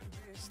it like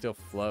still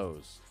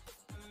flows.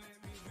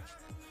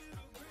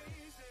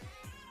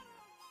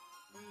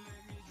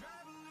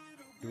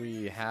 Do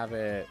we have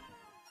it?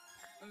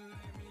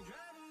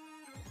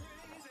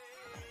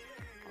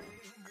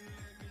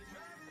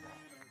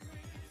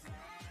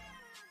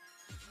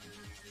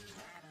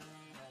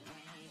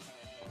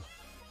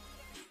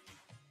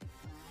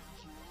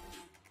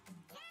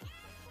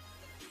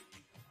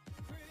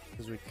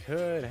 Because we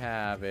could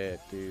have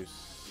it do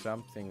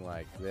something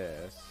like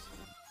this.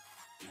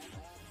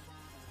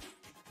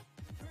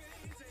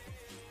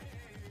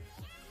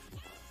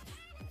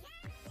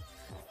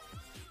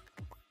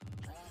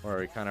 Where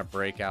we kind of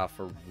break out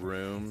for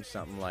room,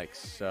 something like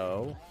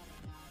so.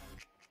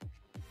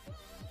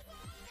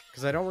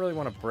 Because I don't really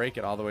want to break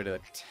it all the way to the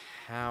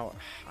tower.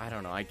 I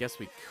don't know. I guess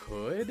we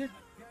could.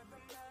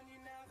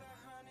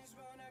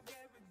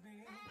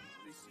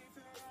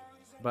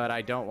 But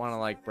I don't want to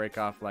like break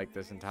off like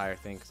this entire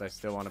thing because I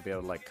still want to be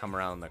able to like come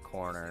around the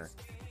corner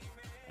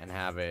and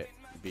have it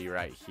be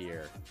right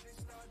here.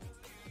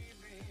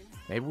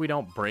 Maybe we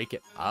don't break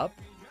it up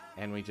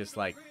and we just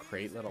like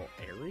create little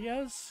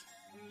areas?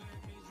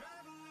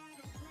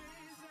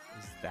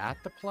 Is that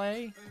the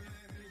play?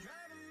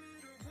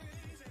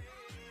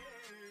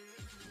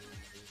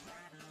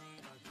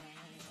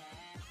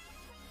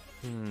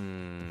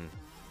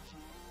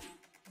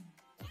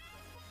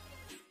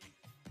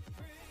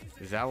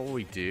 Is that what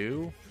we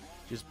do?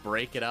 Just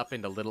break it up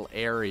into little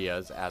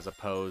areas as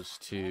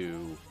opposed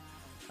to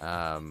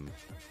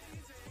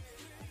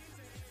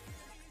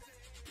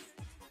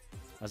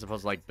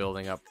like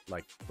building up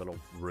like little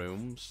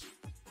rooms.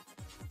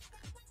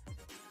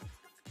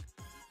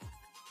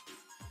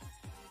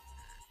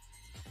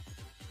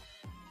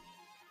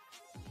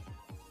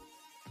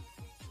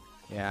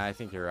 Yeah, I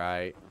think you're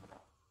right.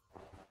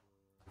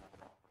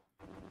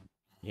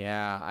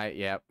 Yeah,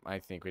 I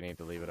think we need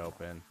to leave it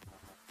open.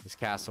 This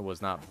castle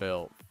was not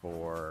built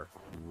for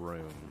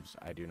rooms,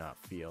 I do not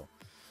feel.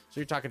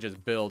 So you're talking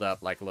just build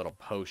up like a little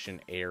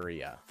potion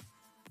area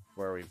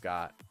where we've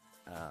got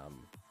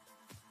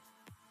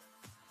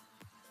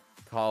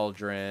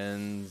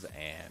cauldrons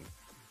and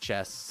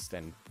chests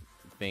and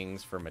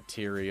things for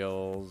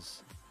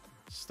materials,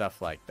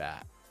 stuff like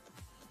that.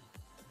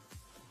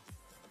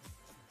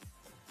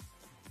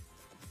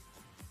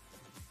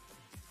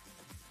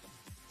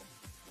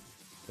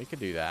 We could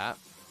do that.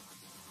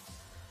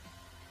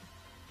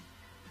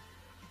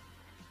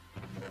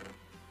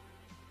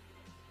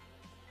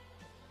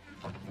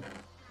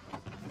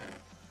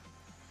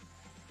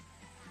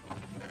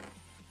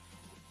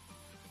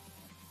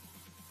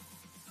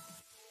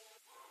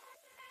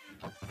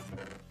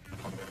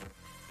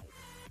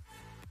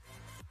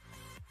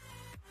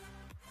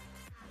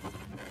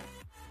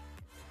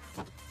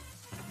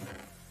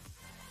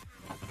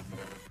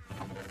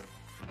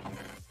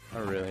 I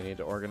really need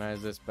to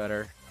organize this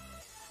better.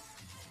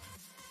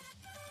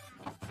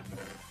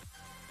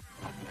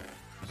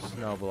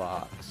 Snow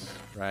blocks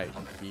right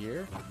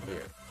here,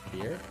 here,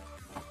 here,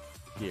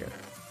 here,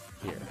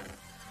 here,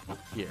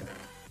 here,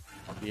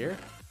 here.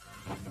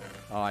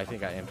 Oh, I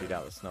think I emptied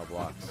out the snow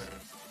blocks.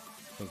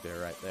 I think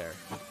they're right there.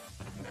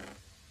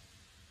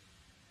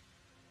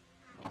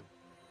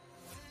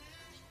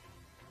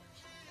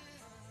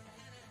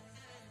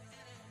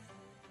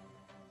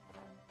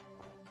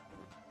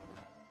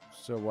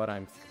 So what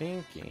I'm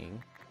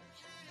thinking...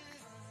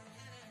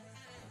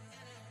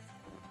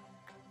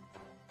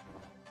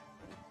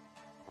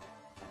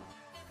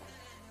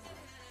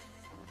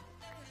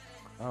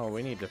 Oh,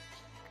 we need to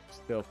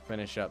still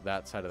finish up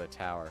that side of the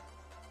tower.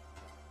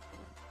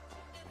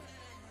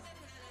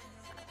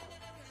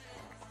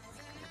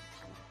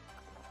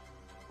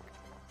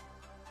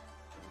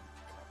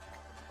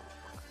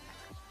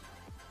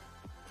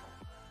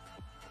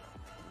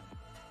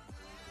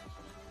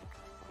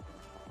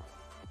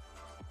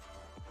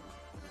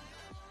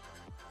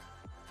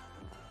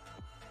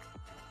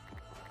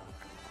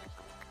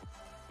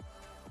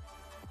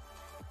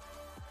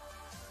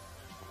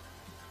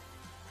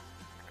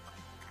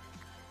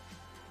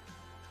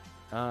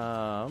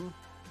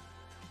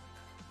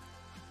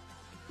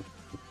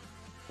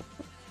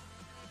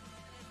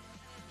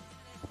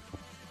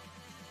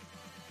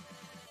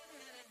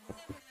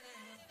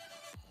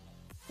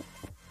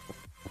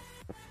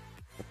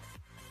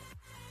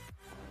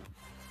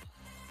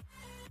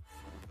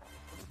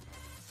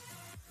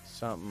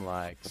 Something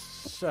like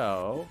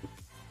so.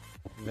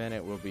 Then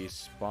it will be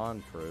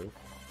spawn proof.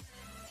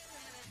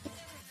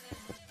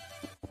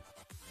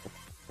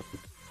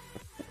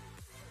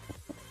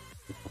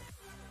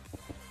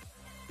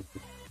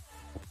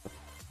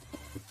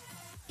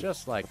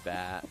 Just like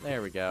that.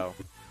 There we go.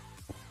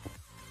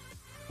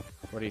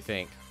 What do you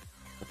think?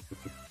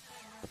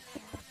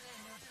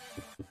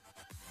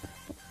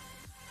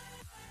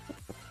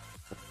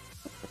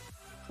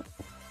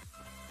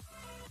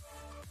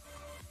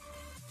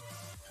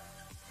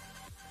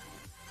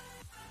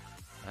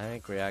 I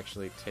think we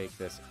actually take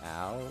this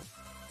out.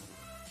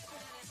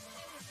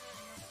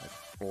 Like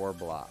 4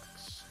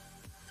 blocks.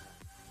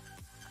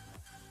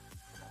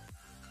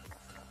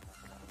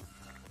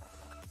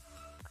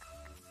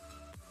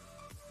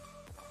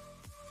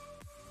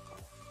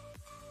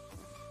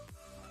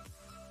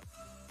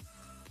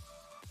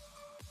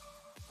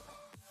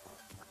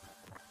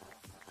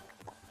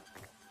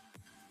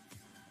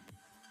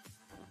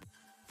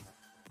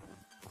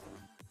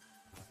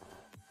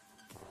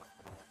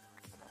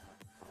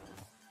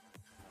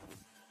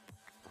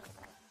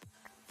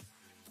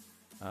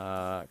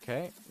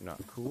 Okay, not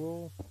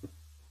cool.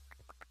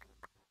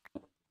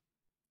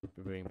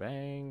 Bing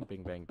bang,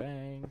 bing bang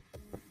bang.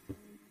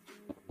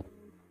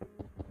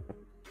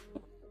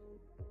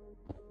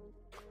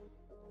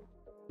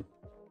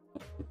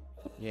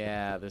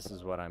 Yeah, this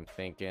is what I'm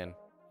thinking.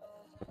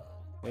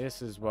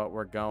 This is what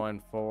we're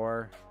going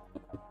for.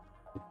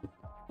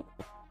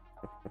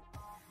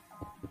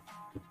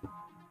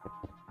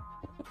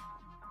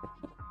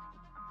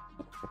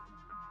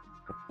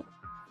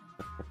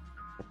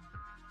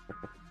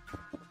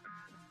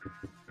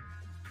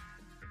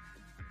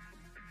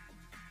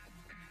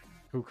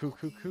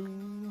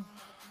 Coo.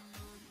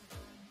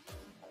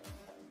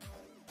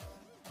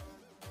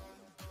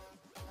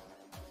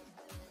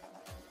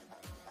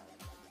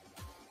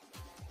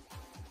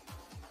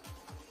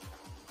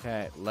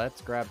 Okay,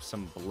 let's grab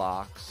some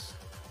blocks.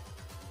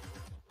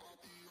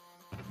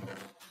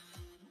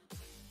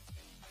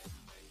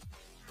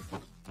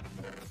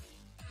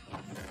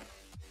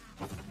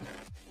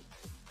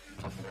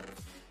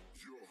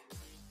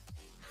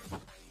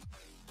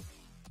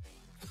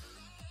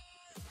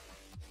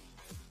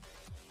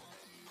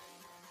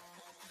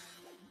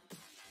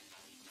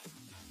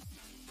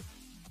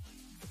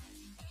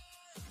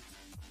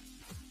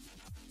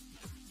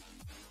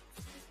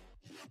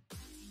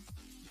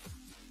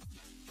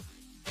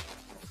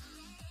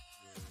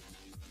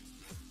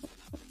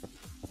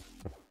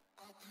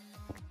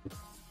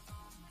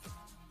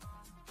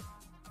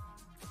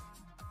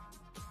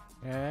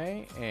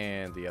 Okay,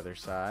 and the other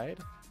side.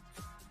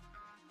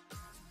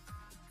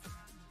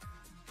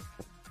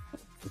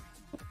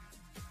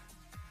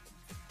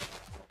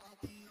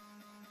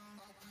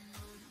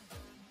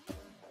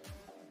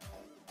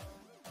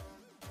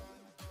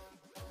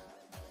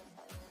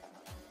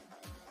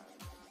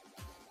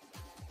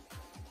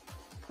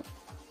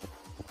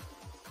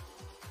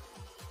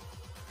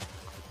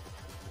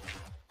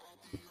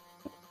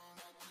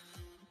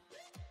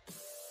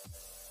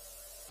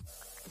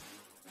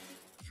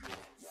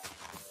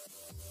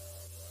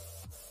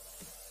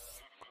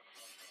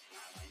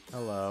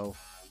 Hello.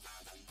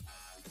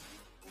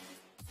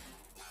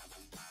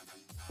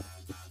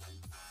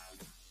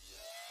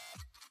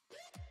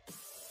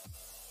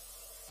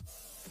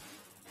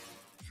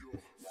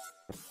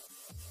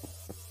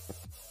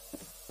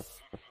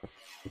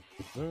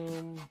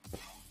 Boom.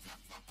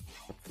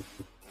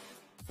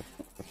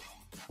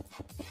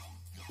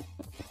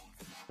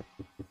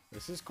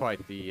 This is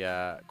quite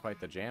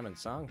the jamming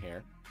song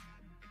here.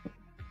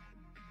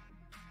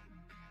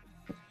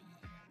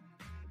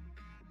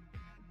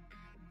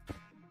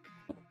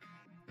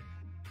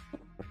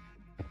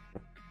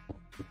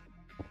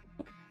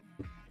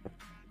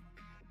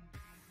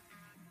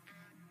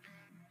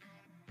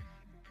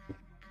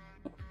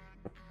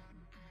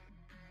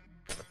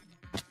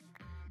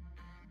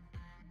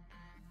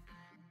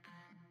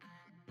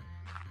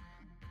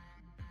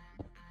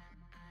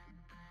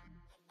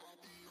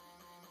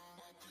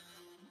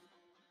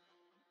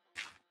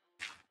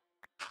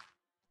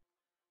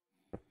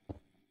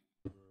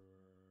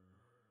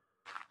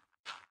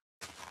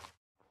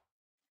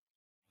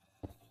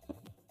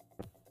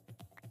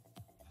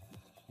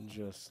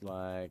 Just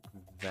like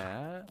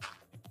that.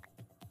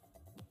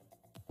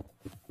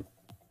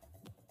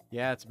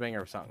 Yeah, it's a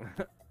banger song,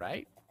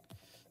 right?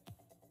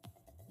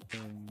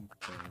 Boom,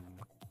 boom.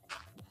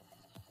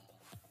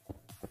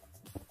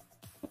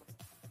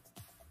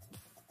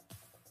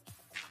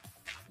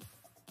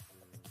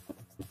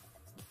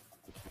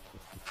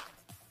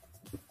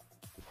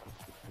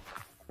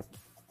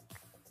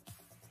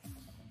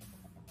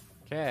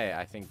 Okay,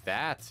 I think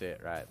that's it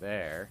right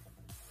there.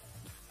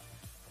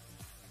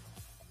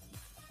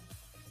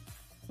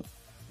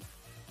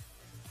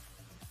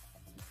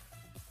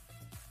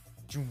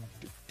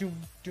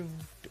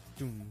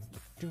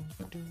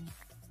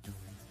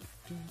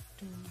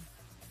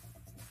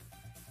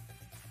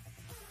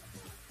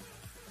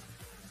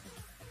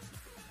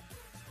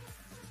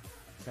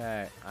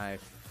 Okay, I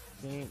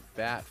think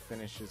that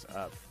finishes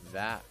up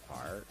that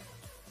part.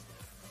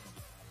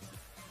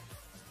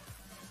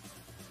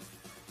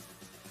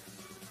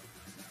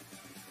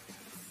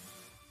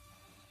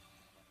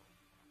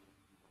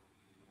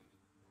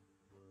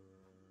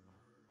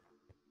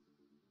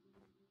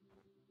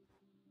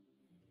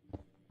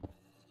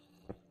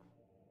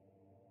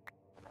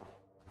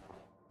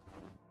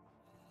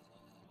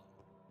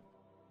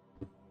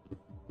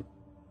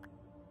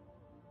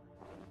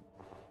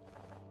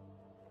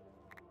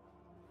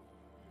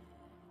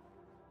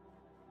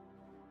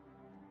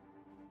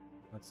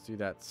 Let's do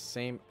that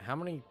same. How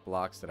many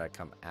blocks did I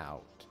come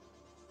out?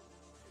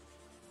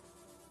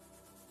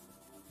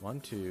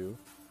 1, 2,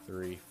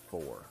 3,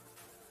 4.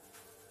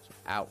 So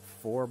out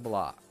 4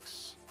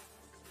 blocks.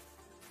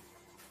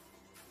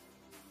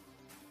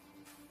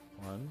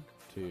 1,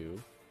 2,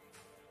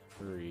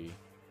 3,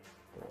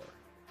 4.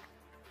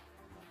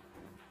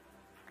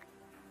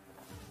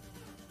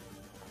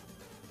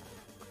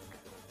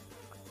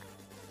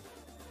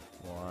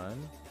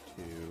 One,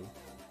 2,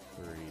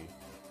 3,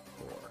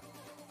 4.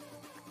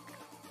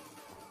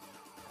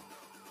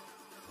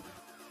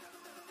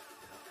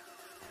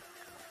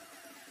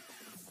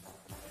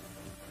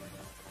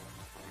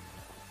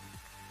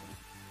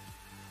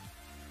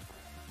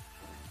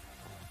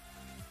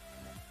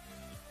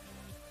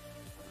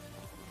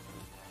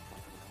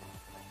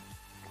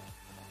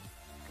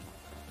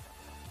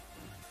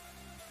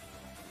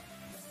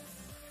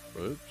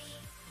 Oops.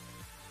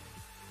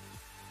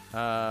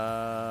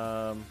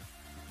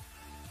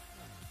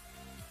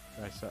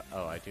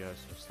 Oh, I do have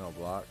some snow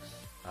blocks.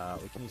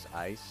 We can use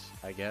ice,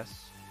 I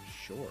guess.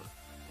 Sure.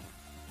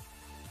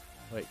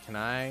 Wait, can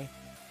I?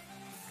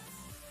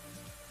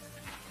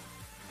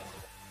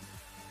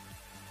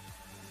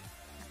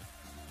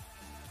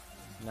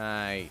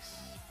 Nice.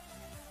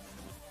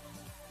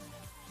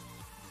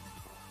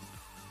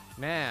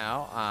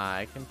 Now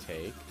I can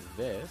take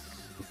this.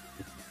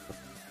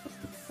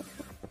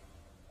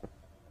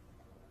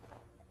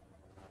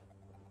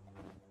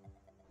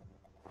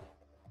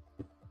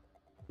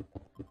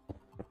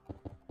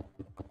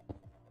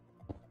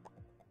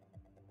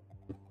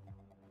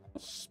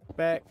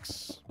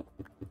 Specs.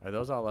 Are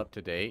those all up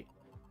to date?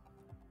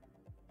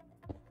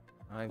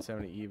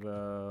 970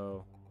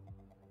 Evo.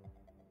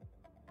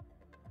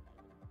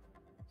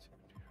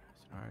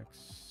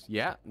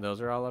 Yeah,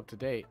 those are all up to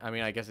date. I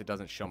mean, I guess it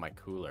doesn't show my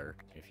cooler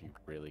if you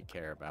really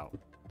care about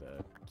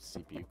the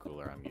CPU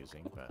cooler I'm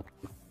using, but...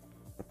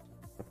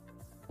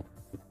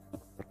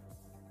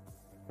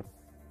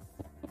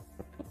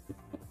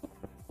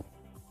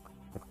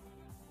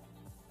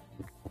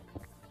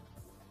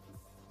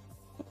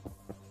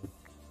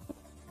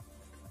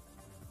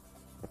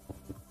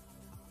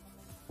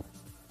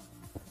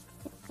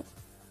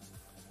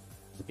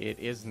 It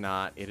is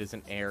not. It is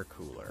an air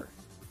cooler.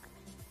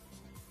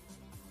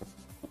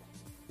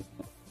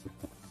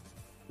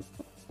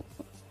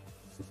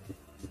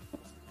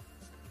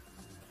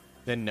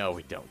 Then no,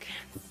 we don't care.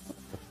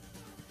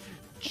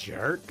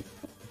 Jerk.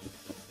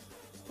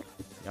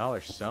 Y'all are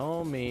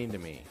so mean to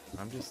me.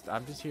 I'm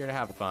just here to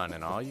have fun,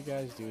 and all you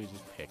guys do is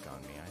just pick on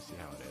me. I see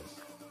how it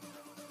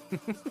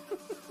is.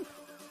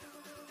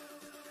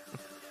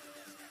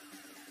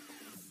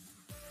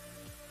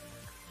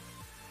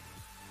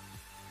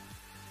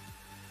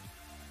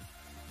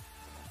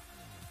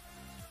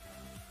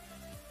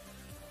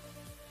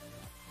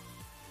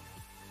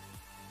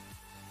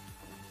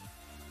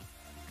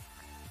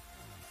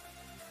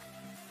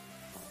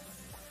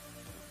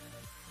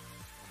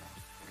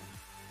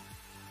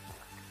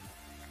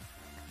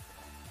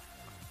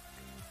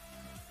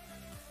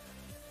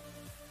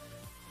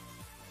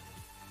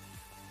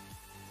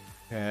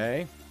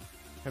 Okay.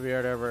 Have you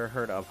ever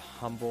heard of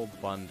Humble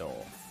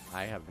Bundle?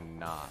 I have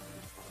not.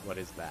 What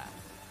is that?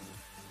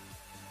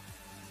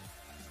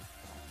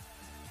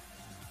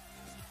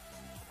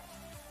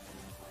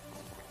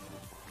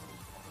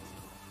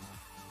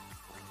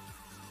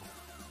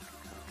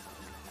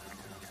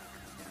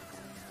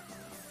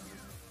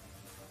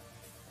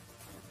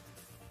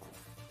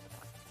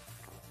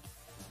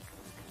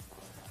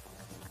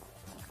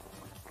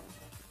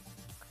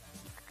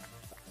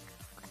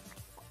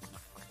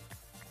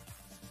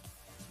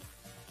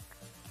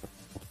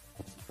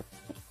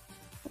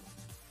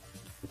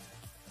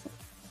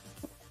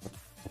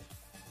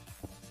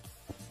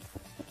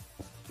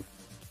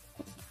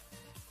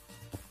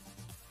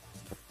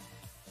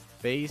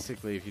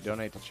 Basically, if you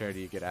donate to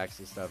charity, you get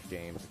access to stuff,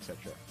 games,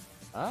 etc.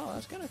 Oh,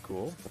 that's kind of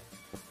cool.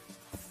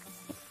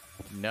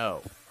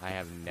 No, I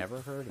have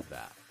never heard of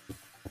that.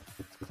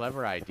 It's a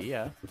clever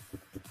idea.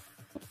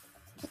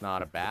 It's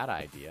not a bad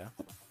idea,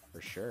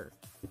 for sure.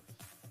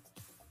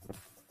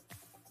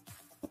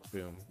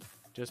 Boom.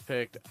 Just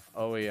picked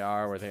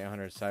OER worth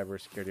 800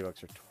 cybersecurity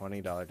bucks for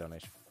 $20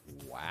 donation.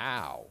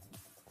 Wow.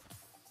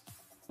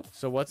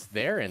 So what's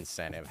their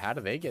incentive? How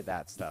do they get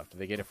that stuff? Do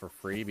they get it for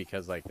free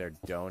because like they're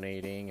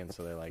donating and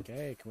so they're like,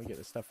 hey, can we get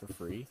this stuff for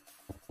free?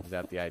 Is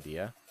that the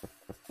idea?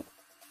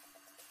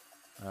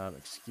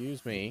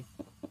 Excuse me,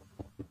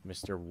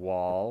 Mr.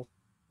 Wall.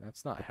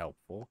 That's not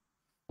helpful.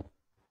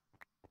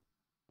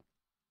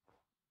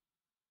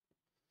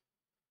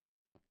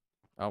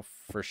 Oh,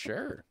 for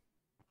sure.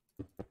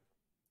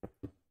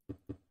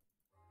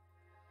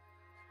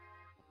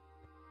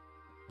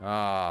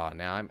 Oh,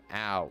 now I'm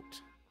out.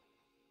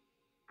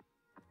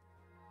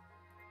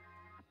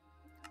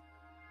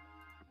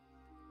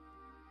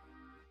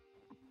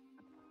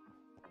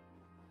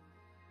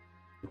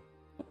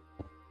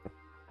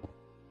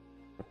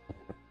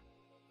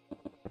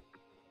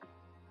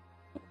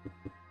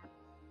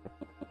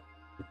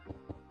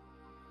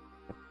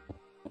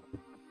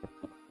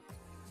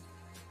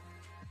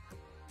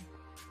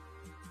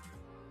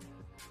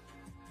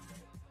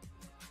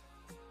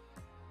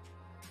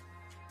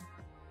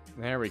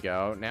 There we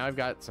go. Now I've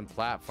got some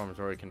platforms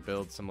where we can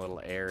build some little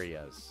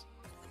areas.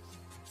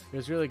 It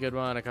was a really good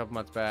one a couple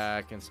months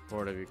back in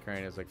support of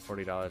Ukraine. It was like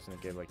 $40 and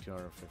it gave like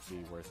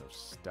 $250 worth of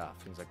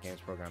stuff. Things like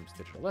games, programs,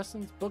 digital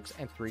lessons, books,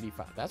 and 3D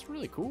files. That's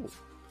really cool.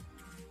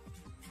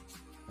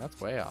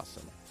 That's way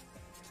awesome.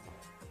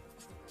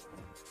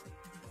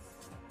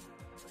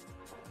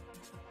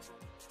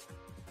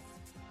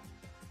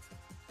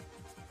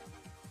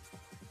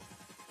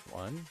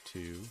 One,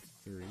 two,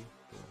 three,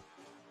 four.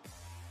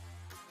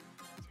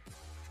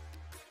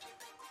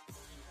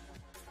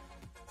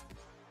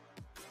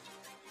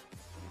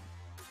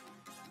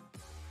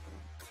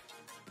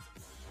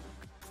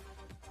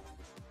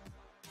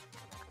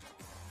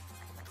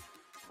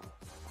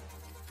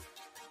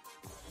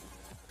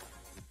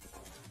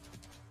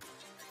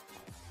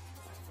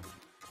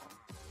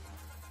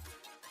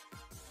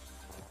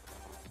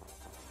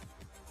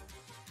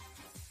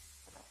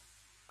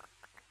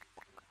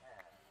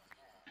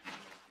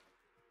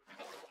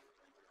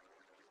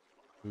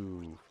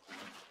 Ooh.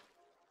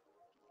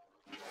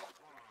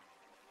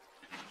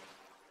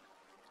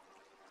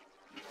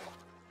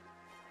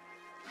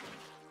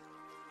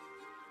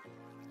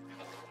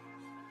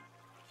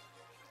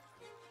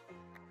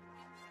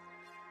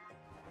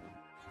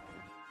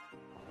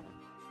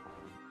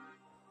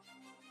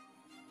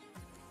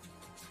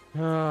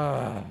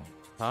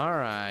 All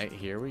right,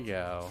 here we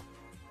go.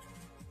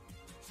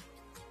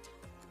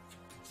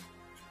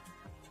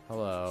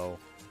 Hello.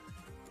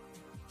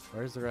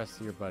 Where's the rest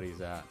of your buddies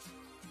at?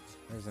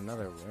 There's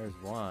another. There's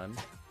one.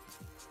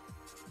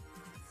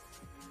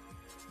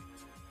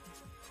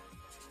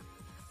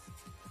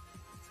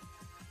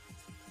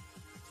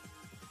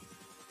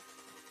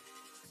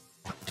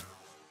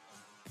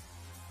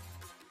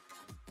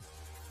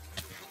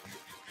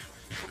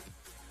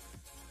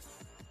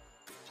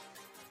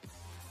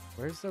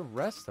 Where's the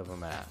rest of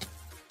them at?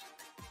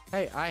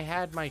 Hey, I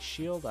had my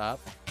shield up.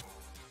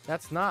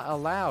 That's not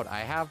allowed. I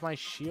have my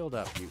shield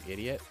up, you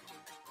idiot.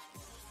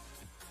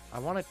 I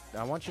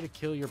want you to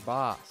kill your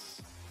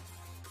boss.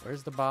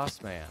 Where's the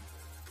boss man?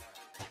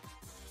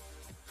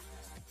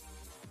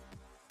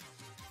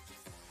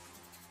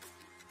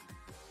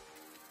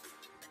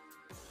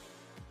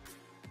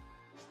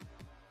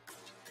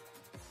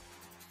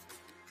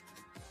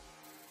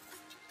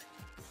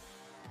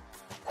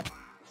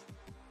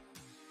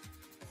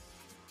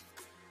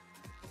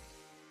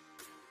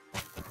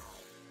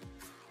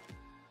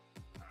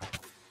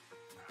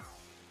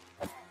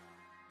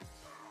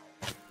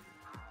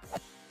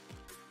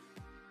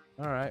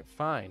 All right,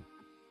 fine.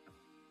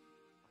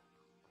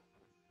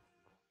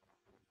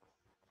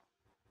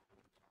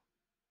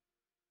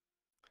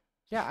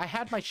 Yeah, I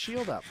had my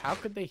shield up. How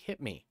could they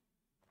hit me?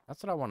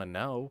 That's what I want to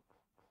know.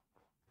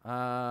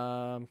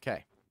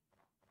 Okay.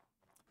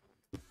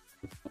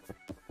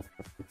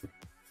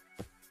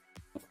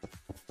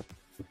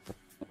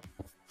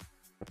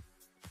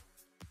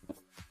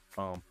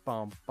 Bum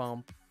bum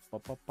bum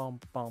bum bum bum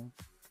bum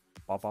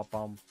bum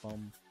bum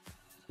bum.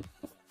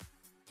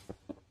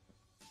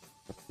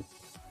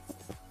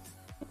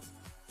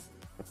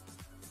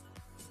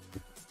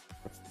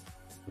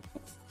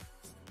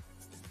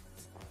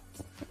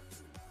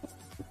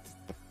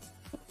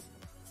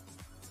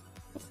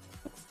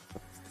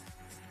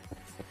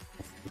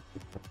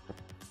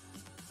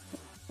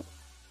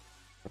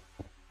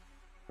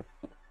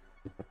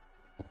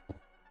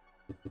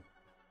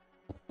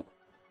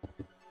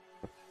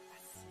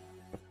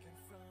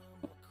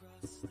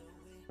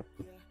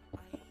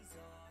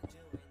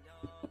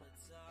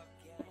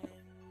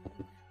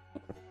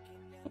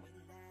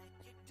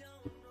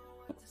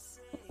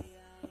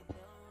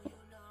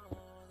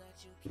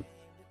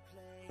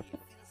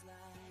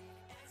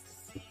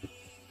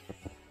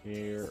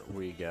 Here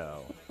we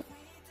go.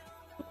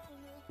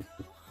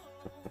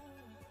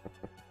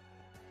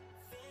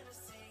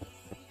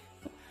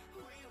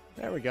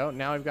 There we go.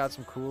 Now we've got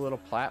some cool little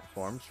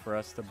platforms for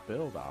us to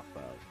build off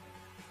of.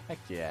 Heck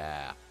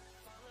yeah.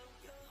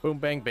 Boom,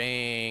 bang,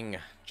 bang.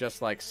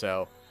 Just like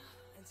so.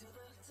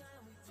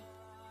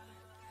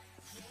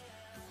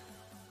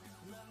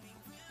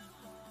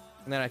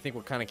 And then I think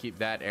we'll kind of keep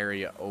that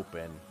area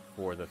open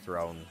for the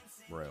throne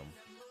room.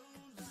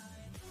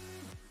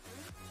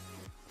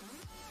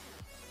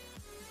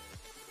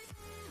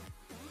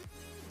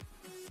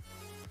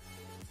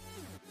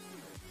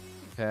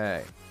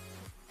 Okay.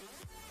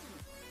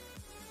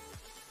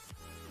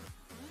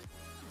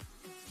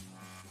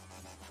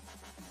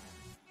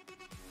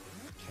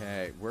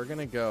 Okay, we're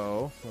gonna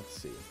go, let's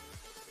see.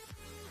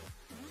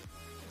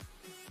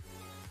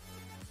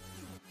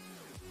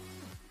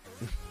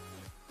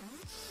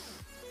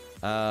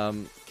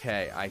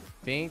 Okay, I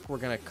think we're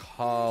gonna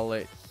call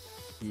it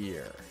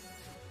here.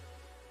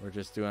 We're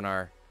just doing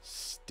our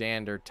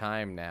standard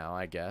time now,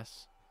 I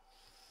guess.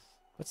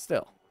 But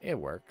still, it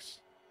works.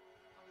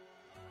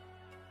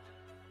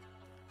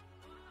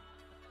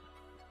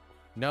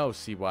 No,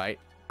 C. White,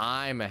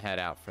 I'm a head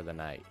out for the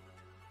night.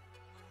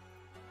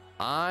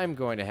 I'm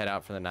going to head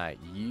out for the night.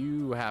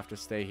 You have to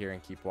stay here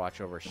and keep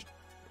watch over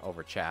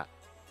chat.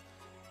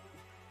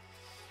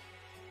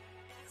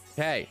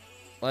 Okay,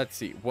 let's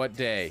see. What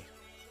day?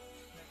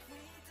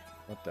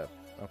 What the?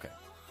 Okay.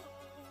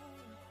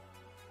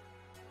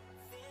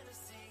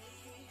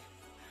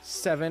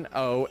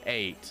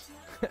 7:08.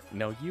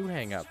 No, you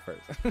hang up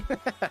first.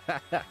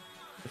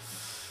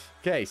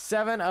 Okay,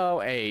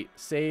 7:08.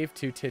 Save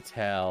to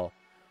Titel.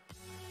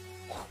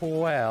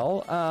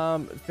 Well,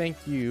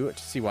 thank you to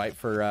C. White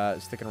for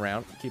sticking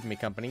around, keeping me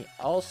company.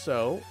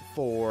 Also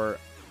for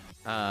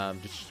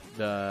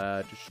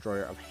the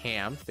Destroyer of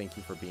Ham. Thank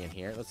you for being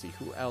here. Let's see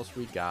who else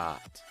we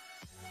got.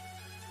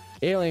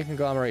 Alien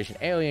Conglomeration,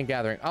 Alien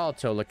Gathering,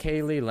 Alto,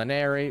 Lakali,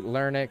 Laneri,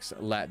 Lernix,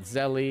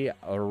 Latzelli,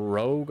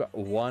 Rogue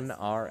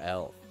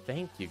 1RL.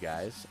 Thank you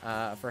guys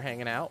for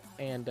hanging out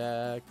and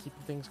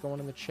keeping things going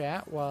in the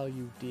chat while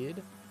you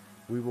did.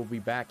 We will be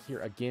back here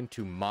again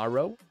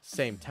tomorrow,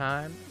 same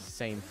time,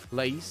 same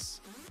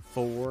place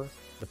for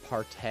the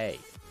party.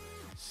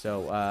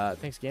 So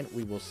thanks again.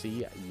 We will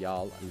see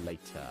y'all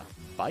later.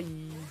 Bye.